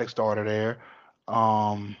 automatic starter there.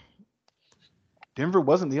 Denver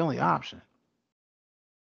wasn't the only option.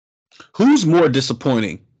 Who's more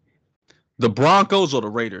disappointing, the Broncos or the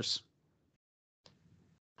Raiders?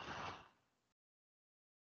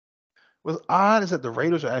 What's odd is that the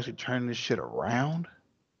Raiders are actually turning this shit around.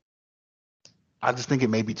 I just think it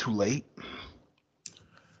may be too late.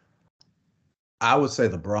 I would say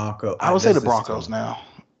the Broncos. I would say the Broncos now.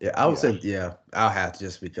 Yeah, I would say I'll have to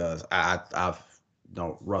just because I've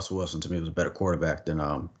Russell Wilson to me was a better quarterback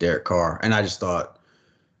than Derek Carr, and I just thought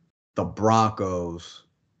the Broncos.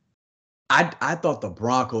 I thought the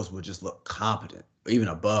Broncos would just look competent, even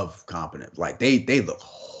above competent. Like they look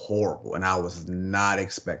horrible, and I was not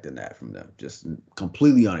expecting that from them. Just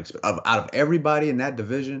completely unexpected. Out of everybody in that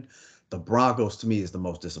division, the Broncos to me is the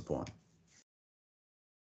most disappointing.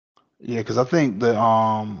 Yeah, because I think the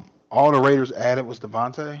all the Raiders added was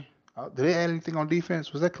Devontae. Did they add anything on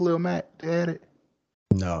defense? Was that Khalil Mack they added?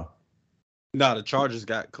 No, the Chargers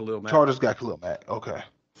got Khalil Mack. Chargers got Khalil Mack. Okay.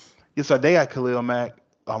 Yes, so they got Khalil Mack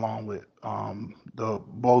along with the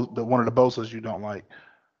one of the Bosa's you don't like.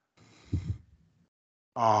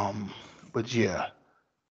 But yeah.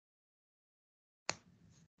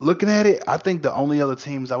 Looking at it, I think the only other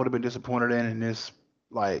teams I would have been disappointed in this,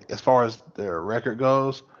 like as far as their record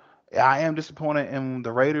goes, I am disappointed in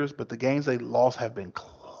the Raiders, but the games they lost have been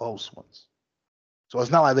close ones. So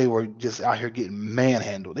it's not like they were just out here getting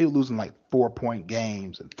manhandled. They were losing like 4-point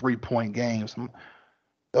games and 3-point games.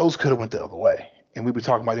 Those could have went the other way, and we'd be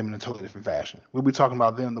talking about them in a totally different fashion. We'd be talking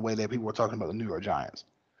about them the way that people were talking about the New York Giants.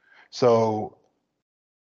 So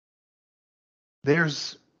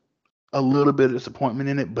there's a little bit of disappointment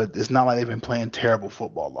in it, but it's not like they've been playing terrible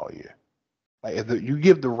football all year. Like if you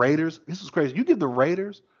give the Raiders, this is crazy. You give the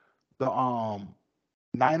Raiders the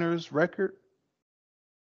Niners record,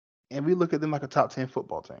 and we look at them like a top 10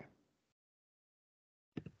 football team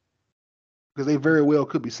because they very well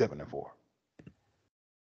could be 7-4.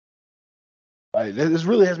 Like this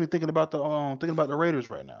really has me thinking about the Raiders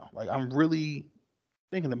right now. Like I'm really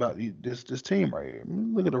thinking about this team right here.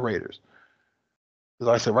 Look at the Raiders.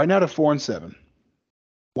 Like I said, right now they're 4-7.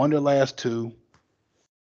 Won their last two.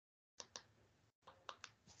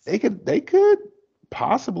 They could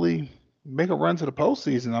possibly make a run to the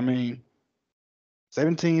postseason. I mean,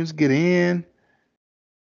 7 teams get in.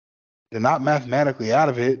 They're not mathematically out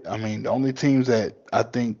of it. I mean, the only teams that I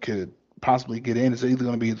think could possibly get in is either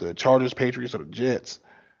going to be the Chargers, Patriots, or the Jets.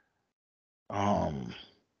 And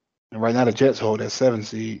right now the Jets hold that 7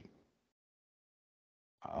 seed.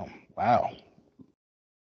 Wow.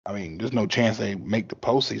 I mean, there's no chance they make the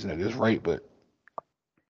postseason at this rate, but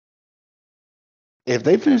if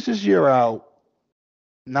they finish this year out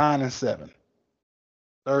 9-7,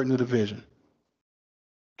 third in the division,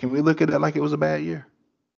 can we look at that like it was a bad year?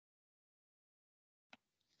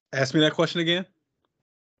 Ask me that question again.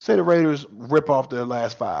 Say the Raiders rip off their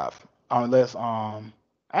last 5, unless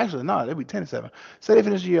actually no, they'd be 10-7. Say they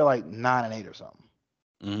finish the year like 9-8 or something.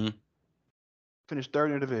 Mm-hmm. Finish third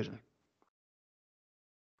in the division.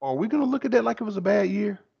 Are we gonna look at that like it was a bad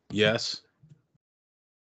year? Yes.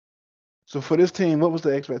 So for this team, what was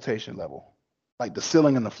the expectation level? Like the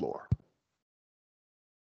ceiling and the floor?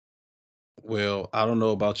 Well, I don't know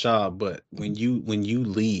about y'all, but when you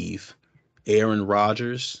leave Aaron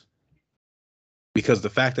Rodgers, because the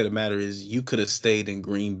fact of the matter is you could have stayed in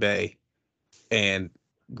Green Bay and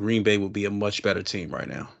Green Bay would be a much better team right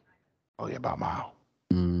now. Oh yeah, about a mile.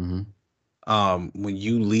 Mm-hmm. When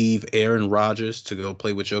you leave Aaron Rodgers to go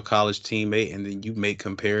play with your college teammate and then you make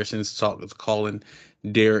comparisons, calling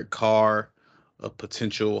Derek Carr a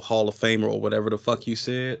potential Hall of Famer or whatever the fuck you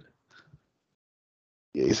said.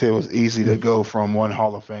 Yeah, he said it was easy to go from one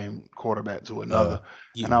Hall of Fame quarterback to another.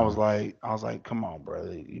 And I was like, come on,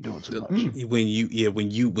 brother, you're doing too much. When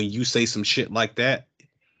you say some shit like that,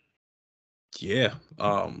 yeah,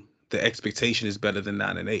 the expectation is better than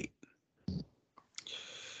 9-8.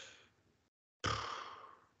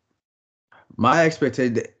 My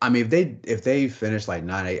expectation, I mean, if they finish like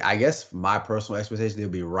 9-8, I guess my personal expectation they'll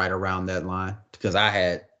be right around that line because I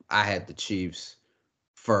had the Chiefs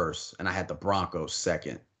first and I had the Broncos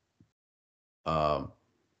second.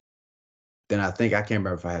 Then I can't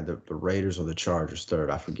remember if I had the Raiders or the Chargers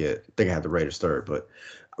third. I forget. I think I had the Raiders third, but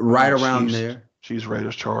right around there. Chiefs,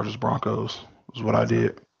 Raiders, Chargers, Broncos was what I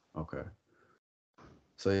did. Okay.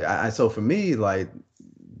 So yeah, so for me, like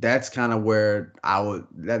that's kind of where I would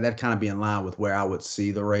that kind of be in line with where I would see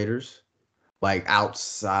the Raiders, like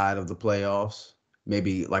outside of the playoffs,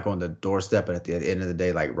 maybe like on the doorstep, but at the end of the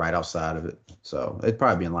day, like right outside of it. So it'd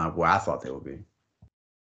probably be in line with where I thought they would be.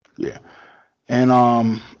 Yeah, and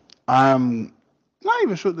I'm not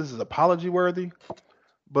even sure this is apology worthy,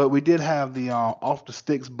 but we did have the Off the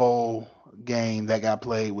Sticks Bowl game that got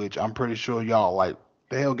played, which I'm pretty sure y'all like.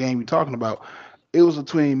 The hell game you talking about? It was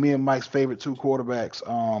between me and Mike's favorite 2 quarterbacks.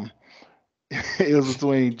 It was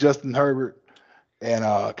between Justin Herbert and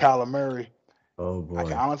Kyler Murray. Oh boy! I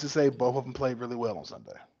can honestly say both of them played really well on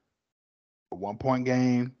Sunday. A 1-point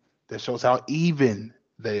game that shows how even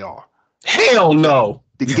they are. Hell no.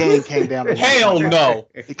 The game came down to Hell no.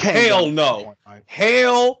 Hell no.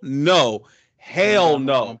 Hell no. Hell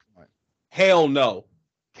no. Hell no.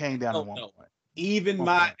 Came down to 1 point. Even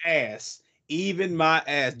my ass. Even my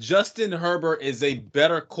ass. Justin Herbert is a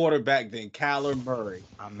better quarterback than Kyler Murray.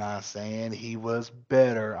 I'm not saying he was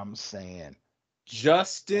better. I'm saying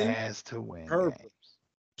Justin has to win Herbert. games.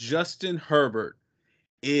 Justin Herbert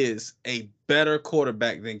is a better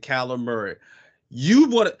quarterback than Kyler Murray. You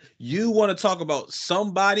want to talk about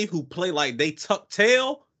somebody who play like they tuck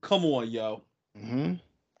tail? Come on, yo. Mm-hmm.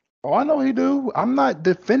 Oh, I know he do. I'm not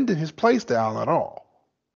defending his play style at all.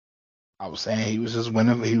 I was saying he was just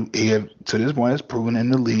winning. He had, to this point, has proven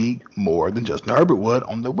in the league more than Justin Herbert would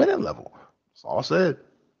on the winning level. That's all I said.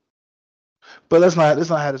 But let's not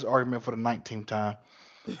have this argument for the 19th time.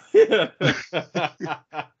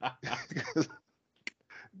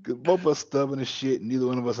 Both of us stubborn as shit. Neither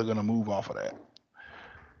one of us are gonna move off of that.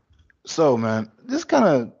 So, man, just kind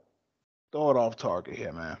of throw it off target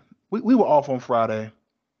here, man. We were off on Friday.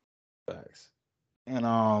 Thanks. And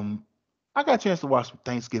I got a chance to watch some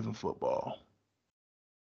Thanksgiving football.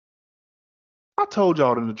 I told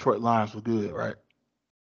y'all the Detroit Lions were good, right?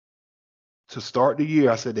 To start the year,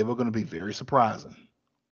 I said they were going to be very surprising.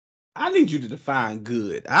 I need you to define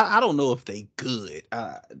good. I don't know if they good.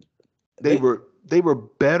 They were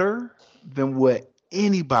better than what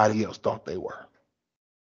anybody else thought they were.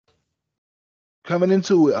 Coming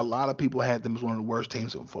into it, a lot of people had them as one of the worst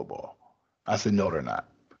teams in football. I said, no, they're not.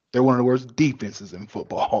 They're one of the worst defenses in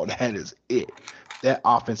football. That is it. That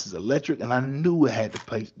offense is electric, and I knew it had the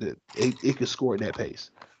pace that it could score at that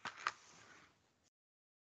pace.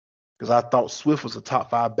 Because I thought Swift was a top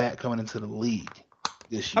 5 back coming into the league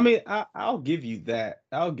this year. I mean, I'll give you that.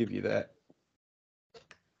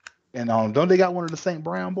 And don't they got one of the St.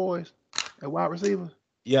 Brown boys at wide receiver?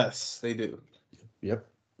 Yes, they do. Yep.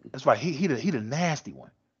 That's right. He the nasty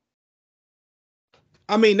one.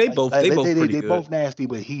 I mean, they both pretty good. Both nasty,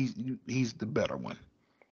 but he's the better one.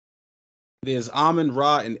 There's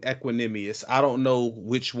Amon-Ra and Equanimous. I don't know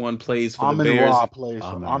which one plays for the Amon-Ra Bears. plays.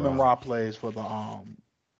 Amon-Ra. Amon-Ra plays for the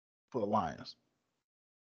Lions.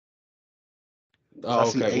 I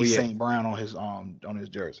see A. St. Brown on his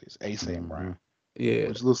jerseys. A. St. Brown. Yeah.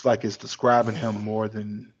 Which looks like it's describing him more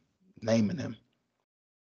than naming him.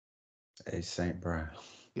 A. St. Brown.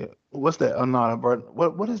 Yeah. What's that? Oh no, bro.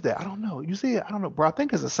 What is that? I don't know. You see it? I don't know, bro. I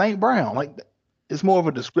think it's a St. Brown. Like it's more of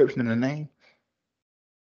a description than a name.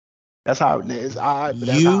 That's how it is. But that's how I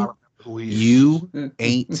remember who he is. You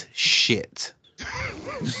ain't shit.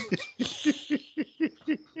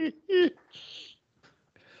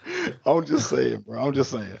 I'm just saying, bro. I'm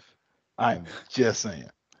just saying. I'm just saying.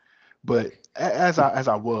 But as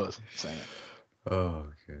I was saying, Oh,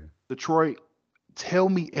 okay. Detroit, tell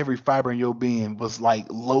me every fiber in your being was like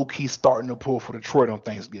low key starting to pull for Detroit on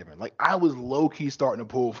Thanksgiving. Like I was low key starting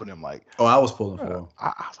to pull for them. Like I was pulling for him.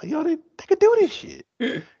 I was like, yo, they could do this shit.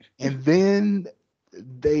 And then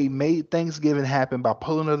they made Thanksgiving happen by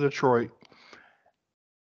pulling to Detroit.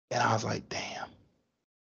 And I was like, damn.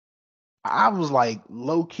 I was like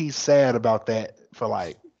low key sad about that for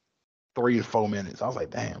like 3 to 4 minutes. I was like,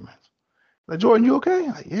 damn. Like, Jordan, you okay?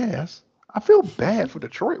 Like, yes. I feel bad for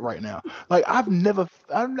Detroit right now. Like I've never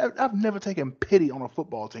taken pity on a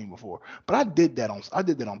football team before, but I did that on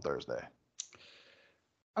Thursday.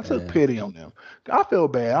 I took pity on them. I feel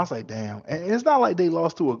bad. I was like, damn. And it's not like they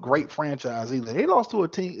lost to a great franchise either. They lost to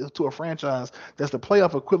a franchise that's the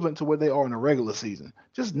playoff equivalent to where they are in the regular season.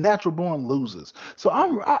 Just natural born losers. So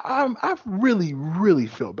I really, really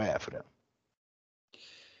feel bad for them.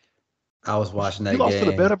 I was watching that You lost game.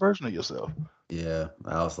 to the better version of yourself. Yeah.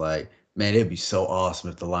 I was like, man, it'd be so awesome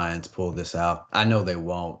if the Lions pull this out. I know they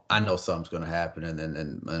won't. I know something's gonna happen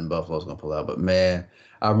and Buffalo's gonna pull out. But man,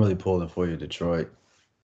 I'm really pulling for you, Detroit.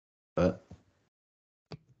 But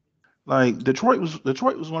like Detroit was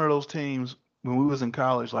one of those teams when we was in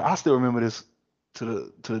college. Like I still remember this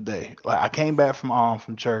to the day. Like I came back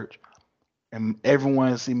from church, and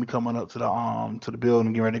everyone see me coming up to the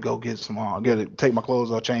building, getting ready to go get some take my clothes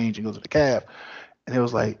off, change, and go to the cab. And it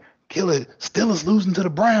was like, Killer, Steelers losing to the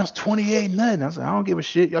Browns 28-0. I said, I don't give a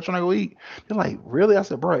shit. Y'all trying to go eat? They're like, really? I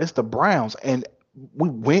said, bro, it's the Browns. And we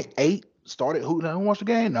went 8, started who wants the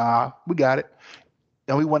game? Nah, we got it.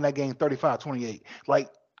 And we won that game 35-28. Like,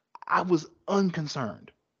 I was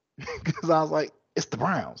unconcerned because I was like, it's the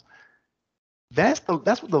Browns. That's what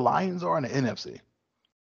the Lions are in the NFC.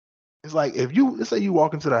 It's like let's say you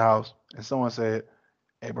walk into the house and someone said,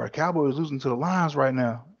 hey, bro, Cowboys losing to the Lions right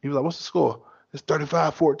now. He was like, what's the score? It's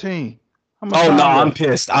 35-14. Oh no, I'm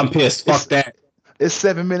pissed. Fuck that. It's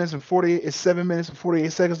 7 minutes and 48. It's 7 minutes and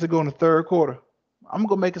 48 seconds to go in the third quarter. I'm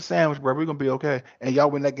gonna make a sandwich, bro. We're gonna be okay. And y'all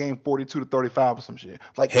win that game 42-35 or some shit.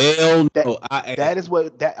 Like hell that, no. That is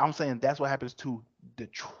what I'm saying. That's what happens to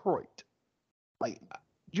Detroit. Like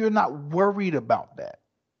you're not worried about that.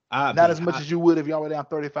 Not as much as you would if y'all were down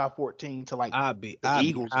 35-14 to like the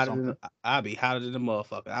Eagles or something. I'd be hotter than the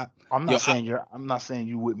motherfucker. I'm not saying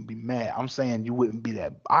you wouldn't be mad. I'm saying you wouldn't be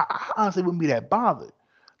that. I honestly wouldn't be that bothered.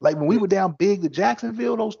 Like when we were down big to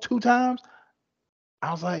Jacksonville those 2 times,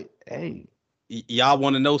 I was like, hey. Y'all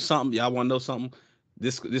want to know something?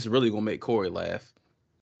 This really gonna make Corey laugh.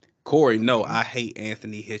 Corey, no, I hate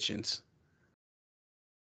Anthony Hitchens.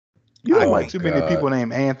 You don't like too many people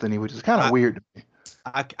named Anthony, which is kind of weird to me.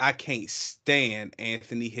 I can't stand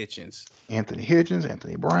Anthony Hitchens. Anthony Hitchens,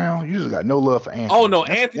 Anthony Brown. You just got no love for Anthony. Oh no,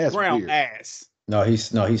 Anthony Brown weird. ass. No, he's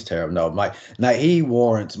terrible. No, Mike. Now he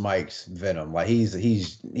warrants Mike's venom. Like he's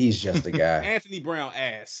just a guy. Anthony Brown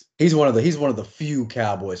ass. He's one of the few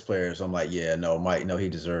Cowboys players. I'm like, yeah, no, Mike, no, he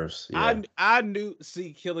deserves. Yeah. I knew.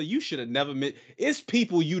 See, Killer, you should have never met. It's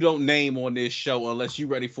people you don't name on this show unless you're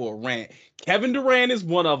ready for a rant. Kevin Durant is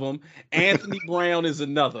one of them. Anthony Brown is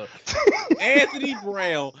another. Anthony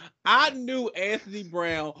Brown. I knew Anthony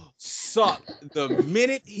Brown sucked the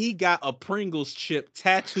minute he got a Pringles chip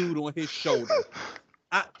tattooed on his shoulder.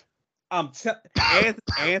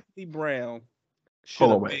 Anthony Brown should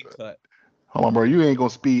have been cut. Hold on, bro. You ain't gonna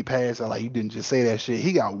speed past it like you didn't just say that shit.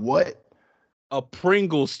 He got what? A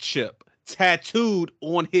Pringles chip tattooed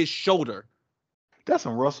on his shoulder. That's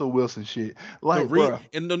some Russell Wilson shit. The Like, bro,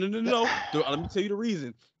 and no. Let me tell you the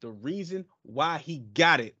reason. The reason why he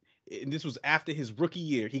got it, and this was after his rookie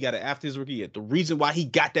year. He got it after his rookie year. The reason why he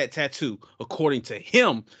got that tattoo, according to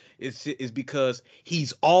him, is because he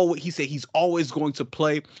said he's always going to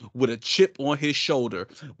play with a chip on his shoulder.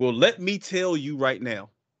 Well, let me tell you right now,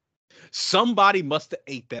 somebody must have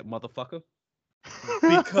ate that motherfucker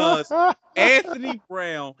because Anthony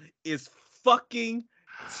Brown is fucking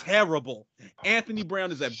terrible. Anthony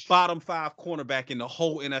Brown is a bottom 5 cornerback in the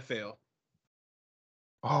whole NFL.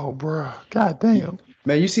 Oh, bro, god damn.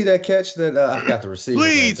 Man, you see that catch that I got the receiver?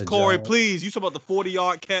 Please, the Corey, Giants? please. You talk about the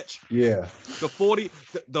 40-yard catch? Yeah.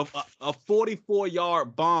 A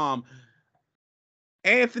 44-yard bomb.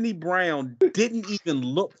 Anthony Brown didn't even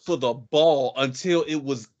look for the ball until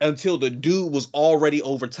the dude was already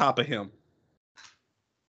over top of him.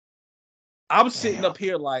 I'm sitting up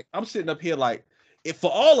here like, if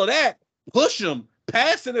for all of that, push him,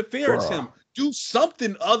 pass interference him, do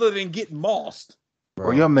something other than get mossed.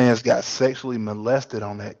 Bro, your man's got sexually molested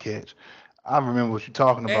on that catch. I remember what you're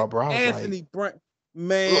talking about, bro. I was Anthony Brown,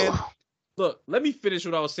 man. Ugh. Look, let me finish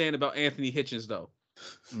what I was saying about Anthony Hitchens, though.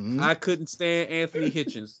 Mm-hmm. I couldn't stand Anthony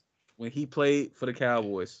Hitchens when he played for the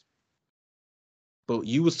Cowboys. But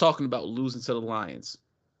you was talking about losing to the Lions.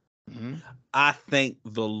 Mm-hmm. I thank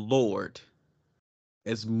the Lord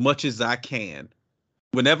as much as I can.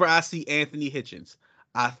 Whenever I see Anthony Hitchens,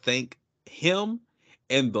 I thank him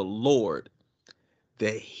and the Lord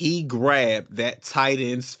that he grabbed that tight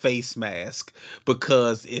end's face mask,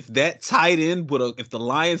 because if the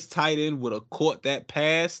Lions tight end would have caught that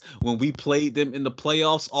pass when we played them in the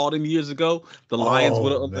playoffs all them years ago, the Lions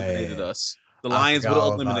would have eliminated us. The Lions would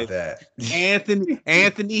have eliminated that.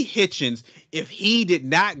 Anthony Hitchens, if he did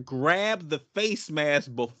not grab the face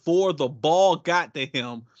mask before the ball got to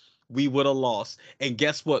him, we would have lost. And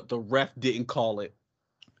guess what? The ref didn't call it.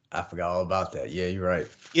 I forgot all about that. Yeah, you're right.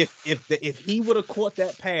 If he would have caught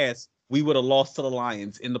that pass, we would have lost to the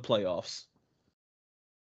Lions in the playoffs.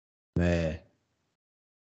 Man,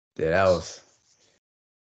 yeah, that was.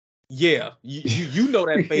 Yeah, you know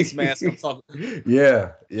that face mask I'm talking.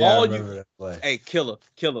 Yeah. All I remember that play. Hey, killer,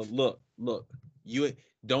 look. You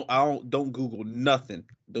don't Google nothing.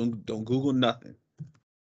 Don't Google nothing.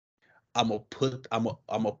 I'm gonna put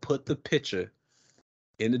the picture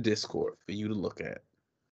in the Discord for you to look at.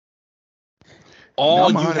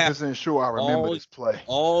 I'm 100% sure I remember this play.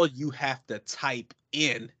 All you have to type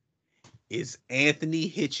in is Anthony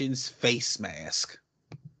Hitchens face mask.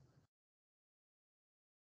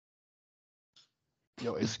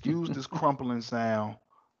 Yo, excuse this crumpling sound.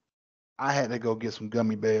 I had to go get some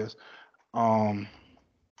gummy bears. Because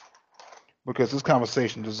this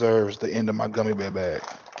conversation deserves the end of my gummy bear bag.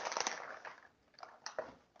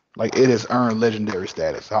 Like, it has earned legendary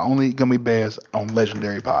status. I only eat gummy bears on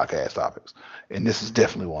legendary podcast topics, and this is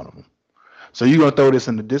definitely one of them. So you gonna throw this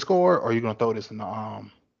in the Discord, or you gonna throw this in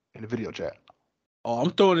the video chat? Oh,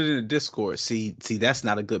 I'm throwing it in the Discord. See, that's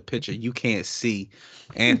not a good picture. You can't see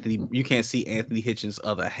Anthony. You can't see Anthony Hitchens'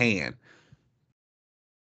 other hand.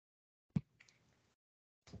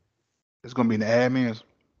 It's gonna be in the admins.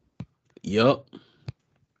 Yup.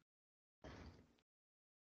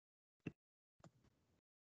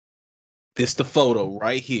 This the photo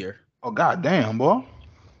right here. Oh, goddamn, boy.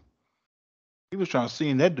 He was trying to see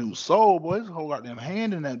in that dude's soul, boy. His whole goddamn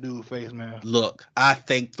hand in that dude's face, man. Look, I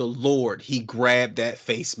thank the Lord he grabbed that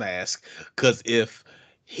face mask. Because if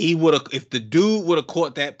the dude would have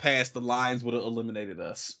caught that pass, the Lions would have eliminated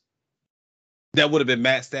us. That would have been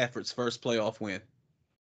Matt Stafford's first playoff win.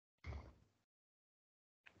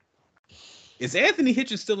 Is Anthony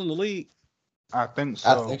Hitchens still in the league? I think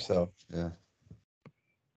so. Yeah.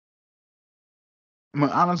 I mean,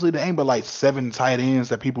 honestly, there ain't but like 7 tight ends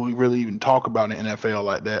that people really even talk about in the NFL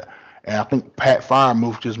like that. And I think Pat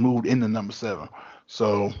Freiermuth just moved into number 7.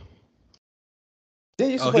 So. Did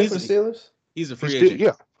he used to play for the Steelers? He's a free agent.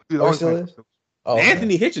 Yeah.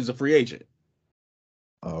 Anthony Hitchens a free agent.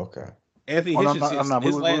 Oh, okay. Anthony Hitchens,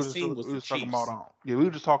 his last team was the Chiefs. We were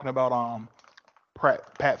just talking about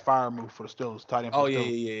Pat Freiermuth for the Steelers, tight end. Oh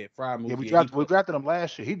yeah. Freiermuth. Yeah, we drafted him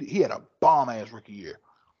last year. He had a bomb ass rookie year.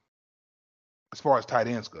 As far as tight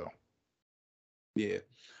ends go. Yeah.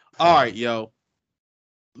 All right, yo.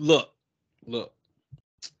 Look.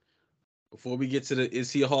 Before we get to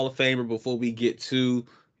is he a Hall of Famer? Before we get to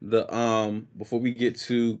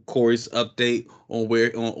Corey's update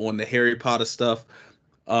on the Harry Potter stuff.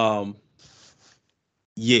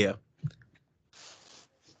 Yeah.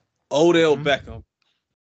 Odell Beckham.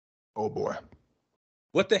 Oh boy.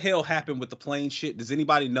 What the hell happened with the plane shit? Does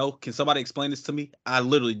anybody know? Can somebody explain this to me? I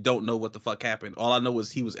literally don't know what the fuck happened. All I know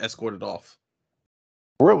is he was escorted off.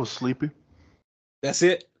 Bro was sleepy. That's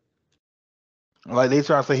it. Like they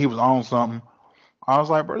try to say he was on something. I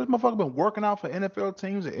was like, bro, this motherfucker been working out for NFL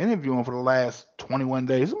teams and interviewing for the last 21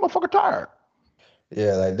 days. This motherfucker tired.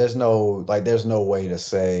 Yeah, there's no way to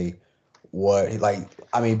say what he like.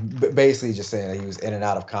 I mean, basically just saying that he was in and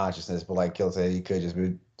out of consciousness, but like Kill said, he could just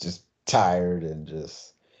be just tired and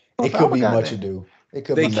just it could be much ado. It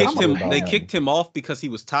could They be kicked much ado him. about They nothing. kicked him off because he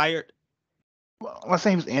was tired. Well, I'm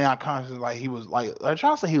saying he was in and out of consciousness, like he was like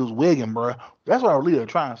trying to say he was wigging, bro. That's what I really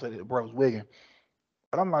trying to say that bro was wigging.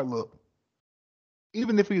 But I'm like, look,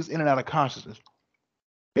 even if he was in and out of consciousness,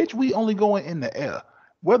 bitch, we only going in the air.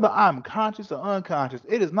 Whether I'm conscious or unconscious,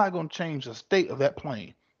 it is not going to change the state of that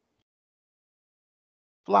plane.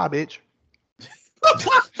 Fly, bitch.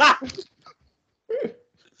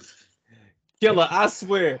 Killer, I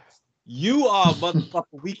swear, you are a motherfucker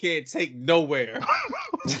we can't take nowhere.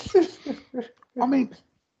 I mean,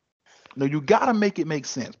 no, you gotta make it make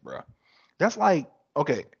sense, bro. That's like,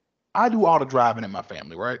 okay, I do all the driving in my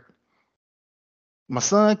family, right? My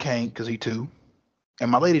son can't because he 2, and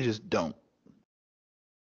my lady just don't.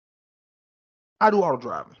 I do all the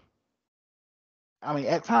driving. I mean,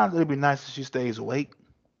 at times it'd be nice if she stays awake.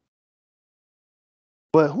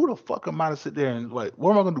 But who the fuck am I to sit there and like,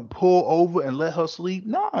 what am I gonna do? Pull over and let her sleep?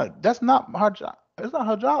 Nah, that's not her job. It's not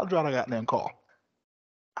her job to drive a goddamn car.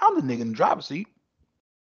 I'm the nigga in the driver's seat.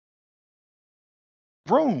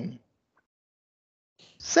 Vroom.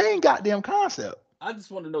 Same goddamn concept. I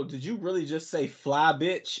just want to know, did you really just say fly,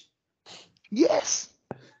 bitch? Yes.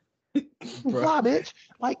 Bruh. Fly, bitch.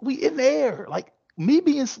 Like, we in the air. Like, me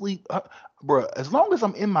being asleep, bro, as long as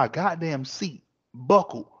I'm in my goddamn seat,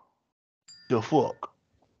 buckle the fuck.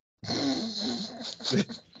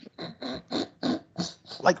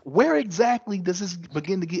 Like, where exactly does this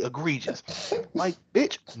begin to get egregious? Like,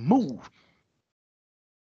 bitch, move.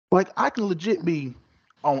 Like, I can legit be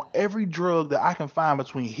on every drug that I can find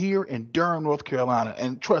between here and Durham, North Carolina.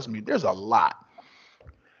 And trust me, there's a lot.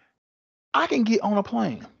 I can get on a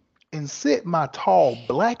plane and sit my tall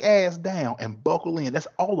black ass down and buckle in. That's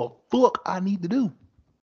all the fuck I need to do.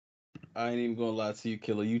 I ain't even gonna lie to you,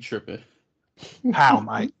 Killer. You tripping. How,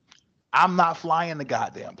 Mike? I'm not flying the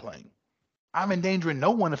goddamn plane. I'm endangering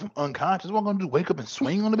no one if I'm unconscious. What I'm gonna do? Wake up and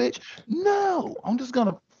swing on the bitch? No, I'm just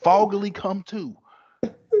gonna foggily come to.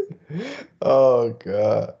 Oh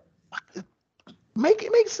God. Make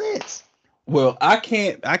it make sense. Well, I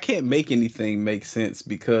can't make anything make sense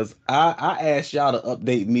because I asked y'all to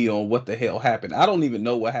update me on what the hell happened. I don't even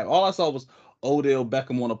know what happened. All I saw was Odell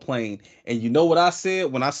Beckham on a plane. And you know what I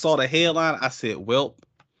said when I saw the headline? I said, well,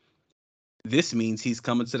 this means he's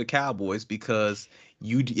coming to the Cowboys because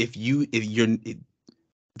if you're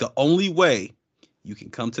the only way you can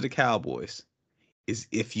come to the Cowboys is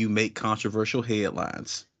if you make controversial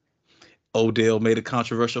headlines. Odell made a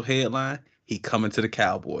controversial headline. He coming to the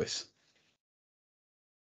Cowboys.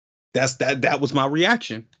 That was my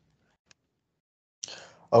reaction.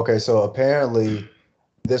 Okay, so apparently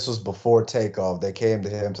this was before takeoff. They came to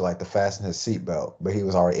him to like to fasten his seatbelt, but he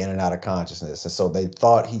was already in and out of consciousness. And so they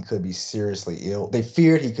thought he could be seriously ill. They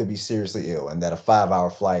feared he could be seriously ill and that a 5-hour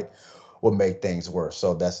flight would make things worse.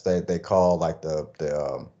 So that's they call like the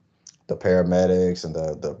paramedics and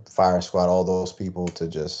the fire squad, all those people to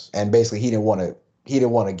just, and basically he didn't want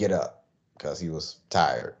to get up because he was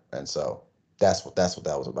tired. And so that's what that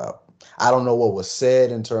was about. I don't know what was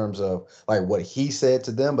said in terms of like what he said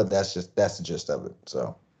to them, but that's the gist of it.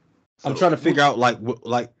 So I'm trying to figure out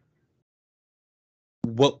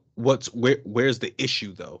where's the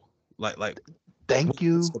issue though? Like Thank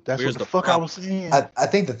you. That's what the fuck I was saying. I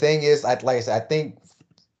think the thing is, like I said, I think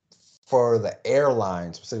for the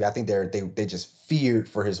airline specifically, I think they just feared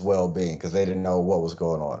for his well-being because they didn't know what was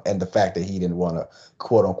going on, and the fact that he didn't want to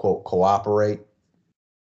quote unquote cooperate,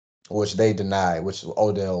 which they deny, which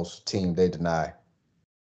Odell's team they deny.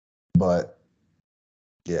 But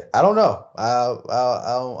yeah, I don't know. I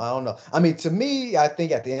don't know. I mean, to me, I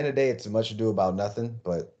think at the end of the day, it's much ado about nothing.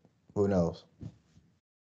 But who knows?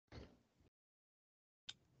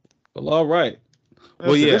 Well, all right.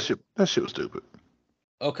 Well, yeah. That shit was stupid.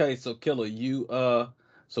 Okay, so Killer, you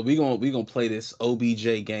so we gonna play this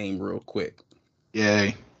OBJ game real quick.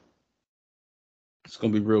 Yay. It's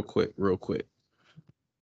gonna be real quick.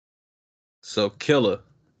 So Killer,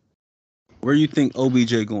 where you think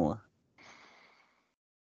OBJ going?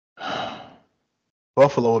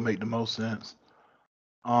 Buffalo would make the most sense.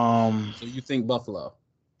 So you think Buffalo?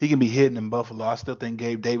 He can be hidden in Buffalo. I still think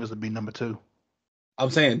Gabe Davis would be number 2. I'm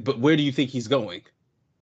saying, but where do you think he's going?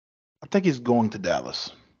 I think he's going to Dallas.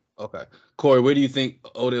 Okay. Corey, where do you think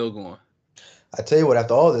Odell going? I tell you what,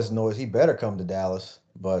 after all this noise, he better come to Dallas.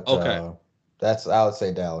 But okay. I would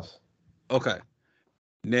say Dallas. Okay.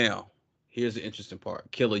 Now, here's the interesting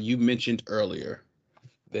part. Killer, you mentioned earlier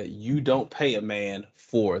that you don't pay a man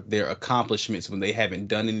for their accomplishments when they haven't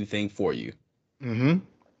done anything for you. Mm-hmm.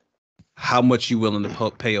 How much you willing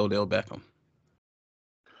to pay Odell Beckham?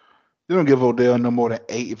 They don't give Odell no more than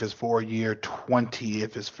 8 if it's for a year, 20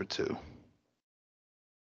 if it's for 2.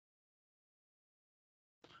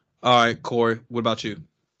 All right, Corey, what about you?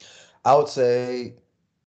 I would say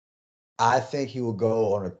I think he will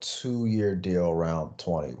go on a 2-year deal around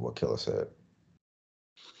 20, what Killer said.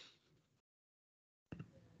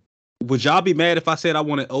 Would y'all be mad if I said I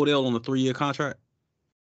wanted Odell on a 3-year contract?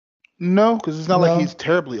 No, because it's not like No. he's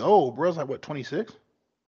terribly old. Bro's like, what, 26?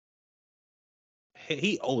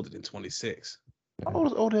 He older than 26. How old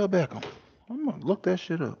is Odell Beckham? I'm going to look that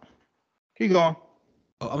shit up. Keep going.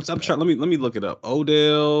 Oh, I'm trying. Let me look it up.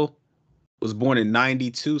 Odell was born in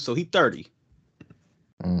 92, so he 30.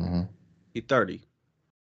 Mm-hmm. He 30.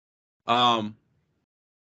 The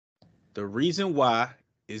reason why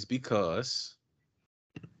is because,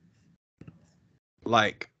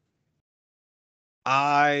 like,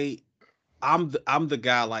 I'm the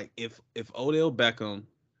guy. Like, if Odell Beckham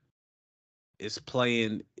is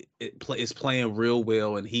playing real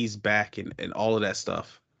well and he's back and all of that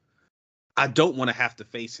stuff, I don't want to have to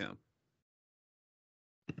face him.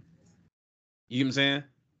 You know what I'm saying?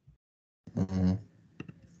 Mm-hmm.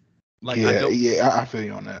 Like, yeah, I feel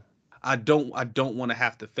you on that. I don't want to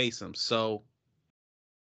have to face him. So,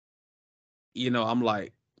 I'm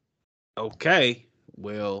like, okay,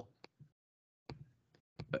 well,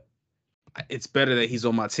 it's better that he's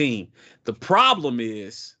on my team. The problem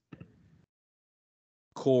is,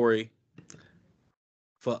 Corey,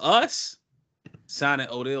 for us, signing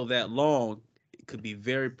Odell that long, it could be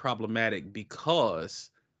very problematic because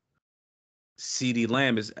CeeDee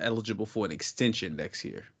Lamb is eligible for an extension next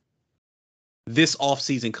year. This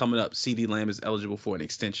offseason coming up, CeeDee Lamb is eligible for an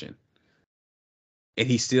extension. And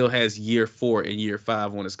he still has year 4 and year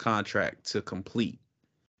 5 on his contract to complete.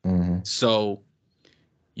 Mm-hmm. So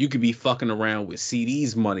you could be fucking around with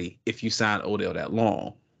CD's money if you sign Odell that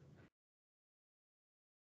long.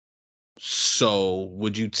 So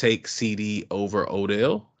would you take CD over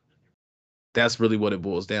Odell? That's really what it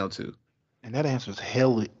boils down to. And that answer is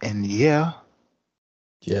hell and yeah.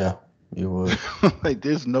 Yeah, you would. Like,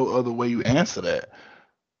 there's no other way you answer that.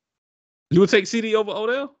 You would take CD over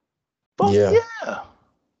Odell? Fuck Yeah. yeah.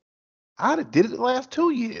 I'd have did it the last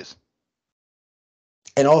 2 years.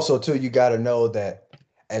 And also, too, you got to know that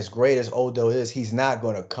as great as Odell is, he's not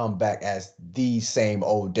going to come back as the same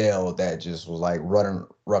Odell that just was like running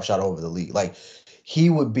roughshod over the league. Like,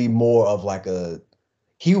 he would be more of like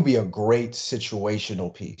he would be a great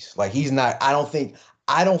situational piece. Like, he's not, I don't think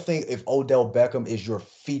if Odell Beckham is your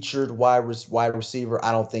featured wide receiver,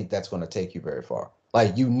 I don't think that's going to take you very far.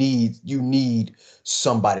 Like, you need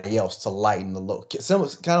somebody else to lighten the load.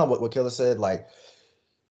 Kind of what Killer said, like,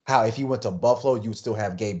 how if you went to Buffalo, you would still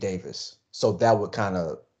have Gabe Davis. So that would kind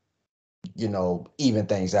of, even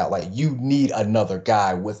things out. Like, you need another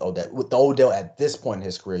guy with Odell. With Odell at this point in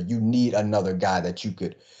his career, you need another guy that you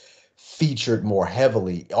could feature more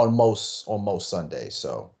heavily on most Sundays.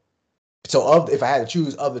 So if I had to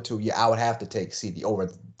choose of the two, yeah, I would have to take CD over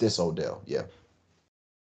this Odell. Yeah.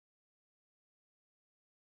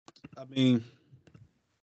 I mean,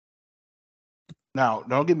 now,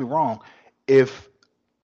 don't get me wrong. If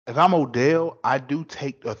I'm Odell, I do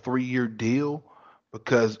take a 3-year deal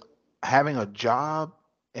because having a job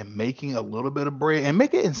and making a little bit of bread and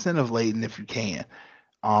make it incentive laden if you can.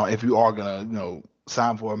 If you are gonna,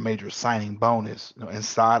 sign for a major signing bonus,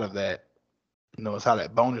 inside of that, inside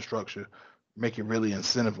that bonus structure, make it really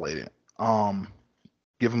incentive laden.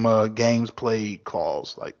 Give them a games played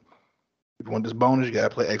clause. Like, if you want this bonus, you gotta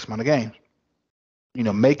play X amount of games.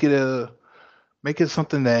 Make it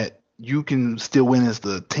something that you can still win as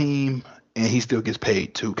the team and he still gets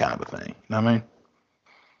paid too, kind of a thing. You know what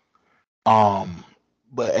I mean?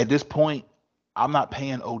 But at this point, I'm not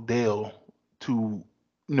paying Odell to,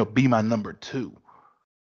 be my number 2.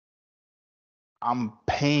 I'm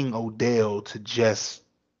paying Odell to just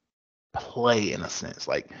play in a sense.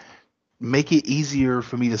 Like, make it easier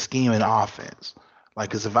for me to scheme an offense. Like,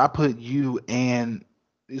 because if I put you and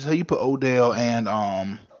so you put Odell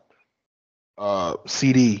and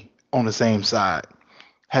CD on the same side,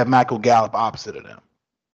 have Michael Gallup opposite of them,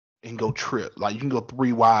 and go trip. Like, you can go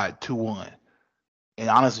 3 wide, 2-1, and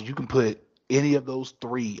honestly, you can put any of those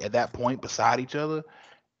 3 at that point beside each other,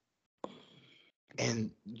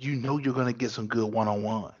 and you're gonna get some good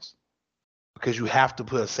one-on-ones because you have to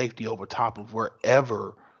put a safety over top of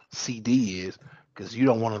wherever CD is because you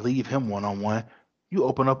don't want to leave him one-on-one. You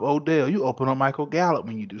open up Odell. You open up Michael Gallup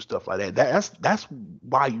when you do stuff like that. That's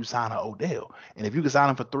why you sign an Odell. And if you can sign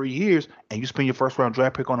him for 3 years and you spend your first round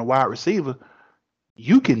draft pick on a wide receiver,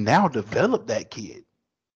 you can now develop that kid.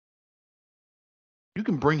 You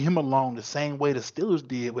can bring him along the same way the Steelers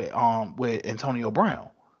did with Antonio Brown.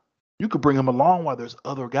 You could bring him along while there's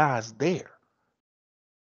other guys there.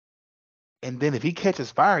 And then if he catches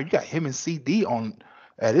fire, you got him and CD on.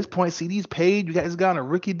 At this point, CD's paid. You got this guy on a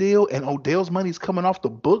rookie deal, and Odell's money's coming off the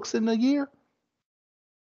books in a year.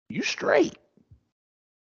 You straight.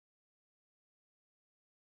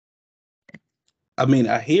 I mean,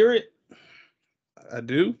 I hear it. I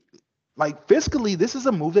do. Like fiscally, this is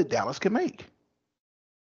a move that Dallas can make.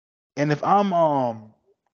 And if I'm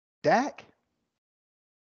Dak,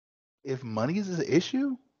 if money is an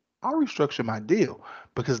issue, I'll restructure my deal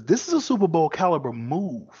because this is a Super Bowl caliber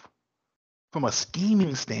move from a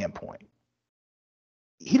scheming standpoint.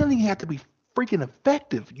 He doesn't even have to be freaking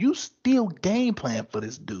effective. You still game plan for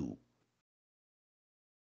this dude.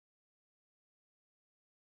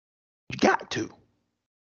 You got to.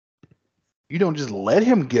 You don't just let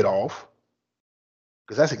him get off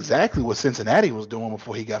because that's exactly what Cincinnati was doing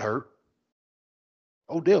before he got hurt.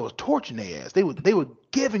 Odell was torching their ass. They were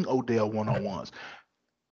giving Odell one-on-ones.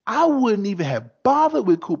 I wouldn't even have bothered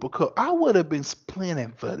with Cooper Kupp. I would have been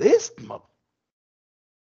planning for this.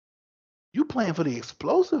 You playing for the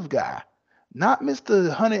explosive guy, not Mr.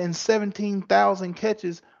 117,000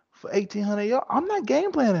 catches for 1,800 yards. I'm not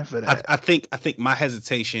game planning for that. I think my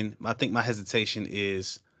hesitation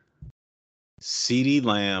is CeeDee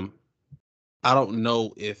Lamb. I don't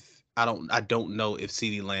know if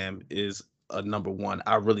CeeDee Lamb is a number one.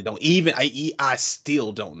 I really don't. I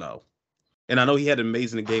still don't know. And I know he had an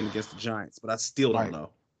amazing game against the Giants, but I still don't know.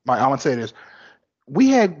 Mike, I'm gonna say this. We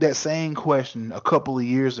had that same question a couple of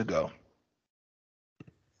years ago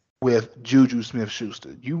with Juju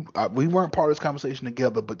Smith-Schuster. We weren't part of this conversation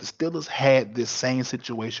together, but the Steelers had this same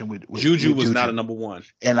situation with Juju was not a number one.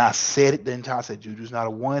 And I said it the entire time. I said Juju's not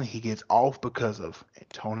a one. He gets off because of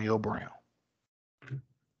Antonio Brown.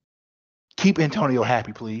 Keep Antonio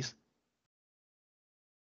happy, please.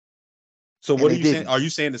 So what are you saying? Are you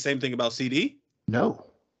saying the same thing about CD? No.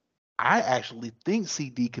 I actually think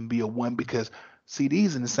CD can be a one because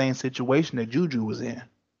CD's in the same situation that Juju was in.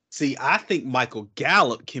 See, I think Michael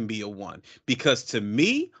Gallup can be a one because to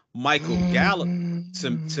me, Michael Gallup,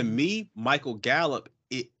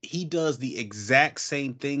 he does the exact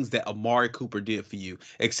same things that Amari Cooper did for you,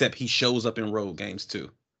 except he shows up in road games too.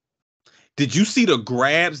 Did you see the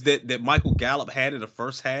grabs that Michael Gallup had in the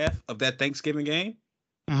first half of that Thanksgiving game?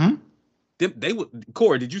 Mm-hmm.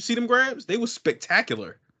 Corey, did you see them grabs? They were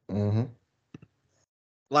spectacular. Mm-hmm.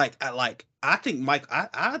 I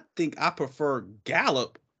think I prefer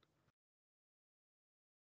Gallup.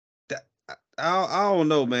 I don't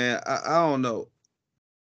know, man. I don't know.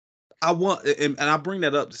 I want, and I bring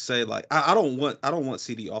that up to say, like, I don't want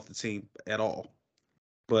CD off the team at all.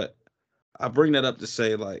 But I bring that up to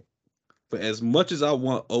say, like, for as much as I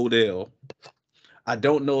want Odell, I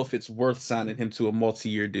don't know if it's worth signing him to a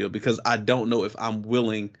multi-year deal because I don't know if I'm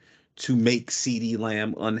willing to make CeeDee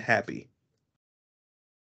Lamb unhappy.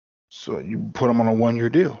 So you put him on a 1-year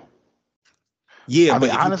deal. Yeah, but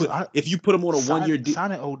honestly, if you put him on a 1-year deal,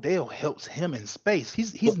 signing Odell helps him in space.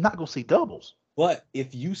 He's not gonna see doubles. But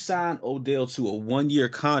if you sign Odell to a 1-year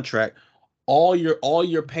contract, all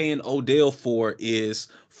you're paying Odell for is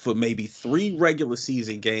for maybe 3 regular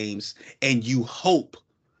season games, and you hope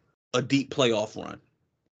a deep playoff run.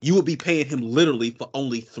 You will be paying him literally for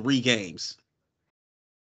only 3 games.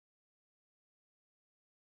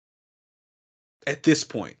 At this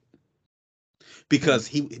point. Because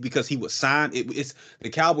he was signed. It's the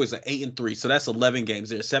Cowboys are 8-3, so that's 11 games.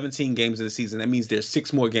 There are 17 games in the season. That means there's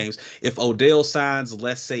 6 more games. If Odell signs,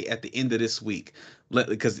 let's say at the end of this week,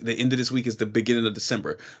 because the end of this week is the beginning of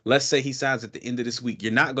December. Let's say he signs at the end of this week.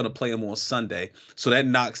 You're not going to play him on Sunday, so that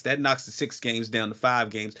knocks the 6 games down to 5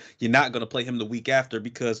 games. You're not going to play him the week after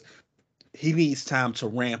because he needs time to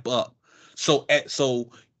ramp up. So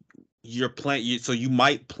you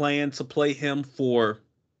might plan to play him for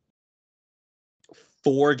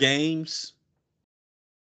 4 games,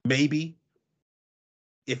 maybe.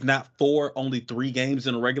 If not 4, only 3 games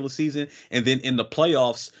in a regular season. And then in the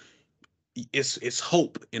playoffs, it's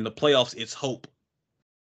hope. In the playoffs, it's hope.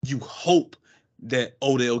 You hope that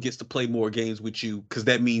Odell gets to play more games with you because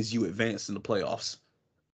that means you advance in the playoffs.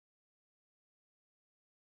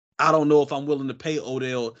 I don't know if I'm willing to pay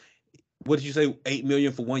Odell, what did you say, $8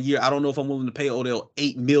 million for 1 year? I don't know if I'm willing to pay Odell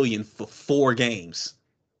 $8 million for 4 games.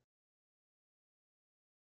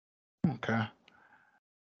 Okay.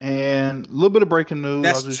 And a little bit of breaking news.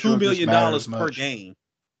 That's I'm just $2 sure this million matters per much. game.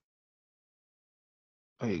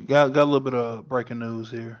 Hey, got a little bit of breaking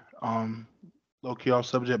news here. Low key off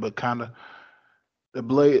subject, but kind of the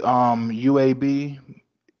UAB,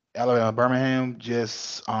 Alabama Birmingham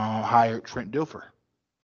just hired Trent Dilfer,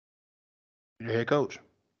 your head coach.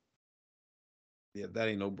 Yeah, that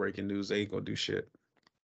ain't no breaking news. They ain't gonna do shit.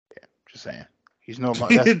 Just saying, he's no.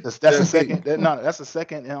 That's the second. That's the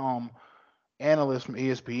second analyst from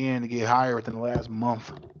ESPN to get hired within the last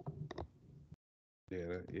month. Yeah.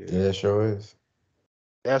 Yeah, it sure is.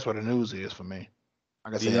 That's what the news is for me.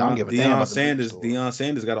 Like I said, I don't give a damn about the news story. Deion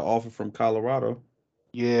Sanders got an offer from Colorado.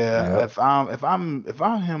 Yeah, Yep. if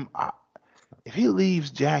I'm him, if he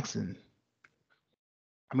leaves Jackson,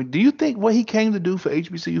 I mean, do you think what he came to do for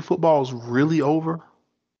HBCU football is really over?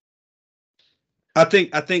 I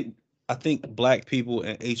think black people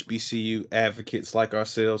and HBCU advocates like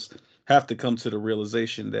ourselves have to come to the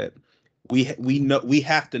realization that we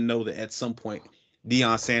have to know that at some point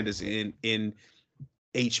Deion Sanders in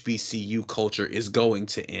HBCU culture is going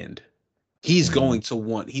to end. He's going to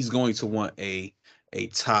want a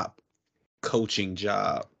top coaching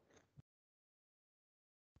job.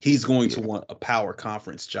 He's going to want a power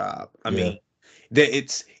conference job. I mean, that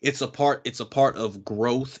it's a part of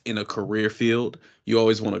growth in a career field. You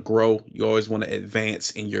always want to grow. You always want to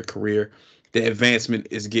advance in your career. The advancement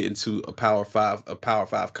is getting to a Power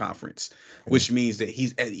Five conference, which means that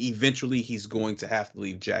eventually he's going to have to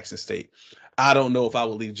leave Jackson State. I don't know if I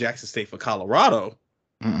would leave Jackson State for Colorado.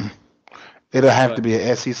 Mm-mm. It'll have to be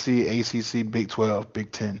a SEC, ACC, Big 12,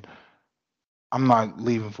 Big 10. I'm not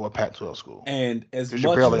leaving for a Pac-12 school. And as much much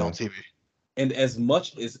you're barely on TV. And as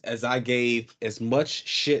much as I gave as much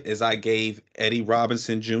shit as I gave Eddie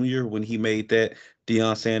Robinson Jr. when he made that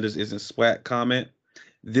Deion Sanders isn't swag comment,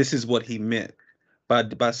 this is what he meant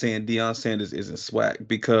by saying Deion Sanders isn't swag,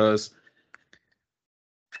 because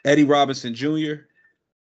Eddie Robinson Jr.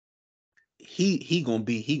 he gonna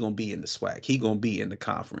be in the swag. He gonna be in the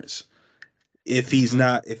conference. If he's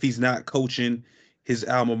not coaching his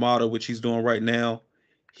alma mater, which he's doing right now,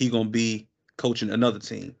 he gonna be coaching another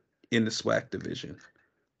team in the SWAC division.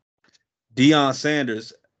 Deion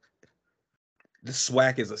Sanders, the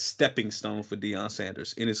SWAC is a stepping stone for Deion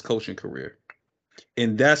Sanders in his coaching career.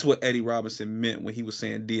 And that's what Eddie Robinson meant when he was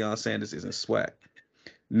saying Deion Sanders isn't SWAC.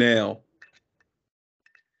 Now,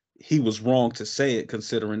 he was wrong to say it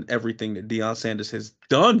considering everything that Deion Sanders has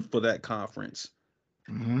done for that conference.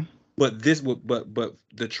 Mm-hmm. But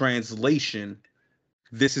the translation,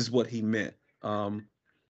 this is what he meant.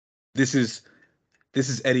 This is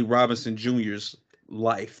Eddie Robinson Jr.'s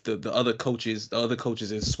life. The other coaches in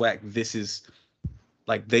SWAC, this is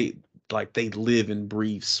like they live and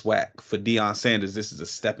breathe SWAC. For Deion Sanders, this is a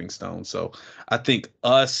stepping stone. So I think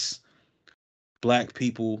us black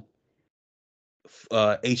people,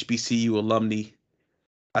 HBCU alumni,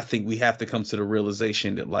 I think we have to come to the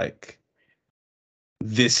realization that like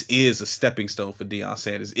this is a stepping stone for Deion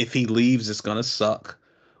Sanders. If he leaves, it's gonna suck.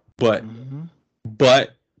 But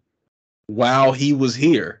while he was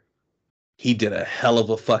here, he did a hell of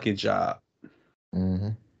a fucking job.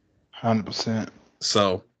 100%.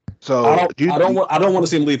 So I don't want to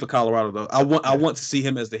see him leave for Colorado though. I want to see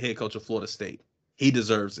him as the head coach of Florida State. He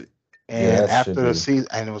deserves it. And after the season,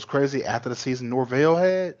 and it was crazy, after the season Norvell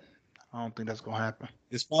had, I don't think that's gonna happen.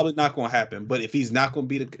 It's probably not gonna happen. But if he's not gonna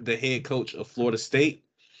be the head coach of Florida State,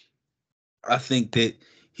 I think that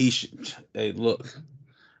he should. Hey, look,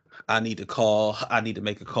 I need to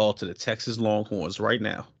make a call to the Texas Longhorns right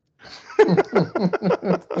now.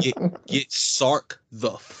 Get Sark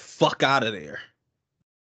the fuck out of there.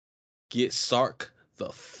 Get Sark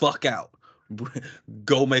the fuck out.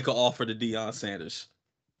 Go make an offer to Deion Sanders.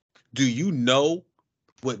 Do you know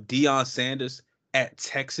what Deion Sanders at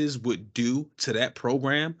Texas would do to that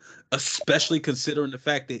program? Especially considering the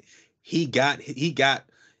fact that he got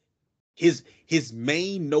his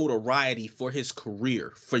main notoriety for his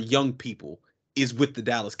career for young people is with the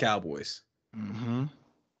Dallas Cowboys. Mm-hmm.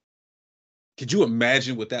 Could you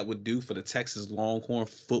imagine what that would do for the Texas Longhorn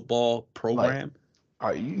football program?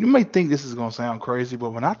 You may think this is gonna sound crazy, but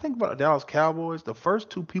when I think about the Dallas Cowboys, the first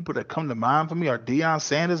two people that come to mind for me are Deion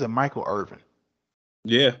Sanders and Michael Irvin.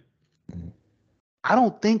 Yeah. I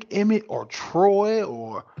don't think Emmett or Troy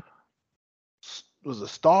or was a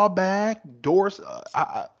Staubach,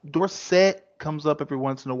 Dorsett comes up every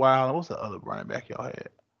once in a while. And what's the other running back y'all had?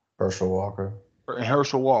 Herschel Walker. And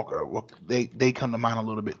Herschel Walker. Well, they come to mind a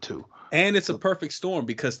little bit too. And it's a perfect storm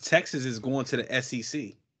because Texas is going to the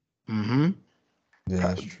SEC. Mm-hmm. Yeah,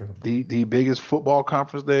 that's true. The biggest football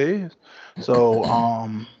conference there is. So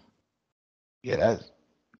yeah,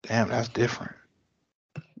 that's different.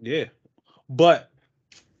 Yeah, but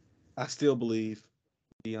I still believe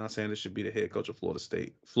Deion Sanders should be the head coach of Florida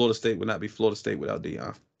State. Florida State would not be Florida State without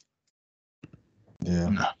Deion. Yeah.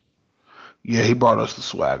 No. Yeah, he brought us the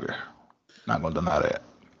swagger. Not gonna deny that.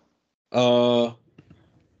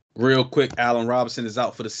 Real quick, Allen Robinson is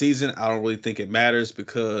out for the season. I don't really think it matters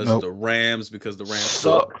because Nope. the Rams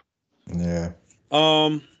suck. Yeah.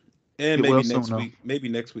 And Get maybe well next soon,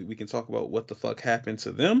 week, we can talk about what the fuck happened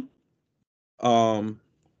to them.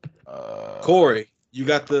 Corey, you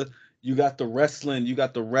got the wrestling,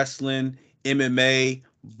 MMA,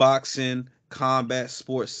 boxing, combat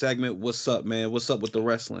sports segment. What's up, man? What's up with the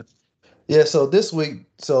wrestling? Yeah, so this week,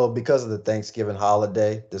 because of the Thanksgiving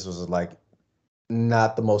holiday, this was like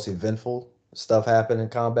not the most eventful stuff happened in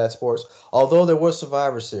combat sports. Although there was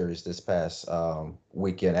Survivor Series this past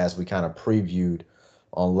weekend, as we kind of previewed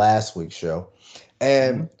on last week's show,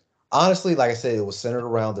 and honestly, like I said, it was centered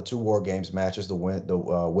around the two War Games matches, the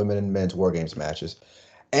women and men's War Games matches,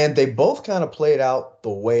 and they both kind of played out the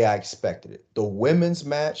way I expected it. The women's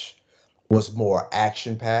match was more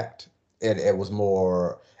action packed. It was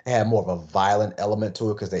more. It had more of a violent element to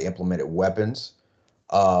it because they implemented weapons.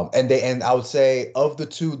 And I would say of the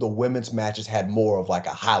two, the women's matches had more of like a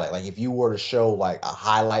highlight. Like if you were to show like a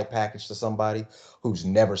highlight package to somebody who's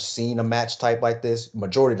never seen a match type like this,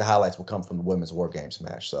 majority of the highlights will come from the women's War Games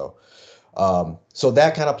match. So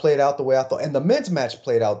that kind of played out the way I thought. And the men's match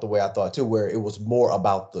played out the way I thought too, where it was more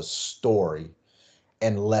about the story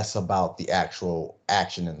and less about the actual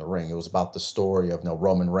action in the ring. It was about the story of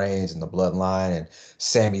Roman Reigns and the bloodline and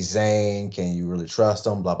Sami Zayn. Can you really trust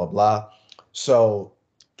him? Blah, blah, blah. So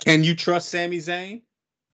can you trust Sami Zayn?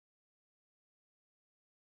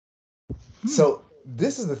 So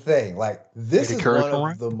this is the thing. Like this is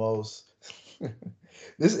one of the most.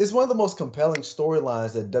 This is one of the most compelling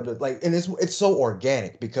storylines that and it's so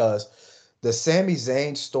organic because the Sami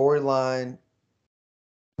Zayn storyline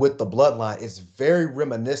with the bloodline is very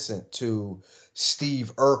reminiscent to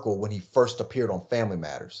Steve Urkel when he first appeared on Family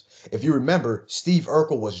Matters. If you remember, Steve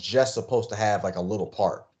Urkel was just supposed to have like a little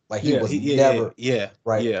part. Like he was never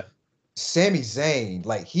right. Yeah. Sami Zayn,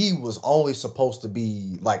 like he was only supposed to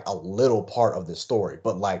be like a little part of the story,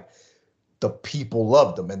 but like the people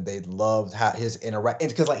loved him and they loved how his interact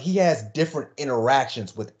because like he has different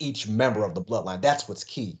interactions with each member of the bloodline. That's what's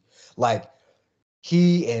key. Like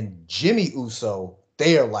he and Jimmy Uso,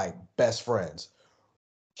 they are like best friends.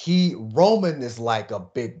 Roman is like a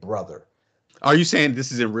big brother. Are you saying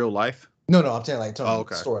this is in real life? No, I'm saying like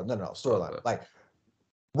story. No, storyline. Okay. Like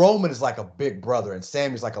Roman is like a big brother and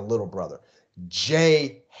Sammy's like a little brother.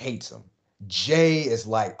 Jay hates him. Jay is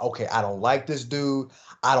like, okay, I don't like this dude.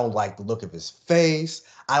 I don't like the look of his face.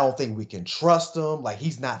 I don't think we can trust him. Like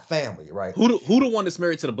he's not family, right? Who the one that's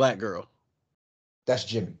married to the black girl? That's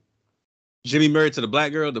Jimmy. Jimmy married to the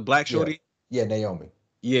black girl, the black shorty? Yeah, Naomi.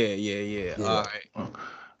 Yeah. All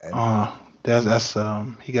right. That's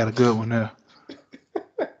he got a good one there.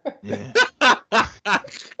 Yeah.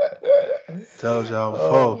 Told y'all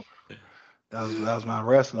before. That was my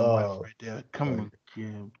wrestling wife right there. Come on,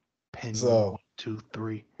 Jim. Penny 1, 2,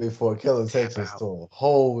 3. Before Killer takes us to a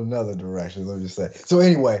whole nother direction, let me just say. So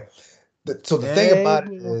anyway, the thing about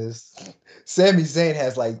it is Sami Zayn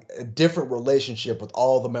has like a different relationship with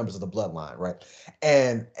all the members of the bloodline, right?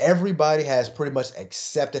 And everybody has pretty much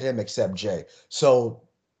accepted him except Jay. So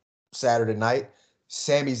Saturday night,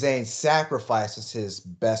 Sami Zayn sacrifices his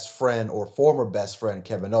best friend or former best friend,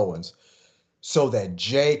 Kevin Owens, so that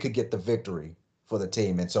Jay could get the victory for the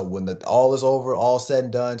team. And so when all is over, all said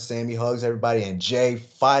and done, Sami hugs everybody and Jay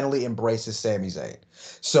finally embraces Sami Zayn.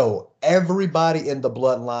 So everybody in the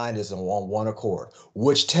bloodline is on one accord,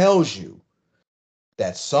 which tells you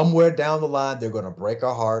that somewhere down the line, they're going to break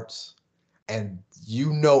our hearts and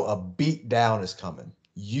a beat down is coming.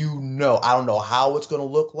 I don't know how it's going to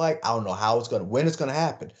look like. I don't know when it's going to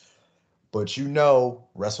happen. But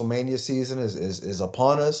WrestleMania season is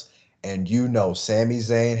upon us. And Sami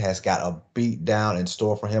Zayn has got a beat down in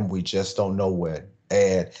store for him. We just don't know when.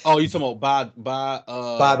 And you talking about by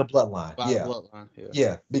the bloodline? By the bloodline.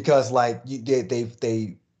 Yeah, because like they've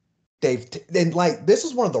like this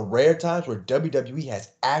is one of the rare times where WWE has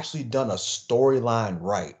actually done a storyline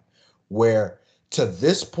right, where to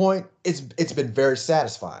this point it's been very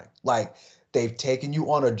satisfying. Like they've taken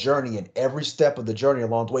you on a journey, and every step of the journey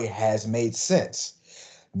along the way has made sense.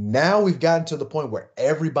 Now we've gotten to the point where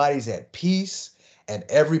everybody's at peace and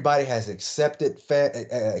everybody has accepted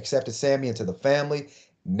Sami into the family.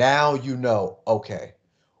 Now okay,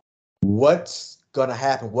 what's going to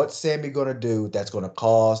happen? What's Sami going to do that's going to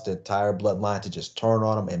cause the entire bloodline to just turn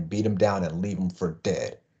on him and beat him down and leave him for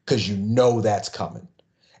dead? Because that's coming.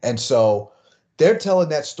 And so they're telling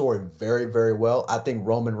that story very, very well. I think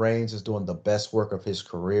Roman Reigns is doing the best work of his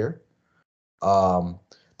career.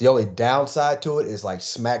 The only downside to it is like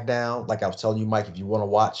SmackDown. Like I was telling you, Mike, if you want to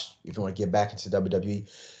watch, if you want to get back into WWE,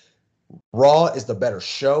 Raw is the better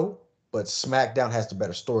show, but SmackDown has the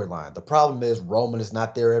better storyline. The problem is Roman is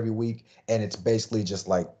not there every week, and it's basically just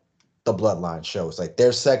like the Bloodline show. It's like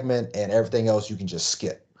their segment and everything else you can just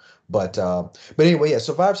skip. But anyway, yeah,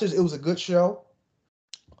 Survivor Series, it was a good show.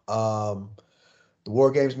 The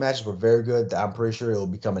War Games matches were very good. I'm pretty sure it will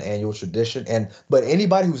become an annual tradition. But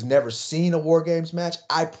anybody who's never seen a War Games match,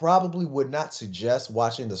 I probably would not suggest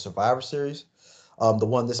watching the Survivor Series, the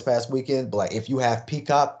one this past weekend. But like, if you have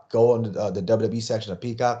Peacock, go on the WWE section of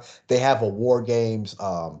Peacock. They have a War Games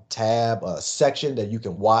tab section that you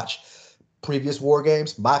can watch previous War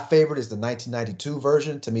Games. My favorite is the 1992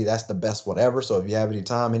 version. To me, that's the best one ever. So if you have any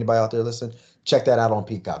time, anybody out there listen, check that out on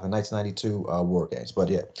Peacock, the 1992 War Games. But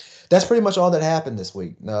yeah, that's pretty much all that happened this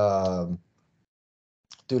week due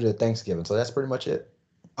to Thanksgiving. So that's pretty much it.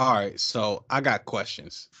 All right, so I got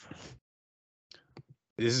questions.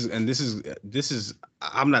 This is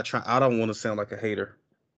I'm not trying. I don't want to sound like a hater.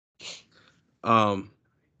 How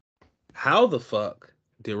the fuck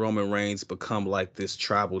did Roman Reigns become like this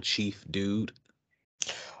tribal chief dude?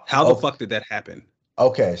 How the fuck did that happen?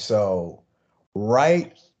 Okay, so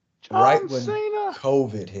right when Cena.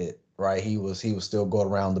 COVID hit, right? He was still going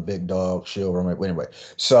around the big dog shield. Anyway,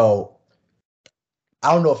 so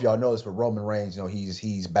I don't know if y'all know this, but Roman Reigns,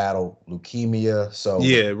 he's battled leukemia. So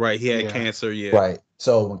Yeah, right. He had cancer. Yeah, right.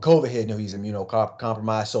 So when COVID hit, he's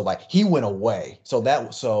immunocompromised. So like he went away. So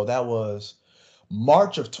that was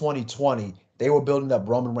March of 2020. They were building up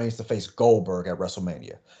Roman Reigns to face Goldberg at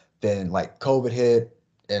WrestleMania. Then like COVID hit,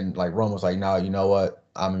 and like Roman was like, "No, you know what?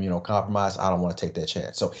 I'm immunocompromised. I don't want to take that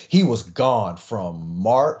chance." So he was gone from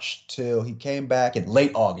March till he came back in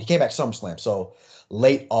late August. He came back SummerSlam. So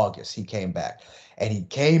late August he came back, and he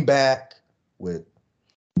came back with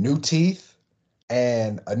new teeth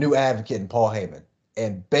and a new advocate in Paul Heyman.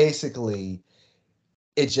 And basically,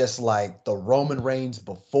 it's just like the Roman Reigns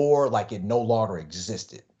before, like it no longer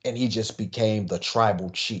existed. And he just became the tribal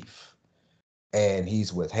chief. And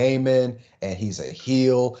he's with Heyman, and he's a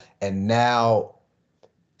heel. And now,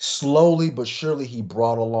 slowly but surely, he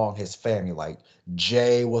brought along his family. Like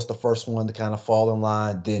Jay was the first one to kind of fall in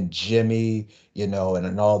line, then Jimmy, and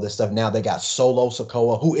all this stuff. Now they got Solo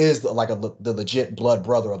Sikoa, who is the legit blood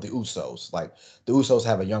brother of the Usos. Like the Usos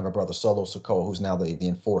have a younger brother, Solo Sikoa, who's now the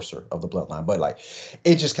enforcer of the bloodline. But like,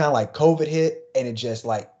 it just kind of like COVID hit, and it just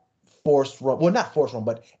like not forced Roman,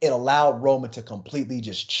 but it allowed Roman to completely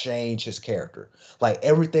just change his character. Like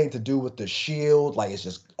everything to do with the Shield, like it's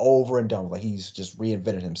just over and done. Like he's just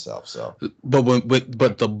reinvented himself. So, but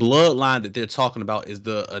the bloodline that they're talking about is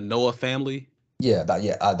the Noah family. Yeah,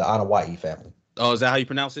 the Anoa'i family. Oh, is that how you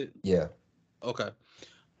pronounce it? Yeah. Okay.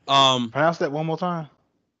 Pronounce that one more time.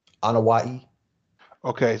 Anoa'i.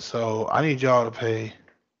 Okay, so I need y'all to pay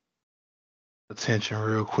attention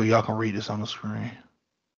real quick. Y'all can read this on the screen.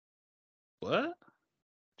 What?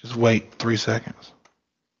 Just wait 3 seconds.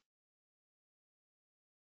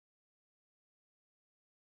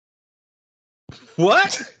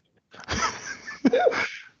 What?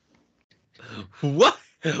 What?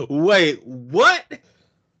 Wait, what?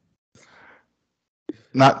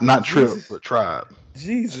 Not trip, but tribe.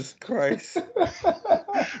 Jesus Christ.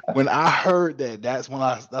 When I heard that, that's when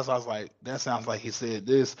I was like, that sounds like he said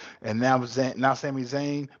this, and now Sami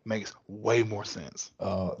Zayn makes way more sense.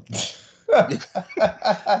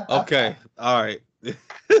 Okay, all right.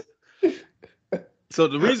 So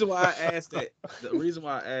the reason why I asked that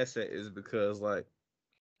is because like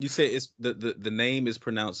you said it's the name is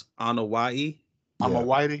pronounced Anoa'i. I'm a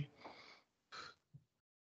whitey.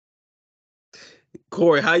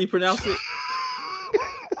 Corey, how you pronounce it?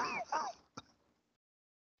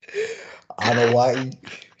 Anoa'i.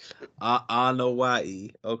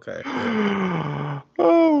 Anoa'i. Okay.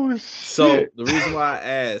 Oh shit. So the reason why I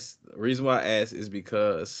asked is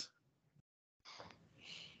because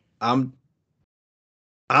I'm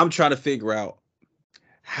trying to figure out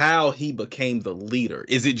how he became the leader.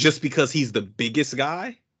 Is it just because he's the biggest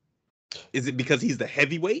guy? Is it because he's the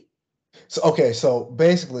heavyweight? So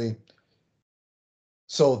basically,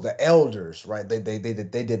 the elders, right? They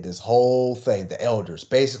did this whole thing. The elders,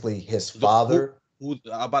 basically, his father. Who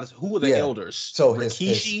are the elders? So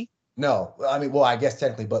Rikishi. No, I mean, well, I guess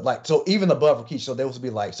technically, but like, so even above Rikishi, so there was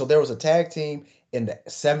there was a tag team in the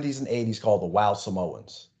 70s and 80s called the Wild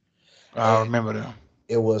Samoans. I remember them.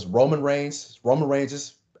 It was Roman Reigns'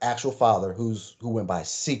 actual father, who went by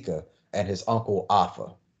Sika, and his uncle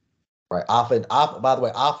Afa. Right. Alpha, by the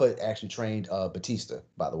way, Alpha actually trained Batista,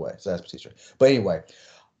 by the way. So that's Batista. But anyway,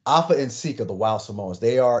 Alpha and Sika, the Wild Samoans,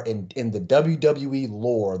 they are in the WWE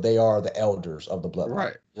lore, they are the elders of the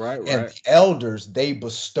bloodline. And the elders, they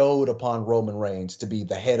bestowed upon Roman Reigns to be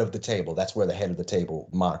the head of the table. That's where the head of the table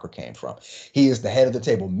moniker came from. He is the head of the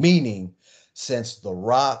table, meaning since The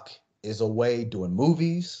Rock is away doing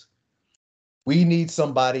movies, we need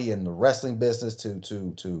somebody in the wrestling business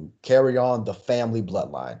to carry on the family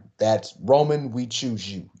bloodline. That's Roman. We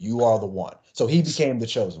choose you. You are the one. So he became the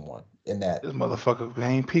chosen one in that. This motherfucker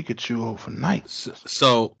ain't Pikachu for nights.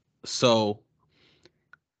 So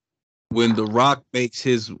when The Rock makes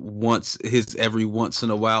his every once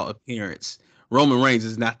in a while appearance, Roman Reigns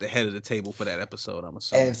is not the head of the table for that episode, I'm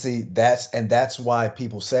assuming. And see, that's why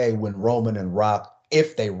people say when Roman and Rock,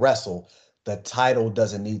 if they wrestle, the title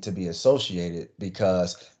doesn't need to be associated,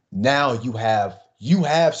 because now you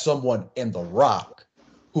have someone in The Rock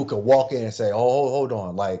who could walk in and say, "Oh, hold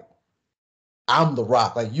on, like I'm The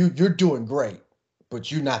Rock, like you're doing great,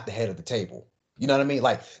 but you're not the head of the table." You know what I mean?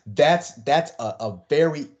 Like that's a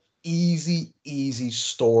very easy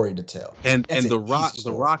story to tell. And That's The an easy Rock, The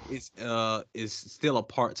story. Rock is still a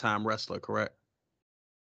part-time wrestler, correct?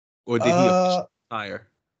 Or did he officially retire?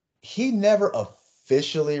 He never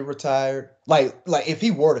officially retired. Like if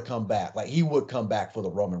he were to come back, like he would come back for the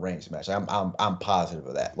Roman Reigns match. I'm positive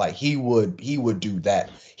of that. Like he would do that.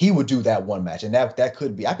 He would do that one match, and that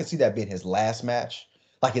could be. I could see that being his last match,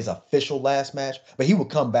 like his official last match. But he would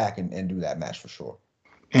come back and do that match for sure.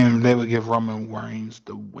 And they would give Roman Reigns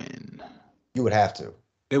the win. You would have to.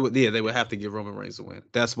 They would have to give Roman Reigns a win.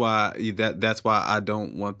 That's why I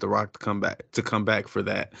don't want The Rock to come back for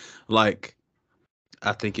that. Like,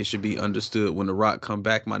 I think it should be understood when The Rock come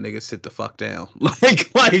back, my nigga, sit the fuck down.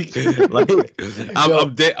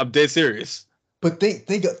 I'm dead serious. But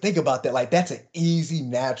think about that. Like that's an easy,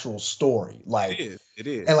 natural story. Like it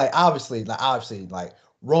is. And obviously,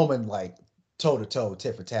 Roman, like toe to toe,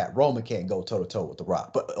 tit for tat. Roman can't go toe to toe with The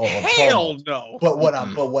Rock. But hell no. But what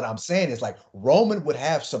I'm saying is, like, Roman would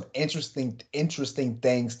have some interesting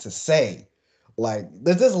things to say. Like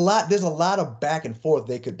there's a lot of back and forth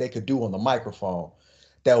they could do on the microphone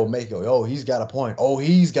that will make it, oh, he's got a point. Oh,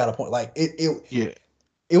 he's got a point. Like it would be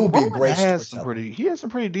Roman a great he has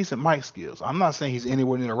some pretty decent mic skills. I'm not saying he's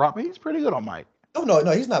anywhere near The Rock, but he's pretty good on mic. No,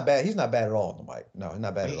 he's not bad. He's not bad at all on the mic. No, he's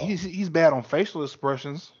not bad at all. He's bad on facial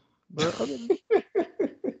expressions. But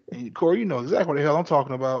Corey, you know exactly what the hell I'm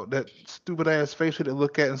talking about. That stupid ass face to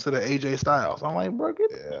look at instead of AJ Styles. I'm like, bro,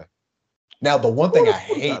 yeah. Now the one thing I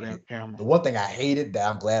hated that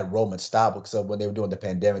I'm glad Roman stopped, because when they were doing the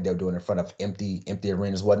pandemic, they were doing it in front of empty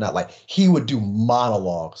arenas and whatnot. Like he would do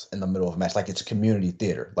monologues in the middle of a match, like it's a community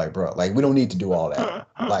theater. Like, bro, like we don't need to do all that.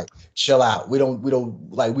 Like, chill out. We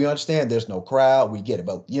don't like, we understand there's no crowd, we get it,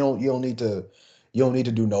 but you don't need to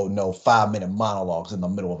do no 5-minute monologues in the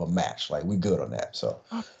middle of a match. Like we good on that. So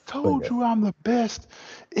I told you I'm the best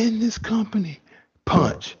in this company.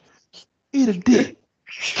 Punch. Eat a dick.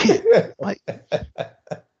 Like,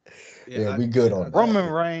 we good on that.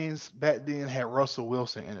 Roman Reigns back then had Russell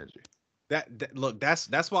Wilson energy. Look, that's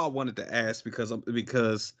why I wanted to ask,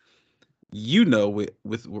 because you know,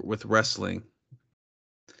 with wrestling,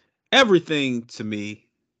 everything to me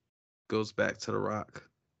goes back to The Rock.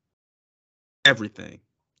 Everything.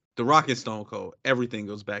 The Rock and Stone Cold, everything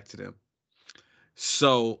goes back to them.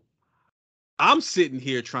 So I'm sitting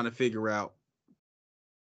here trying to figure out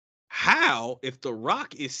how, if The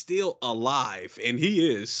Rock is still alive, and he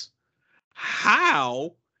is,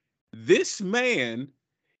 how this man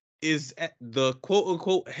is at the quote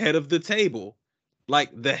unquote head of the table. Like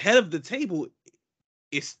the head of the table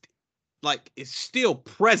is still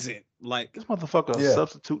present. Like this motherfucker a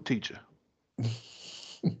substitute teacher.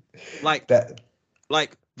 Like that.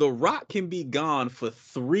 Like The Rock can be gone for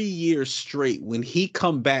 3 years straight. When he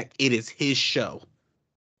come back, it is his show.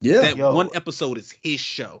 Yeah. That one episode is his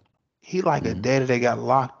show. He like a daddy that got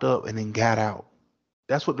locked up and then got out.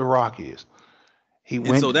 That's what The Rock is. He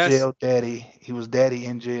went to jail daddy. He was daddy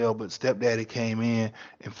in jail, but stepdaddy came in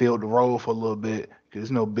and filled the role for a little bit because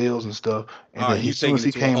there's no bills and stuff. And then as soon as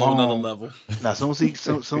he came home, now as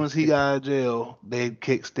soon as he got out of jail, they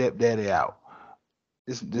kicked stepdaddy out.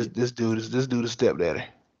 This dude is stepdaddy.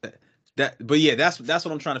 But yeah, that's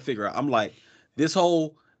what I'm trying to figure out. I'm like, this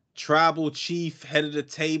whole tribal chief head of the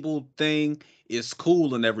table thing is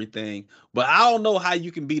cool and everything, but I don't know how you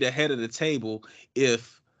can be the head of the table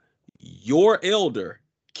if your elder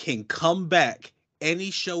can come back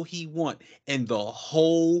any show he want and the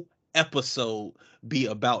whole episode be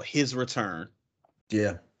about his return.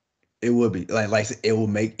 Yeah. It would be like I said, it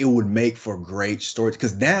would make for great stories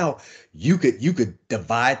because now you could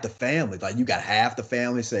divide the family. Like you got half the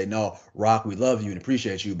family say, no, Rock, we love you and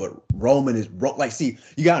appreciate you, but Roman is like, see,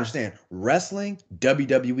 you gotta understand wrestling,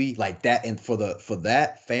 WWE, like that, and for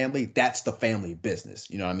that family, that's the family business.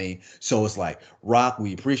 You know what I mean? So it's like, Rock,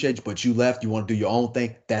 we appreciate you, but you left, you want to do your own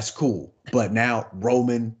thing, that's cool. But now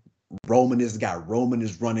Roman is the guy. Roman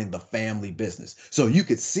is running the family business. So you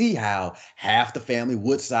could see how half the family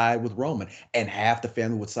would side with Roman and half the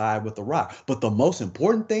family would side with The Rock. But the most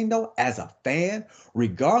important thing, though, as a fan,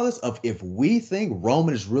 regardless of if we think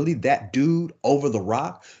Roman is really that dude over The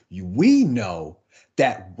Rock, we know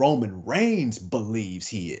that Roman Reigns believes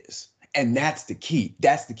he is. And that's the key.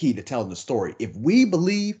 That's the key to telling the story. If we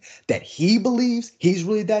believe that he believes he's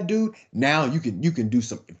really that dude, now you can do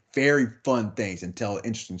some very fun things and tell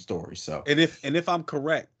interesting stories. So And if I'm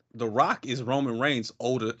correct, The Rock is Roman Reigns'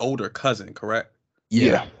 older cousin, correct?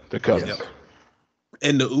 Yeah, the cousins. Yep.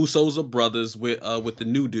 And the Usos are brothers with the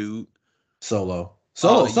new dude. Solo's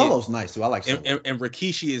nice too. I like Solo. And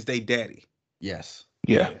Rikishi is their daddy. Yes.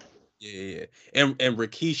 Yeah. Yeah. And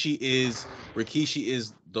Rikishi is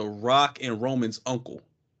The Rock and Roman's uncle.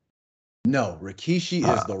 No, Rikishi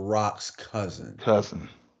is The Rock's cousin.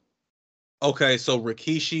 Okay, so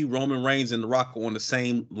Rikishi, Roman Reigns, and The Rock are on the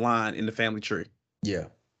same line in the family tree. Yeah.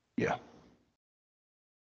 Yeah.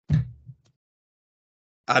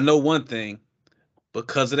 I know one thing.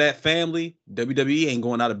 Because of that family, WWE ain't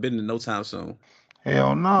going out of business no time soon.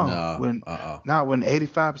 Hell no. No. Not when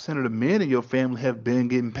 85% of the men in your family have been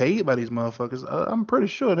getting paid by these motherfuckers. I'm pretty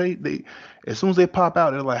sure they as soon as they pop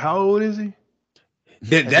out, they're like, how old is he?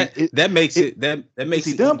 That makes it is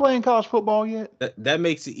he done playing college football yet? That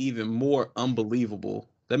makes it even more unbelievable.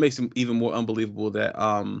 That makes it even more unbelievable that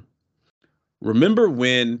remember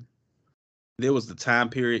when there was the time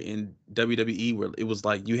period in WWE where it was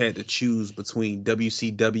like you had to choose between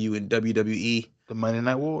WCW and WWE. The Monday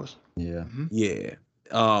Night Wars. Yeah. Mm-hmm. Yeah.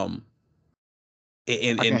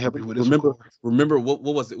 And I can help you with this. Remember what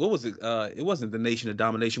was it? What was it? It wasn't the Nation of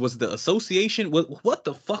Domination. Was it the Association? What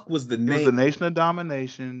the fuck was the name? It was the Nation of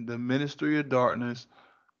Domination, the Ministry of Darkness.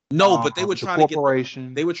 No, but they were trying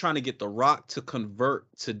to get The Rock to convert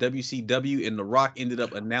to WCW, and The Rock ended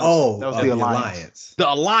up announcing that was the Alliance.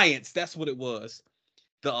 The Alliance, that's what it was.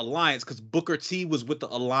 The Alliance, because Booker T was with the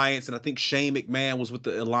Alliance, and I think Shane McMahon was with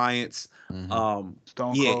the Alliance. Mm-hmm.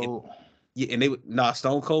 Stone Cold. And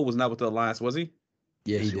Stone Cold was not with the Alliance, was he?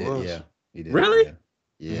 Yeah, he did. Yeah, he did. Really?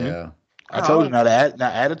 Yeah. Mm-hmm. I told you now the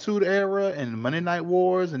Attitude Era and the Monday Night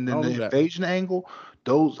Wars, and then the Invasion angle.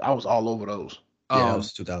 Those I was all over those. Yeah, that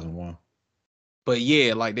was 2001. But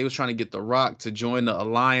yeah, like they was trying to get The Rock to join the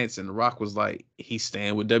Alliance, and The Rock was like, he's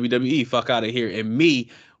staying with WWE. Fuck out of here. And me,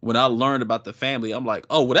 when I learned about the family, I'm like,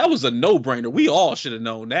 oh, well, that was a no-brainer. We all should have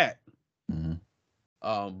known that. Mm-hmm.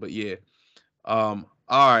 But yeah. All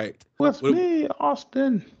right. What's me,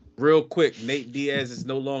 Austin? Real quick, Nate Diaz is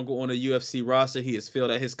no longer on the UFC roster. He has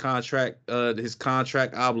filled out his contract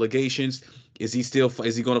obligations. Is he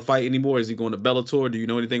going to fight anymore? Is he going to Bellator? Do you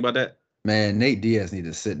know anything about that? Man, Nate Diaz need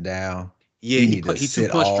to sit down. Yeah, he need to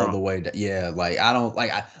sit all the way down. Yeah, like I don't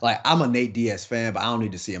I'm a Nate Diaz fan, but I don't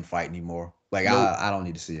need to see him fight anymore. Like nope. I don't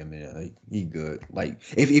need to see him. Like, he good. Like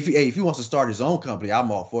if he wants to start his own company,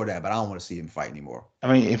 I'm all for that. But I don't want to see him fight anymore.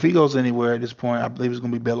 I mean, if he goes anywhere at this point, I believe it's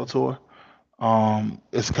going to be Bellator.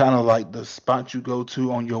 It's kind of like the spot you go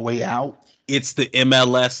to on your way out. It's the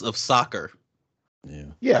MLS of soccer.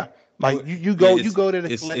 Yeah. Like you go there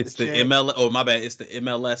to it's the MLS. Oh, my bad. It's the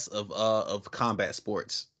MLS of combat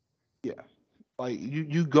sports. Yeah, like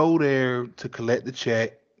you go there to collect the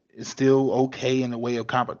check. It's still okay in the way of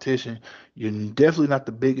competition. You're definitely not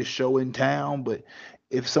the biggest show in town, but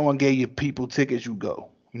if someone gave you people tickets, you go.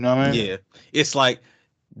 You know what I mean? Yeah, it's like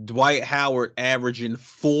Dwight Howard averaging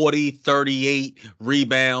 40, 38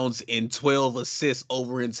 rebounds and 12 assists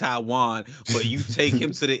over in Taiwan, but you take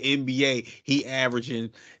him to the NBA, he averaging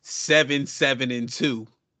 7, 7, and 2.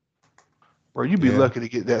 Bro, you'd be lucky to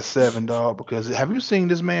get that 7, dog, because have you seen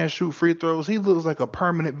this man shoot free throws? He looks like a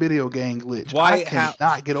permanent video game glitch. I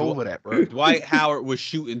cannot get over that, bro. Dwight Howard was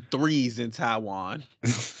shooting threes in Taiwan.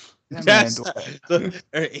 He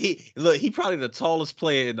probably the tallest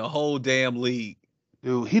player in the whole damn league.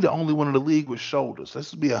 Dude, he the only one in the league with shoulders.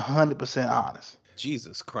 Let's be 100% honest.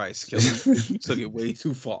 Jesus Christ, Kelly, you took it way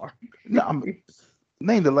too far. No,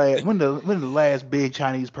 name the last when the last big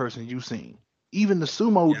Chinese person you seen. Even the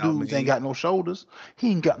sumo dudes ain't got no shoulders.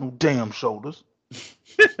 He ain't got no damn shoulders.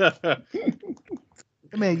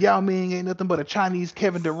 Man, Yao Ming ain't nothing but a Chinese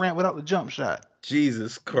Kevin Durant without the jump shot.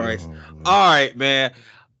 Jesus Christ. All right, man.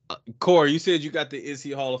 Corey, you said you got the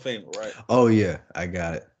Izzy Hall of Fame, right? Oh, yeah. I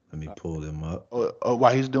got it. Let me pull them up.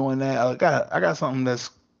 While he's doing that, I got something that's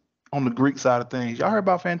on the Greek side of things. Y'all heard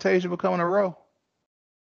about Fantasia becoming a row?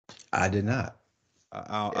 I did not.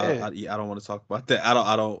 I don't want to talk about that. I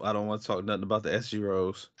don't want to talk nothing about the SG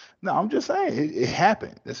Rose. No, I'm just saying it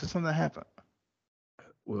happened. This is something that happened.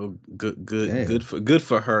 Well, good Damn. good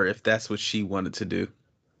for her if that's what she wanted to do.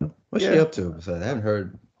 What's she up to? I haven't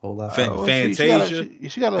heard a whole lot. Fan- Well, Fantasia,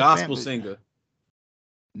 she got a gospel fan- singer.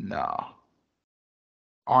 No.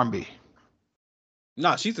 R&B.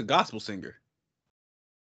 Nah, she's a gospel singer.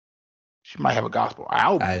 She might have a gospel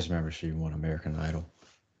album. I just remember she won American Idol.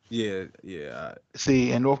 Yeah.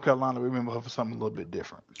 See, in North Carolina, we remember her for something a little bit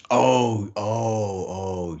different.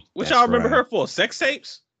 Oh. What that's y'all remember right. her for? Sex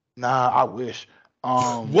tapes? Nah, I wish.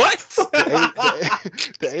 What?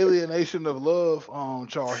 The alienation of love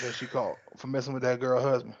charge that she caught for messing with that girl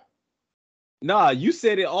husband. Nah, you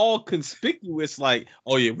said it all conspicuous, like,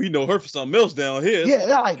 oh yeah, we know her for something else down here.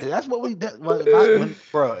 Yeah, like that's what we.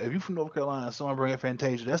 Bro, if you from North Carolina, and someone bring a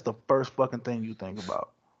Fantasia, that's the first fucking thing you think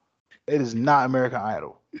about. It is not American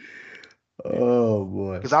Idol. Oh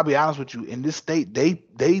boy. Because I'll be honest with you, in this state,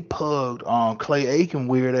 they pugged Clay Aiken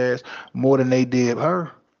weird ass more than they did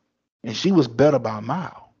her, and she was better by a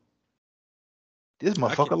mile. This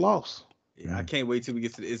motherfucker lost. Yeah, I can't wait till we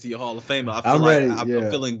get to the Is He a Hall of Famer. I'm ready. I'm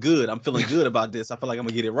feeling good. I'm feeling good about this. I feel like I'm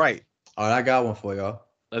gonna get it right. All right, I got one for y'all.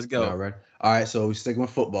 Let's go. Y'all ready? All right, so we sticking with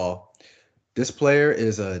football. This player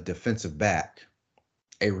is a defensive back,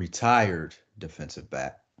 a retired defensive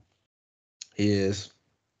back. He is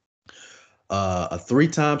a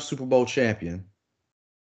 3-time Super Bowl champion,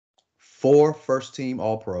 4 first-team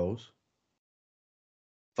All-Pros,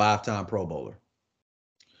 5-time Pro Bowler.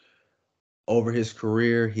 Over his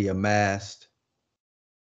career, he amassed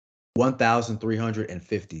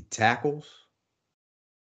 1,350 tackles,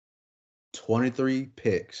 23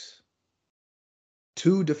 picks,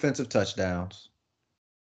 2 defensive touchdowns,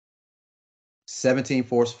 17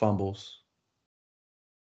 forced fumbles,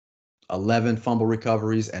 11 fumble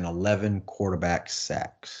recoveries, and 11 quarterback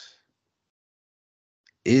sacks.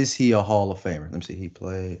 Is he a Hall of Famer? Let me see. He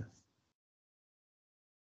played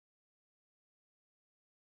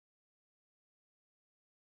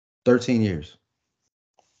 13 years.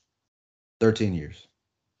 13 years.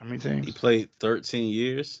 How many teams? He played 13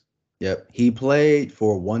 years. Yep. He played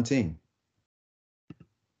for one team.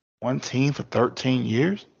 One team for 13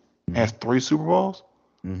 years? Has 3 Super Bowls?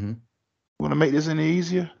 Mm-hmm. Want to make this any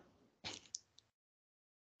easier?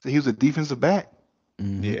 So he was a defensive back?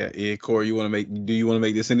 Mm-hmm. Yeah, Corey, do you want to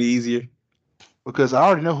make this any easier? Because I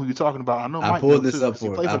already know who you're talking about. I know I Mike pulled knows this too, up 'cause he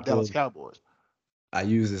for- played I for the Dallas pulled- Cowboys. I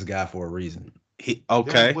use this guy for a reason. Okay.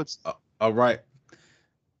 Darren Woodson. All right.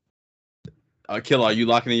 Killer, are you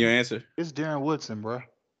locking in your answer? It's Darren Woodson, bro.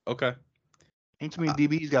 Okay. Ain't too many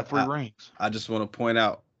DBs got 3 rings. I just want to point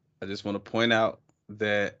out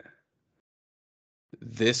that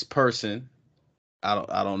this person, I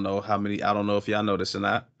don't know if y'all know this or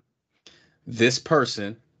not. This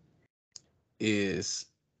person is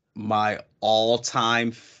my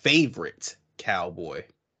all-time favorite Cowboy.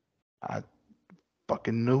 I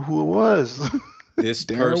fucking knew who it was. This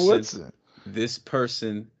Darren Woodson. This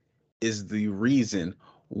person is the reason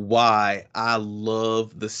why I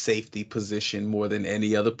love the safety position more than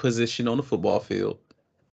any other position on the football field.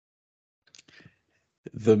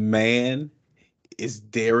 The man is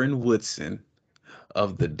Darren Woodson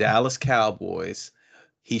of the Dallas Cowboys.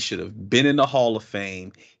 He should have been in the Hall of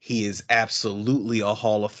Fame. He is absolutely a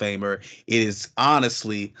Hall of Famer. It is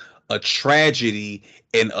honestly a tragedy,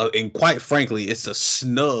 and quite frankly, it's a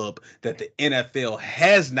snub that the NFL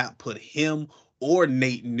has not put him or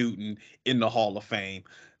Nate Newton in the Hall of Fame.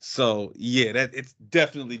 So yeah, it's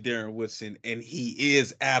definitely Darren Woodson, and he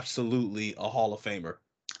is absolutely a Hall of Famer.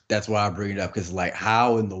 That's why I bring it up, because like,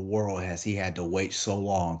 how in the world has he had to wait so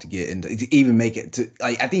long to get into, to even make it to,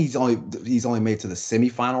 like, I think he's only made it to the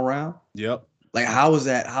semifinal round. Yep. Like, how is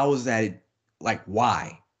that like,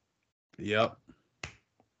 why? Yep.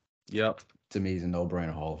 To me, he's a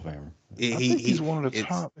no-brainer Hall of Famer. I think he's one of the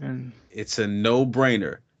top. And It's a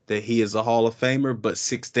no-brainer that he is a Hall of Famer, but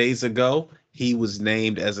 6 days ago, he was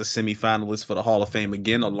named as a semifinalist for the Hall of Fame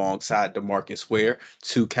again alongside DeMarcus Ware,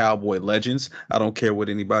 2 Cowboy legends. I don't care what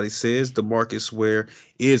anybody says. DeMarcus Ware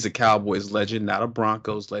is a Cowboys legend, not a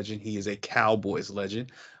Broncos legend. He is a Cowboys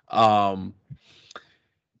legend.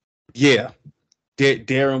 Yeah,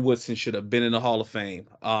 Darren Woodson should have been in the Hall of Fame.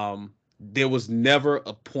 There was never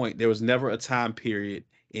a time period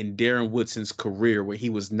in Darren Woodson's career where he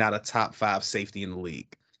was not a top 5 safety in the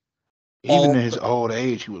league. even in his old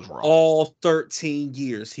age, he was wrong. All 13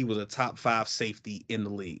 years, he was a top 5 safety in the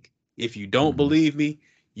league. If you don't believe me,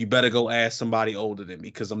 you better go ask somebody older than me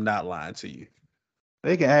because I'm not lying to you.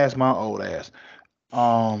 They can ask my old ass.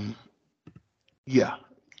 Yeah,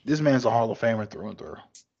 this man's a Hall of Famer through and through.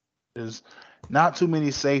 There's not too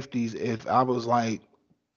many safeties. If I was like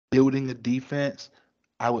building a defense,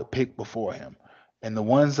 I would pick before him. And the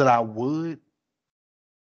ones that I would,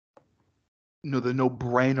 the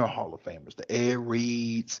no-brainer Hall of Famers, the Ed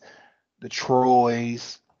Reeds, the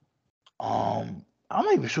Troys. I'm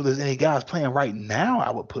not even sure there's any guys playing right now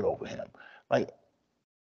I would put over him. Like,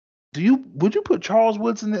 would you put Charles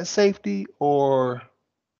Woodson at safety or?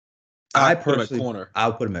 I put him at personally, corner. I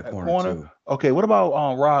would put him at corner too. Okay, what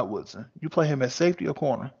about Rod Woodson? You play him at safety or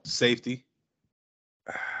corner? Safety.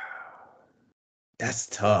 That's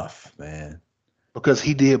tough, man. Because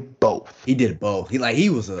he did both. He did both. He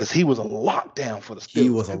was a lockdown for the Steelers. He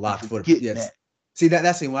was a lock for the yes. See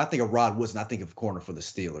that's the when I think of Rod Woodson, I think of corner for the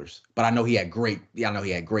Steelers. But I know he had great years and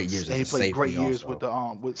as a he played safety great years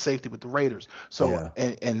also. with safety with the Raiders. So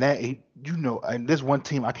and there's one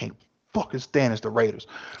team I can't fucking stand is the Raiders.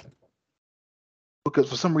 Because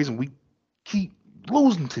for some reason we keep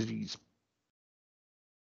losing to these.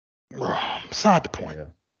 Beside the point. Yeah.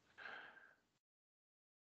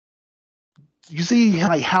 You see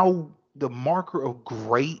like how the marker of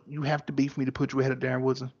great you have to be for me to put you ahead of Darren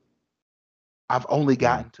Woodson? I've only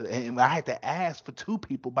gotten to, and I had to ask for two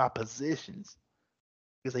people by positions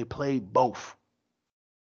because they played both.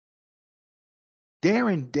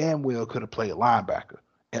 Darren damn well could have played linebacker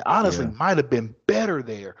and honestly might have been better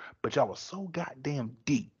there, but y'all was so goddamn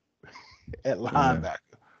deep at linebacker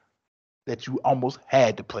that you almost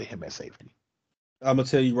had to play him at safety. I'm going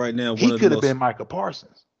to tell you right now, he could have been Micah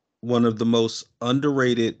Parsons. One of the most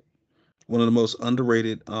underrated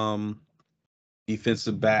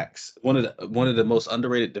defensive backs. One of the most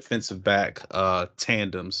underrated defensive back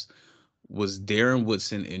tandems was Darren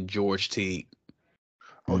Woodson and George Teague.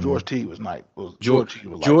 Oh, George Teague was nice. George Teague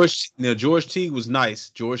was nice.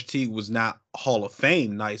 George Teague was not Hall of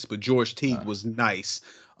Fame nice, but George Teague was nice.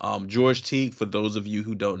 George Teague, for those of you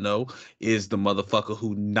who don't know, is the motherfucker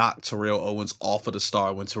who knocked Terrell Owens off of the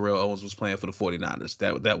star when Terrell Owens was playing for the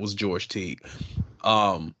 49ers. That was George Teague.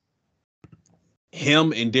 Him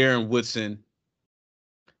and Darren Woodson,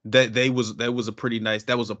 that was a pretty nice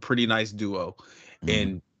duo. Mm-hmm.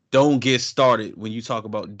 And don't get started when you talk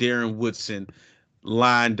about Darren Woodson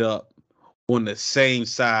lined up on the same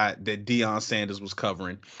side that Deion Sanders was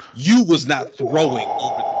covering. You was not throwing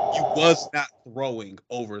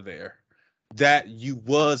over there. That you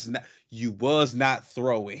was not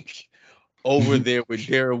throwing over there with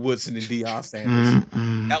Darren Woodson and Deion Sanders.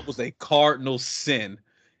 That was a cardinal sin.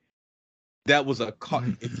 That was if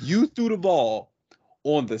you threw the ball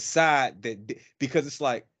on the side because it's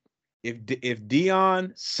like if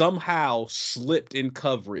Deion somehow slipped in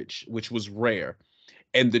coverage, which was rare,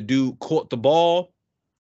 and the dude caught the ball,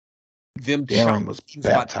 Darren was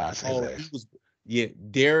baptized. Darren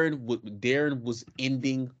was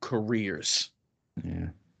ending careers. Yeah,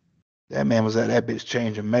 that man was at that bitch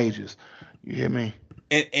changing majors. You hear me?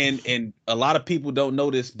 And a lot of people don't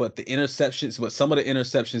know this, but some of the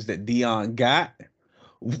interceptions that Deion got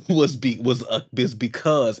was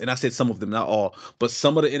because, and I said some of them, not all, but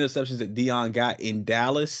some of the interceptions that Deion got in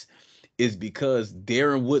Dallas is because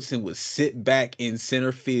Darren Woodson would sit back in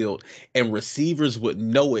center field and receivers would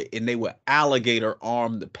know it and they would alligator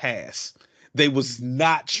arm the pass. They was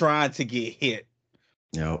not trying to get hit.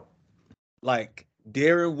 Nope. Like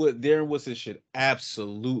Darren Woodson should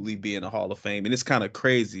absolutely be in the Hall of Fame, and it's kind of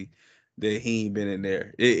crazy that he ain't been in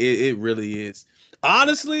there. It really is.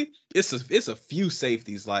 Honestly, it's a few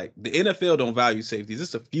safeties. Like the NFL don't value safeties.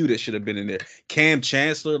 It's a few that should have been in there. Cam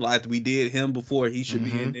Chancellor, like we did him before, he should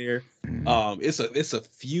be in there. It's a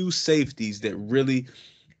few safeties that really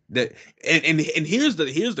and here's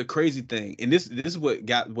the crazy thing. And this is what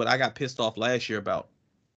I got pissed off last year about.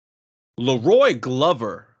 Leroy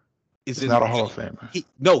Glover is not a Hall of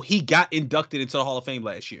Famer. He got inducted into the Hall of Fame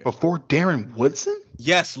last year. Before Darren Woodson?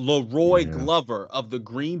 Yes, Leroy Glover of the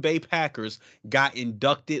Green Bay Packers got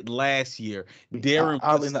inducted last year. I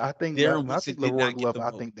think Leroy Glover. I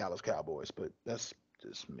think Dallas Cowboys, but that's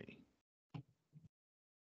just me.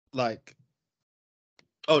 Like,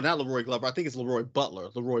 not Leroy Glover. I think it's Leroy Butler.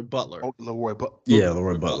 Leroy Butler. Oh, Leroy Butler. Yeah,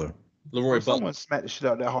 Leroy Butler. Someone smacked the shit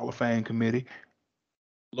out of that Hall of Fame committee.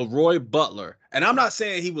 Leroy Butler. And I'm not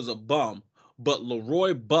saying he was a bum, but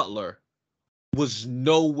Leroy Butler was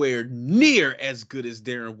nowhere near as good as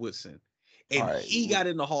Darren Woodson. And he got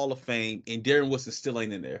in the Hall of Fame, and Darren Woodson still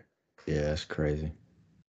ain't in there. Yeah, that's crazy.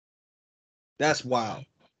 That's wild.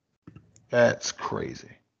 That's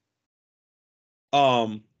crazy.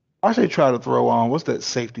 I should try to throw on what's that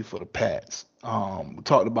safety for the Pats? We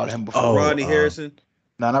talked about him before. Oh, Rodney Harrison.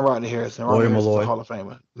 No, not Rodney Harrison. Lloyd Rodney Harrison's a Malloy. Hall of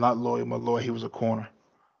Famer. Not Lloyd Malloy. He was a corner.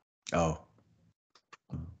 Oh.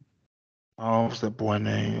 What's that boy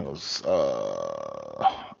name? It was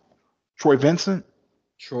Troy Vincent.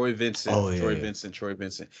 Troy Vincent. Oh, yeah, Troy yeah. Vincent. Troy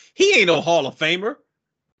Vincent. He ain't no Hall of Famer.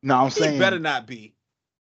 No, I'm He saying better not be.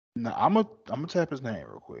 No, I'm gonna tap his name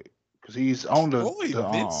real quick because he's on Troy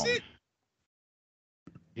Vincent?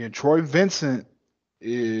 Yeah, Troy Vincent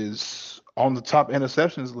is on the top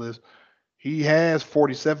interceptions list. He has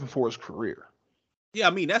 47 for his career. Yeah,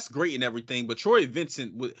 I mean that's great and everything, but Troy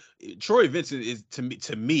Vincent is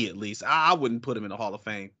to me at least. I wouldn't put him in the Hall of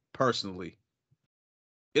Fame personally.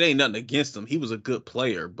 It ain't nothing against him. He was a good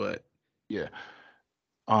player, but Yeah.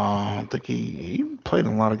 I think he played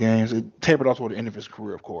in a lot of games. It tapered off toward the end of his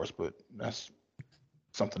career, of course, but that's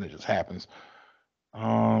something that just happens.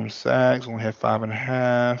 Sacks only had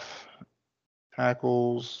 5.5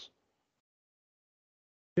 tackles.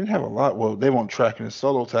 Didn't have a lot. Well, they weren't tracking his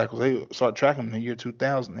solo tackles. They started tracking him in the year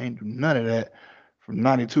 2000. They didn't do none of that from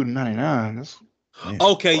 92 to 99. That's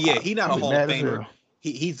okay, yeah, he's not a I'll be Hall of mad as Famer.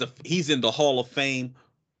 hell. He's in the Hall of Fame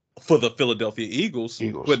for the Philadelphia Eagles.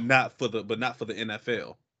 but not for the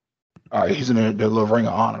NFL. All right, he's in their little Ring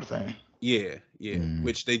of Honor thing. Yeah.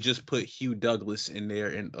 Which they just put Hugh Douglas in there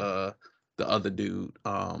and the other dude.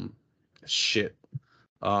 I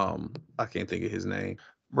can't think of his name.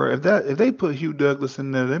 Bro, if they put Hugh Douglas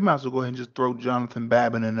in there, they might as well go ahead and just throw Jonathan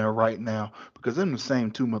Babin in there right now because they're the same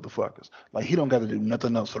two motherfuckers. Like he don't got to do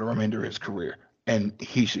nothing else for the remainder of his career, and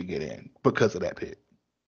he should get in because of that pick.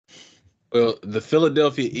 Well, the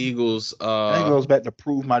Philadelphia Eagles. That goes back to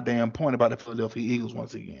prove my damn point about the Philadelphia Eagles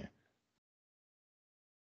once again.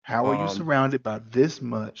 How are you surrounded by this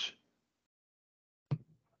much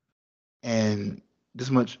and this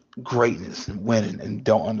much greatness and winning and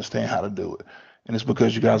don't understand how to do it? And it's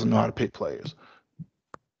because you guys don't know how to pick players.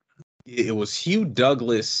 It was Hugh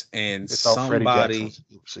Douglas and It's all somebody.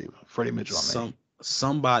 Freddie Mitchell.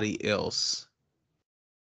 Somebody else.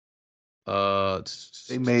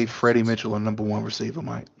 They made Freddie Mitchell a number one receiver,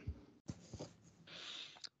 Mike.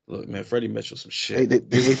 Look, man, Freddie Mitchell some shit.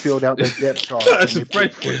 They filled out their depth chart.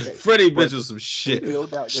 Freddie Mitchell some shit. They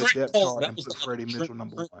filled out their depth chart and put Freddie Mitchell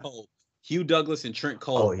number one. Cole. Hugh Douglas and Trent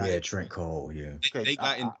Cole. Oh yeah, Trent Cole. Yeah. They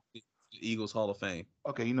got in the Eagles Hall of Fame.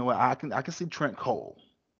 Okay, you know what? I can see Trent Cole.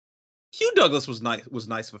 Hugh Douglas was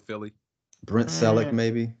nice for Philly. Brent Selleck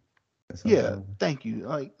maybe. Yeah, thank you.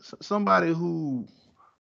 Like somebody who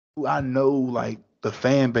I know, like the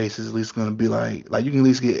fan base is at least going to be like you can at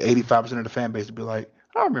least get 85% of the fan base to be like,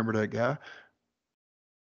 I remember that guy.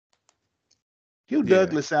 Hugh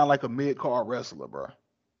Douglas sound like a mid-card wrestler, bro.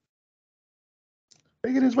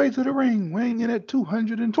 Making his way to the ring, weighing in at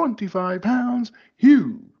 225 pounds.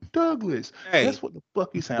 Hugh Douglas. Hey, that's what the fuck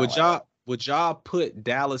he sound like. Would y'all put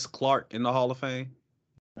Dallas Clark in the Hall of Fame?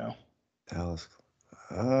 No. Dallas.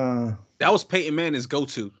 That was Peyton Manning's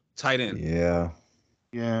go-to tight end. Yeah.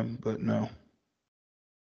 Yeah, but no.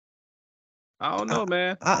 I don't know,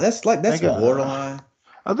 man. That's borderline.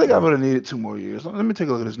 I think I would have needed 2 more years. Let me take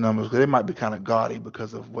a look at his numbers because they might be kind of gaudy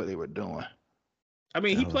because of what they were doing. I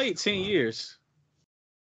mean, he played 10 years.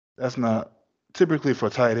 That's not typically for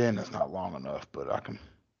a tight end. That's not long enough, but I can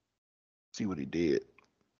see what he did.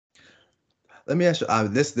 Let me ask you.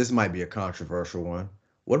 This might be a controversial one.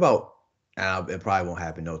 What about? It probably won't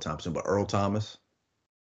happen no time soon. But Earl Thomas.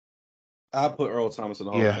 I put Earl Thomas in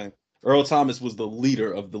the Hall of Fame. Earl Thomas was the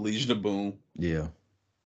leader of the Legion of Boom. Yeah.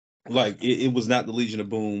 Like it was not the Legion of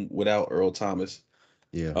Boom without Earl Thomas.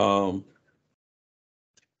 Yeah.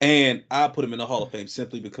 And I put him in the Hall of Fame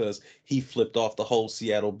simply because he flipped off the whole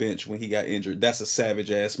Seattle bench when he got injured. That's a savage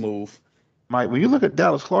ass move. Mike, when you look at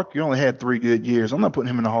Dallas Clark, you only had 3 good years. I'm not putting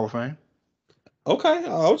him in the Hall of Fame. Okay,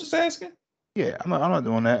 I was just asking. Yeah, I'm not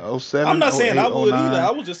doing that. 07. I'm not saying 08, I would 09. either. I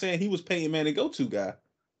was just saying he was Peyton Manning go-to guy.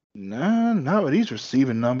 Nah, not with these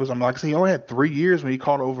receiving numbers. I'm like, he only had 3 years when he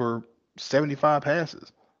caught over 75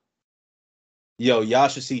 passes. Yo, y'all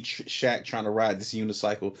should see Shaq trying to ride this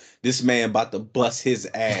unicycle. This man about to bust his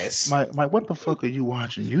ass. Mike, what the fuck are you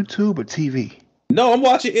watching? YouTube or TV? No, I'm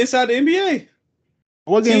watching Inside the NBA.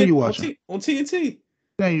 What game are you watching? On TNT.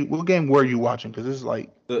 What game were you watching? Because it's like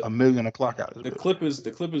a million o'clock out. The Clippers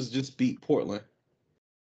just beat Portland.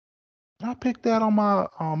 Did I pick that on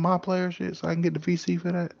my player shit so I can get the VC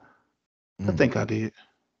for that? I think I did.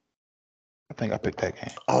 I think I picked that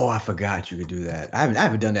game. Oh, I forgot you could do that. I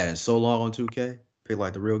haven't done that in so long on 2K. Pick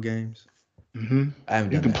like the real games. Mm-hmm. I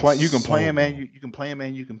haven't you done can that. You can play them, man. You can play them,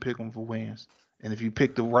 man. You can pick them for wins. And if you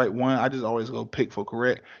pick the right one, I just always go pick for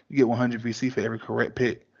correct. You get 100 VC for every correct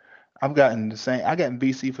pick. I've gotten the same. I got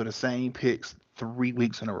VC for the same picks 3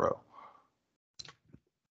 weeks in a row.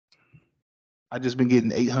 I just been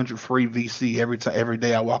getting 800 free VC every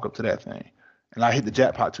day I walk up to that thing, and I hit the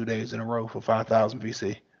jackpot 2 days in a row for 5,000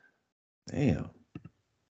 VC. Damn.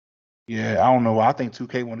 Yeah, I don't know why. I think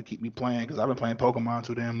 2K want to keep me playing because I've been playing Pokemon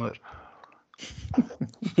too damn much.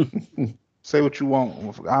 Say what you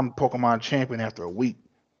want. I'm Pokemon champion after a week.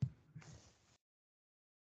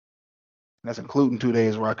 That's including 2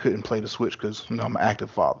 days where I couldn't play the Switch because I'm an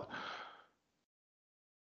active father.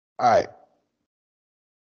 All right.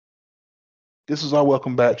 This is our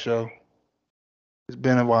welcome back show. It's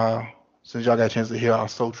been a while since y'all got a chance to hear our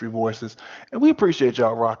sultry voices, and we appreciate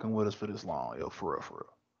y'all rocking with us for this long, yo, for real, for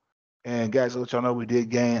real. And guys, I'll let y'all know we did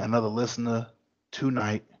gain another listener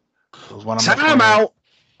tonight. It was one of my Time friends. out.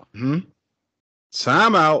 Hmm?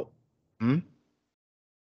 Time out. Hmm?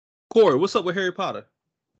 Corey, what's up with Harry Potter?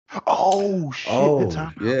 Oh shit! Oh, Good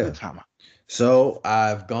time. yeah. Good time. So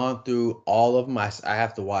I've gone through all of my. I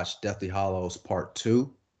have to watch Deathly Hallows Part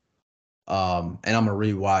 2. And I'm gonna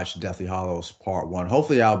rewatch Deathly Hallows Part 1.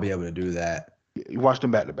 Hopefully, I'll be able to do that. You watched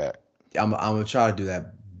them back to back. I'm gonna try to do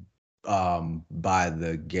that by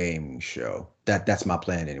the gaming show. That's my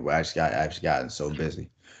plan anyway. I've just gotten so busy.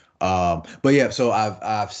 But yeah, so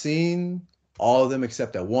I've seen all of them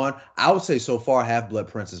except that one. I would say so far Half-Blood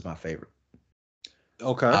Prince is my favorite.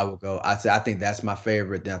 Okay. I will go. I think that's my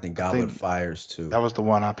favorite. Then I think Goblet of Fire's too. That was the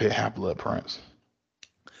one I picked, Half-Blood Prince.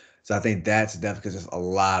 So I think that's definitely because a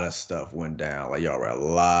lot of stuff went down. Like y'all right, a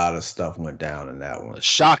lot of stuff went down in that one.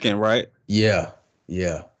 Shocking, right? Yeah.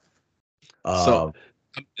 So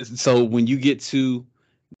when you get to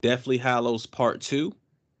Deathly Hallows Part 2,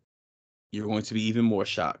 you're going to be even more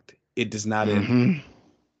shocked. It does not end.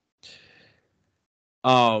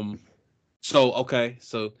 So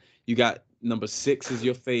you got number 6 is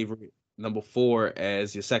your favorite, number 4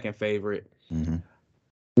 as your second favorite. Mm-hmm.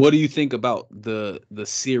 What do you think about the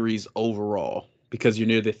series overall? Because you're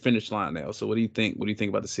near the finish line now. So what do you think? What do you think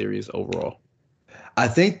about the series overall? I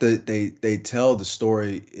think that they tell the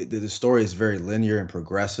story. The story is very linear and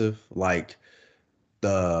progressive. Like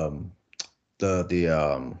the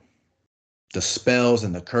spells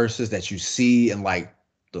and the curses that you see in like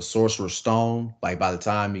the Sorcerer's Stone. Like by the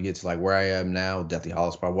time you get to like where I am now, Deathly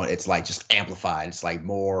Hallows Part 1, it's like just amplified. It's like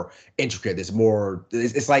more intricate. It's more.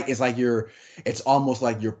 It's almost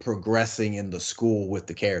like you're progressing in the school with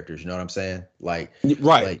the characters. You know what I'm saying? Like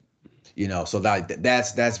Right. Like, so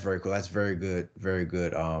that's very cool. That's very good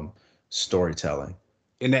storytelling.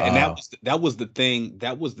 And that was the thing.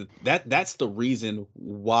 That's the reason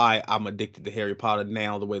why I'm addicted to Harry Potter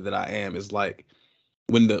now the way that I am, is like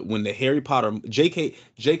when the Harry Potter J.K.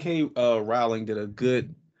 Rowling did a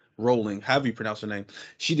good Rowling, however you pronounce her name.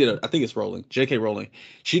 I think it's Rowling, J.K. Rowling.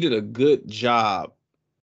 She did a good job,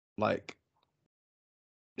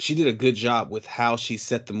 she did a good job with how she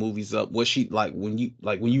set the movies up. What she when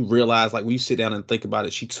you realize, when you sit down and think about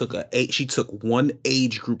it, she took one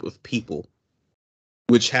age group of people,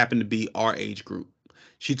 which happened to be our age group.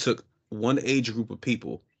 She took one age group of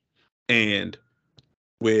people, and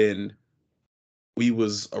when we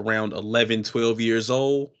was around 11, 12 years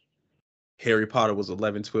old, Harry Potter was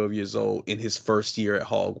 11, 12 years old in his first year at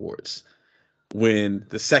Hogwarts. When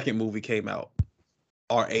the second movie came out,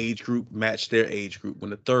 our age group matched their age group. When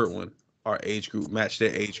the third one, our age group matched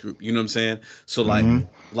their age group. You know what I'm saying? So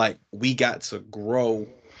like we got to grow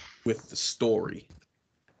with the story.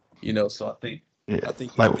 So I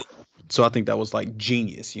think that was like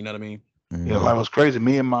genius. You know what I mean? Yeah, like it was crazy.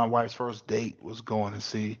 Me and my wife's first date was going to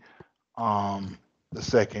see the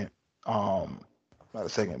second not the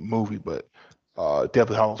second movie, but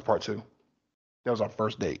Deathly Hallows Part 2. That was our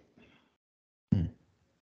first date.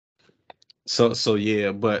 So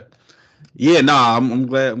yeah, but yeah, nah, I'm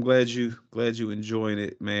glad you enjoying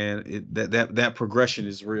it, man. That progression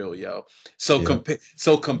is real, yo. So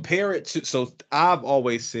compare it to, so I've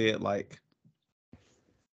always said, like,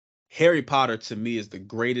 Harry Potter to me is the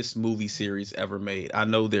greatest movie series ever made. I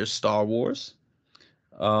know there's Star Wars.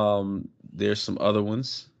 There's some other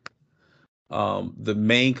ones. The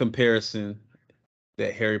main comparison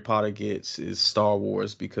that Harry Potter gets is Star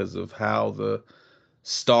Wars because of how the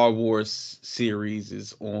Star Wars series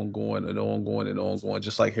is ongoing and ongoing and ongoing,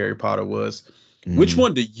 just like Harry Potter was. Which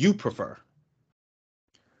one do you prefer?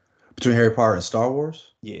 Between Harry Potter and Star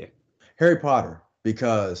Wars? Yeah. Harry Potter,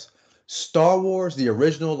 because Star Wars, the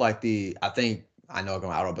original, like I don't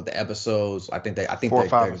know, but the episodes, I think 4,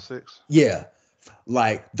 5, and 6. Yeah.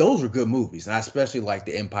 Like those were good movies. And I especially like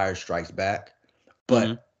The Empire Strikes Back.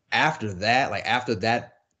 But after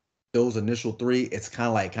that, those initial 3, it's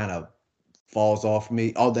kind of falls off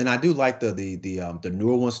me. Oh, then I do like the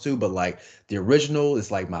newer ones too, but like the original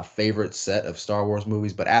is like my favorite set of Star Wars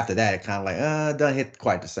movies. But after that, it kind of like doesn't hit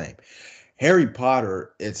quite the same. Harry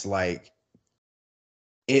Potter, it's like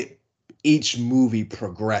it each movie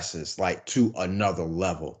progresses like to another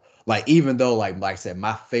level. Like even though like I said,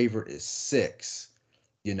 my favorite is 6,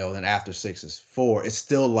 then after 6 is 4, it's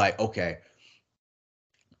still like, okay,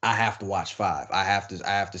 I have to watch 5. I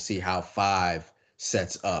have to see how 5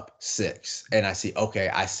 sets up 6. And I see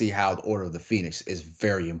how the Order of the Phoenix is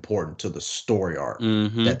very important to the story arc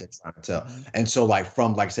Mm-hmm. that they're trying to tell. And so like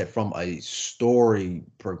I said, from a story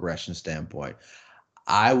progression standpoint,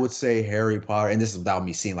 I would say Harry Potter, and this is without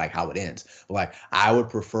me seeing like how it ends, but like I would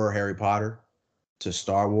prefer Harry Potter to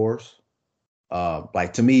Star Wars.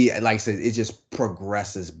 Like to me, like I said, it just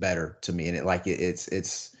progresses better to me, and it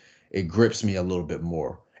grips me a little bit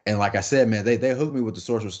more. And like I said, man, they hooked me with the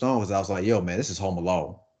Sorcerer's Stone because I was like, yo, man, this is Home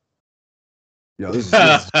Alone. Yo, this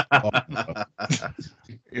is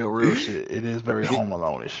Yo, real shit. It is very Home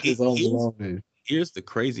Alone-ish. It's Home Alone. Here's the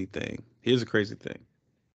crazy thing.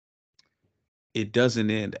 It doesn't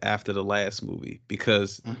end after the last movie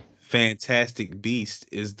because Fantastic Beast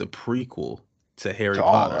is the prequel to Harry To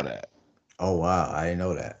all Potter. of that. Oh wow, I didn't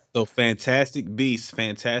know that. So Fantastic Beast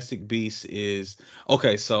is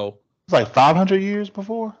okay. So It's like 500 years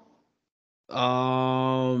before?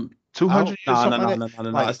 200 200 years, no, something like no, that? no,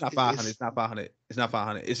 Like, it's not 500. It's not 500. It's not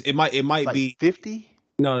 500. It might like be 50?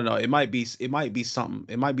 no. It might be something.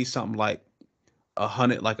 It might be something like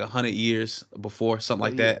 100 years before,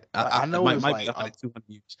 something like Yeah, that. I know it it's might like be 100, 200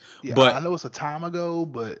 years. yeah, But I know it's a time ago,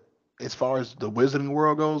 but as far as the Wizarding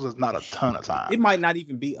World goes, it's not a ton of time. it might not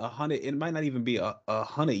even be 100. It might not even be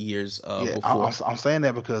 100 years Yeah, before. I'm saying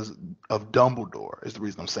that because of Dumbledore is the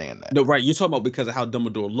reason I'm saying that. No, right. You're talking about because of how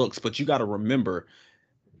Dumbledore looks, but you got to remember,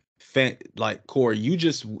 like Corey, you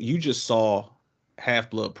just saw Half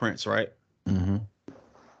Blood Prince, right? Mm-hmm.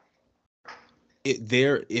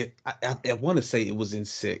 I want to say it was in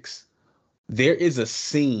 6. There is a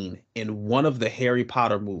scene in one of the Harry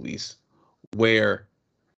Potter movies where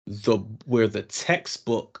the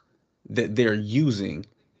textbook that they're using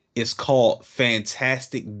is called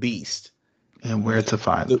Fantastic Beast. And where to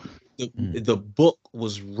find them. The book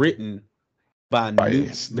was written by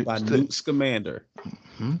Newt Scamander.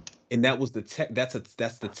 Mm-hmm. And that was that's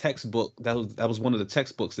the textbook that was one of the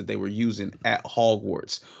textbooks that they were using at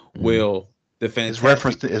Hogwarts. Mm-hmm. Well, it's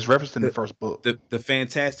referenced in the first book. The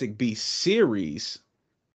Fantastic Beasts series.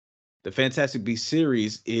 The Fantastic Beasts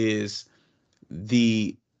series is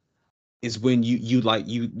when you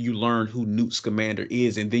learn who Newt Scamander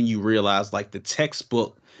is, and then you realize like the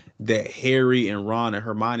textbook that Harry and Ron and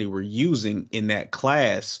Hermione were using in that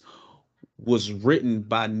class was written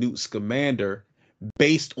by Newt Scamander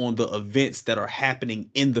based on the events that are happening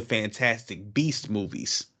in the Fantastic Beast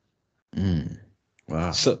movies.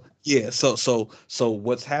 Wow. So yeah, so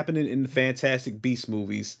what's happening in the Fantastic Beast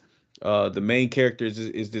movies? The main character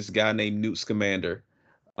is this guy named Newt Scamander.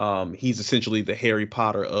 He's essentially the Harry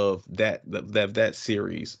Potter of that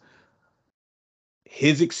series.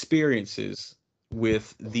 His experiences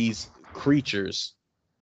with these creatures,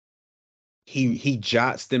 he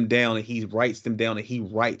jots them down and he writes them down and he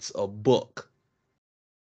writes a book.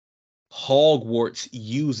 Hogwarts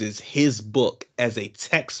uses his book as a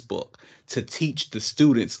textbook to teach the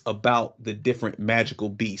students about the different magical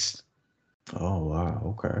beasts. Oh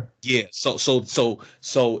wow, okay. Yeah, so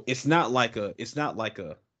it's not like a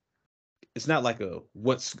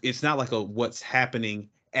what's happening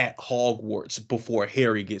at Hogwarts before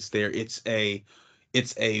Harry gets there. It's a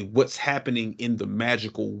what's happening in the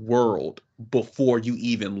magical world before you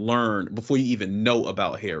even know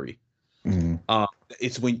about Harry. Mm-hmm.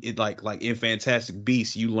 It's when it like in Fantastic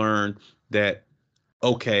Beasts you learn that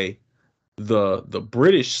okay, the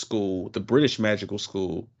British magical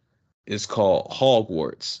school is called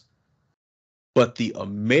Hogwarts, but the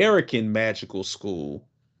American magical school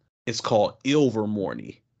is called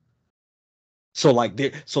Ilvermorny. So like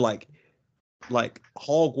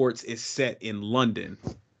Hogwarts is set in London,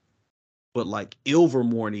 but like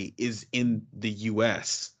Ilvermorny is in the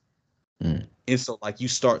US. And so like you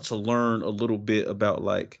start to learn a little bit about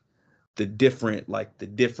like the different magical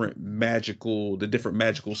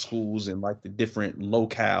schools and like the different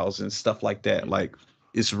locales and stuff like that. Like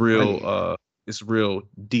it's real it's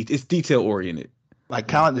detail oriented. Like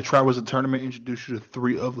kind of like the Triwizard Tournament introduced you to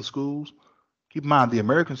 3 of the schools. Keep in mind the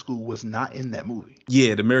American school was not in that movie.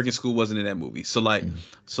 Yeah, the American school wasn't in that movie. So like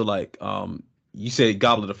you said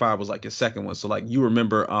Goblet of Fire was like your second one. So like you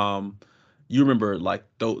remember like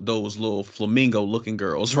those little flamingo looking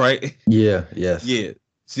girls, right? Yeah, yes. Yeah.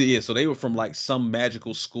 So they were from like some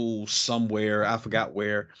magical school somewhere, I forgot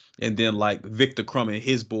where. And then like Victor Crumb and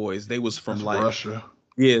his boys, they was from That's like Russia. like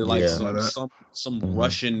Yeah. Like that. some Mhm.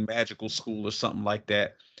 Russian magical school or something like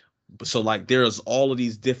that. So like there's all of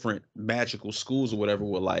these different magical schools or whatever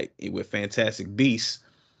with Fantastic Beasts.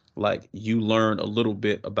 Like you learn a little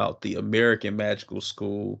bit about the American magical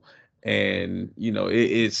school, and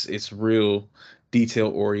it's real detail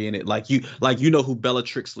oriented. Like you know who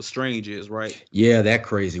Bellatrix Lestrange is, right? Yeah, that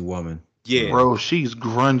crazy woman. Yeah. Bro, she's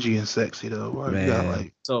grungy and sexy though. Bro. You got Man.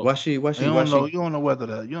 like So Why she you don't know whether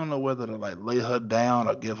to like lay her down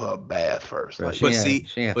or give her a bath first. Bro, Like she but ain't see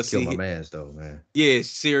she ain't have but to kill my see mans though, man. yeah,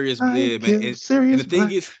 serious, I yeah, man. give serious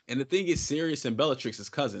black. And the thing is, Sirius and Bellatrix is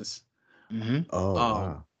cousins. Mm-hmm. Oh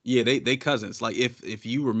wow. Yeah, they cousins. Like if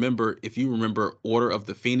you remember Order of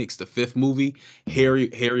the Phoenix, the fifth movie,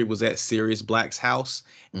 Harry was at Sirius Black's house,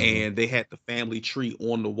 Mhm. and they had the family tree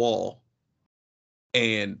on the wall,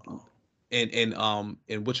 and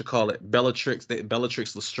and what you call it, Bellatrix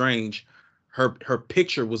Lestrange, her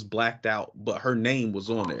picture was blacked out, but her name was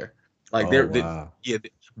on there. Like Oh they wow. yeah,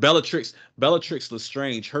 Bellatrix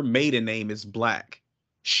Lestrange, her maiden name is Black.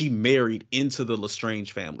 She married into the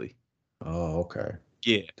Lestrange family. Oh, okay.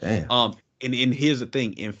 Yeah. Damn. And here's the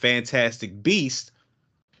thing, in Fantastic Beast,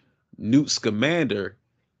 Newt Scamander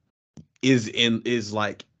is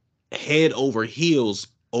like head over heels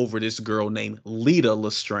over this girl named Lita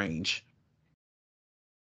Lestrange.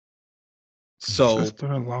 So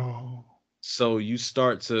Sister-in-law. so you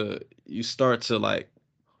start to like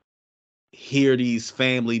hear these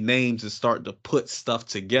family names and start to put stuff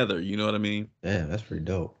together, you know what I mean? Damn, that's pretty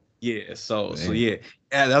dope. Yeah, so Man. yeah.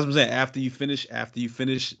 And that's what I'm saying. After you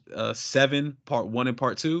finish 7 part 1 and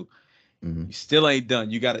part 2, Mhm. you still ain't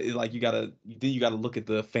done. You gotta look at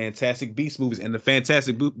the Fantastic Beast movies, and the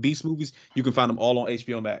Fantastic Beast movies, you can find them all on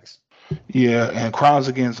HBO Max. Yeah, and Crimes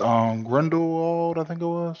Against Grindelwald, I think it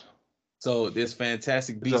was. So there's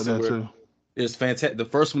Fantastic It's up Beasts and there where too. there's fantastic. The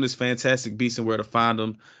first one is Fantastic Beasts and Where to Find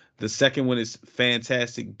Them. The second one is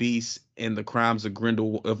Fantastic Beasts and the Crimes of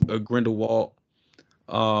Grindelwald.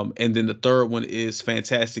 And then the third one is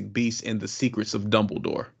Fantastic Beasts and the Secrets of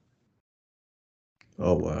Dumbledore.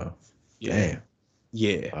 Oh wow. Yeah, Damn.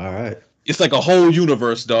 yeah. All right. It's like a whole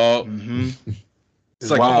universe, dog. Mm-hmm.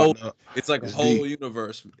 It's like a wild. whole. It's like a It's whole deep.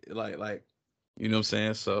 universe. Like you know what I'm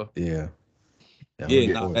saying. So Yeah. Yeah, I'm yeah,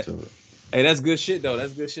 looking nah, forward to it. hey, that's good shit though.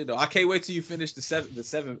 That's good shit though. I can't wait till you finish the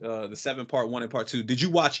seven part 1 and part 2. Did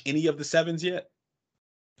you watch any of the sevens yet?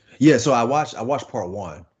 Yeah, so I watched part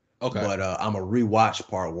one, Okay. but I'm gonna rewatch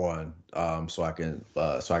part one, so I can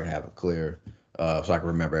have it clear, so I can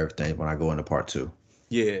remember everything when I go into part two.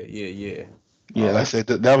 Yeah. Yeah, like I said,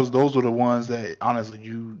 those were the ones that honestly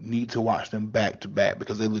you need to watch them back to back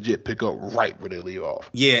because they legit pick up right where they leave off.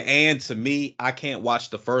 Yeah, and to me, I can't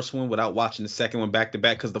watch the first one without watching the second one back to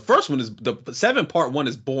back because the first one is the 7 part 1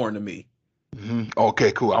 is boring to me. Mm-hmm.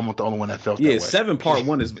 Okay, cool. I'm not the only one that felt Yeah, that way. 7 part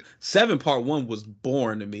 1 was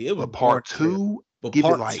boring to me. It was But part boring. two, But give it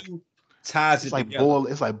part like 2 ties it's it like together.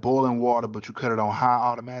 it's like boiling water, but you cut it on high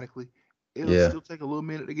automatically. It'll Yeah. still take a little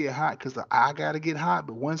minute to get hot because the eye gotta get hot,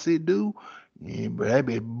 but once it do, yeah, bro, that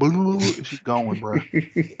bitch blue, she's going, bro.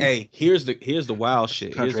 Hey, here's the wild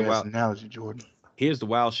shit. Country ass analogy, Jordan. Here's the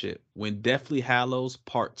wild shit. When Deathly Hallows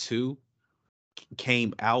Part 2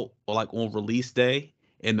 came out, or like on release day,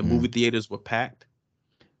 and the movie theaters were packed,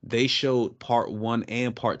 they showed part 1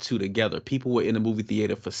 and part 2 together. People were in the movie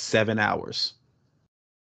theater for 7 hours.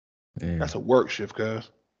 Yeah. That's a work shift, cuz.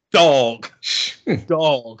 Dog.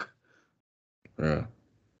 Dog. Yeah.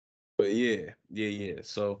 But yeah.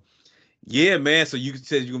 So yeah, man. So you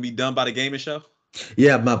said you're gonna be done by the gaming show?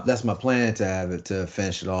 Yeah, that's my plan to have it to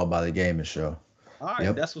finish it all by the gaming show. All right,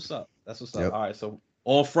 Yep. that's what's up. Yep. All right, so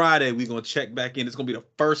on Friday we're gonna check back in. It's gonna be the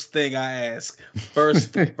first thing I ask.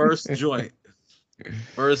 First joint.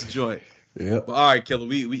 First joint. Yep. But all right, Killer.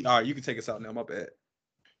 We all right, you can take us out now. My bad.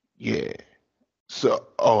 Yeah. So,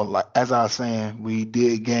 like as I was saying, we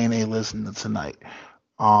did gain a listener tonight.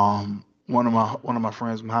 One of my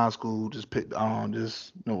friends from high school just picked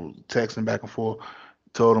just texting back and forth,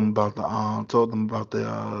 told them about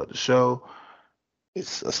the show. I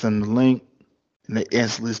sent them the link, and they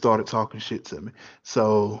instantly started talking shit to me.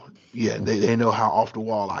 So yeah, they know how off the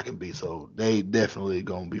wall I can be. So they definitely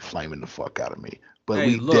gonna be flaming the fuck out of me. But Hey,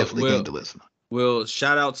 we look, definitely gained a listener. Well,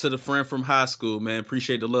 shout out to the friend from high school, man.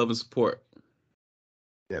 Appreciate the love and support.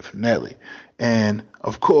 Definitely. And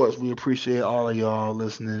of course, we appreciate all of y'all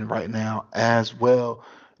listening right now as well.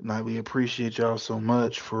 Like we appreciate y'all so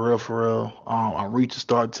much for real, for real. Our reach is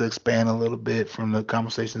starting to expand a little bit from the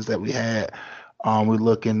conversations that we had. We're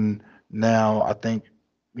looking now, I think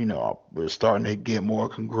we're starting to get more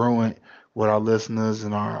congruent with our listeners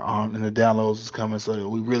and our and the downloads is coming. So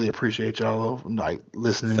we really appreciate y'all like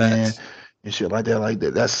listening in Facts. and shit like that. Like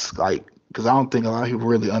that. That's like because I don't think a lot of people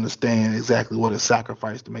really understand exactly what is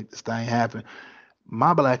sacrificed to make this thing happen.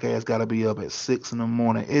 My black ass got to be up at 6 in the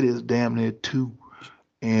morning. It is damn near 2,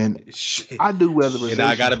 and Shit. I do And I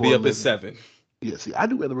weatherization gotta for be a up at living. 7. Yeah, see, I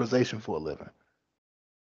do weatherization for a living.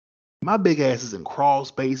 My big ass is in crawl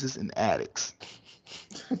spaces and attics.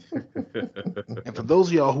 And for those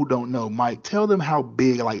of y'all who don't know, Mike, tell them how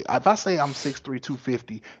big. Like, if I say I'm 6'3",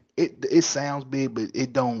 250, it sounds big, but they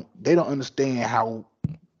don't understand how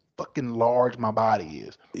fucking large my body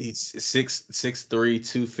is. He's 6'3",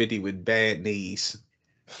 250 with bad knees.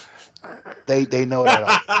 They know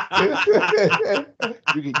that.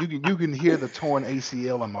 You can hear the torn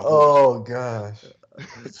ACL in my voice. Oh gosh.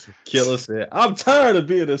 Killer said, "I'm tired of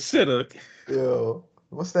being a sinner." Yo,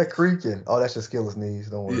 what's that creaking? Oh, that's just Killer's knees.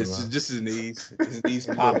 Don't worry It's about it. just his knees. His knees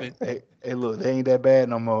Hey, look, popping. hey, look, they ain't that bad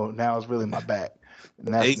no more. Now it's really my back,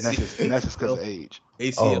 and that's just because of age.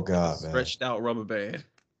 ACL Oh God, man. stretched out rubber band.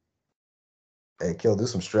 Hey, Kill, do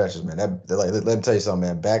some stretches, man. Let me tell you something,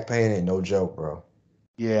 man. Back pain ain't no joke, bro.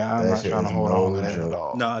 Yeah, I'm That not shit trying to is hold on to no that at joke.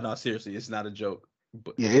 all. No, seriously, it's not a joke.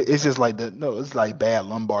 But Yeah, it's just like it's like bad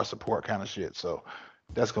lumbar support kind of shit. So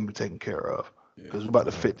that's gonna be taken care of because we're about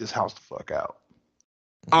to fit this house the fuck out.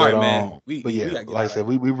 All But right, man. We but yeah, gotta get like I out said, of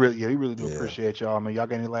we really do Yeah. appreciate y'all. Man, y'all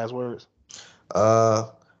got any last words? I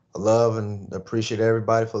love and appreciate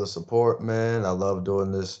everybody for the support, man. I love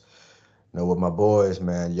doing this, with my boys,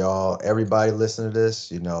 man. Y'all, everybody listen to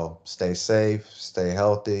this, stay safe, stay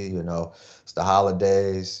healthy, it's the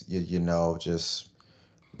holidays, just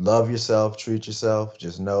love yourself, treat yourself.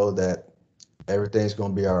 Just know that everything's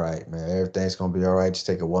gonna be all right, man. Everything's gonna be all right. Just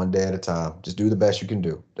take it one day at a time. Just do the best you can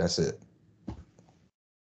do. That's it.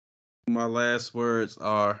 My last words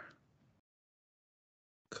are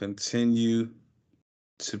continue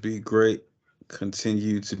to be great,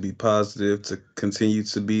 continue to be positive, to continue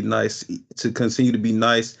to be nice, continue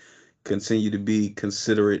to be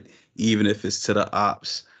considerate, even if it's to the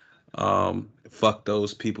ops. Fuck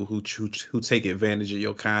those people who take advantage of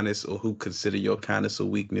your kindness or who consider your kindness a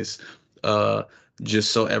weakness.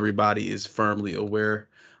 Just so everybody is firmly aware,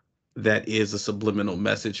 that is a subliminal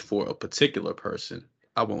message for a particular person.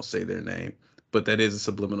 I won't say their name, but that is a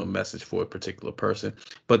subliminal message for a particular person.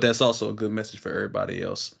 But that's also a good message for everybody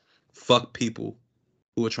else. Fuck people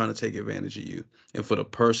who are trying to take advantage of you. And for the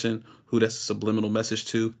person who that's a subliminal message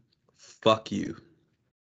to, fuck you.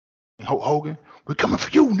 Hogan, we're coming for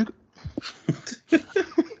you, nigga.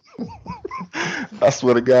 I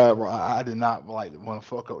swear to God, bro, I did not want to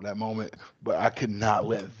fuck up that moment, but I could not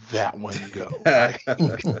let that one go.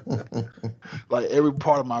 Like every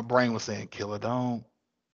part of my brain was saying, "Killer, don't,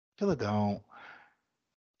 Killer, don't,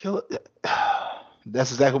 Killer."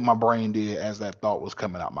 That's exactly what my brain did as that thought was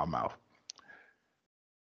coming out my mouth.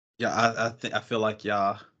 Yeah, I feel like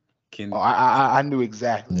y'all can. Oh, I knew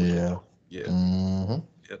exactly. What Yeah. Yeah. Mm-hmm.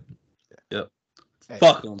 Yep. Hey.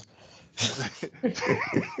 Fuck them.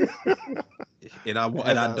 And I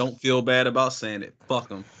don't feel bad about saying it. Fuck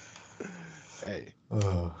them. Hey.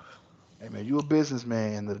 Hey man, you a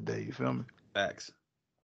businessman end of the day, you feel me? Facts.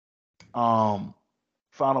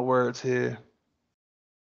 Final words here.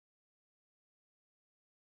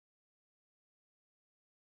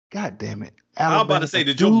 God damn it. I was about to say,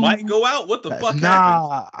 did your mic go out? What the fuck happened?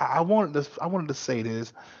 Nah, I wanted to say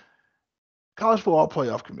this. College football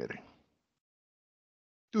playoff committee.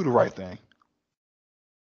 Do the right thing.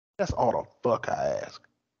 That's all the fuck I ask.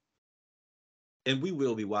 And we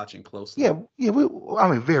will be watching closely. Yeah,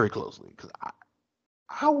 very closely. Because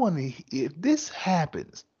I want to, if this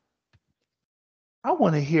happens, I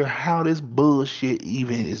want to hear how this bullshit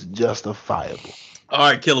even is justifiable.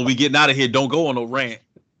 All right, Killer, we getting out of here. Don't go on no rant.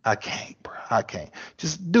 I can't, bro. I can't.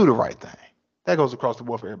 Just do the right thing. That goes across the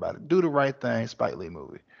board for everybody. Do the right thing, Spike Lee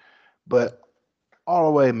movie. But all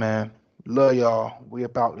the way, man. Love y'all. We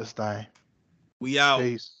about this thing. We out.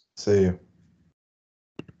 Peace. See you.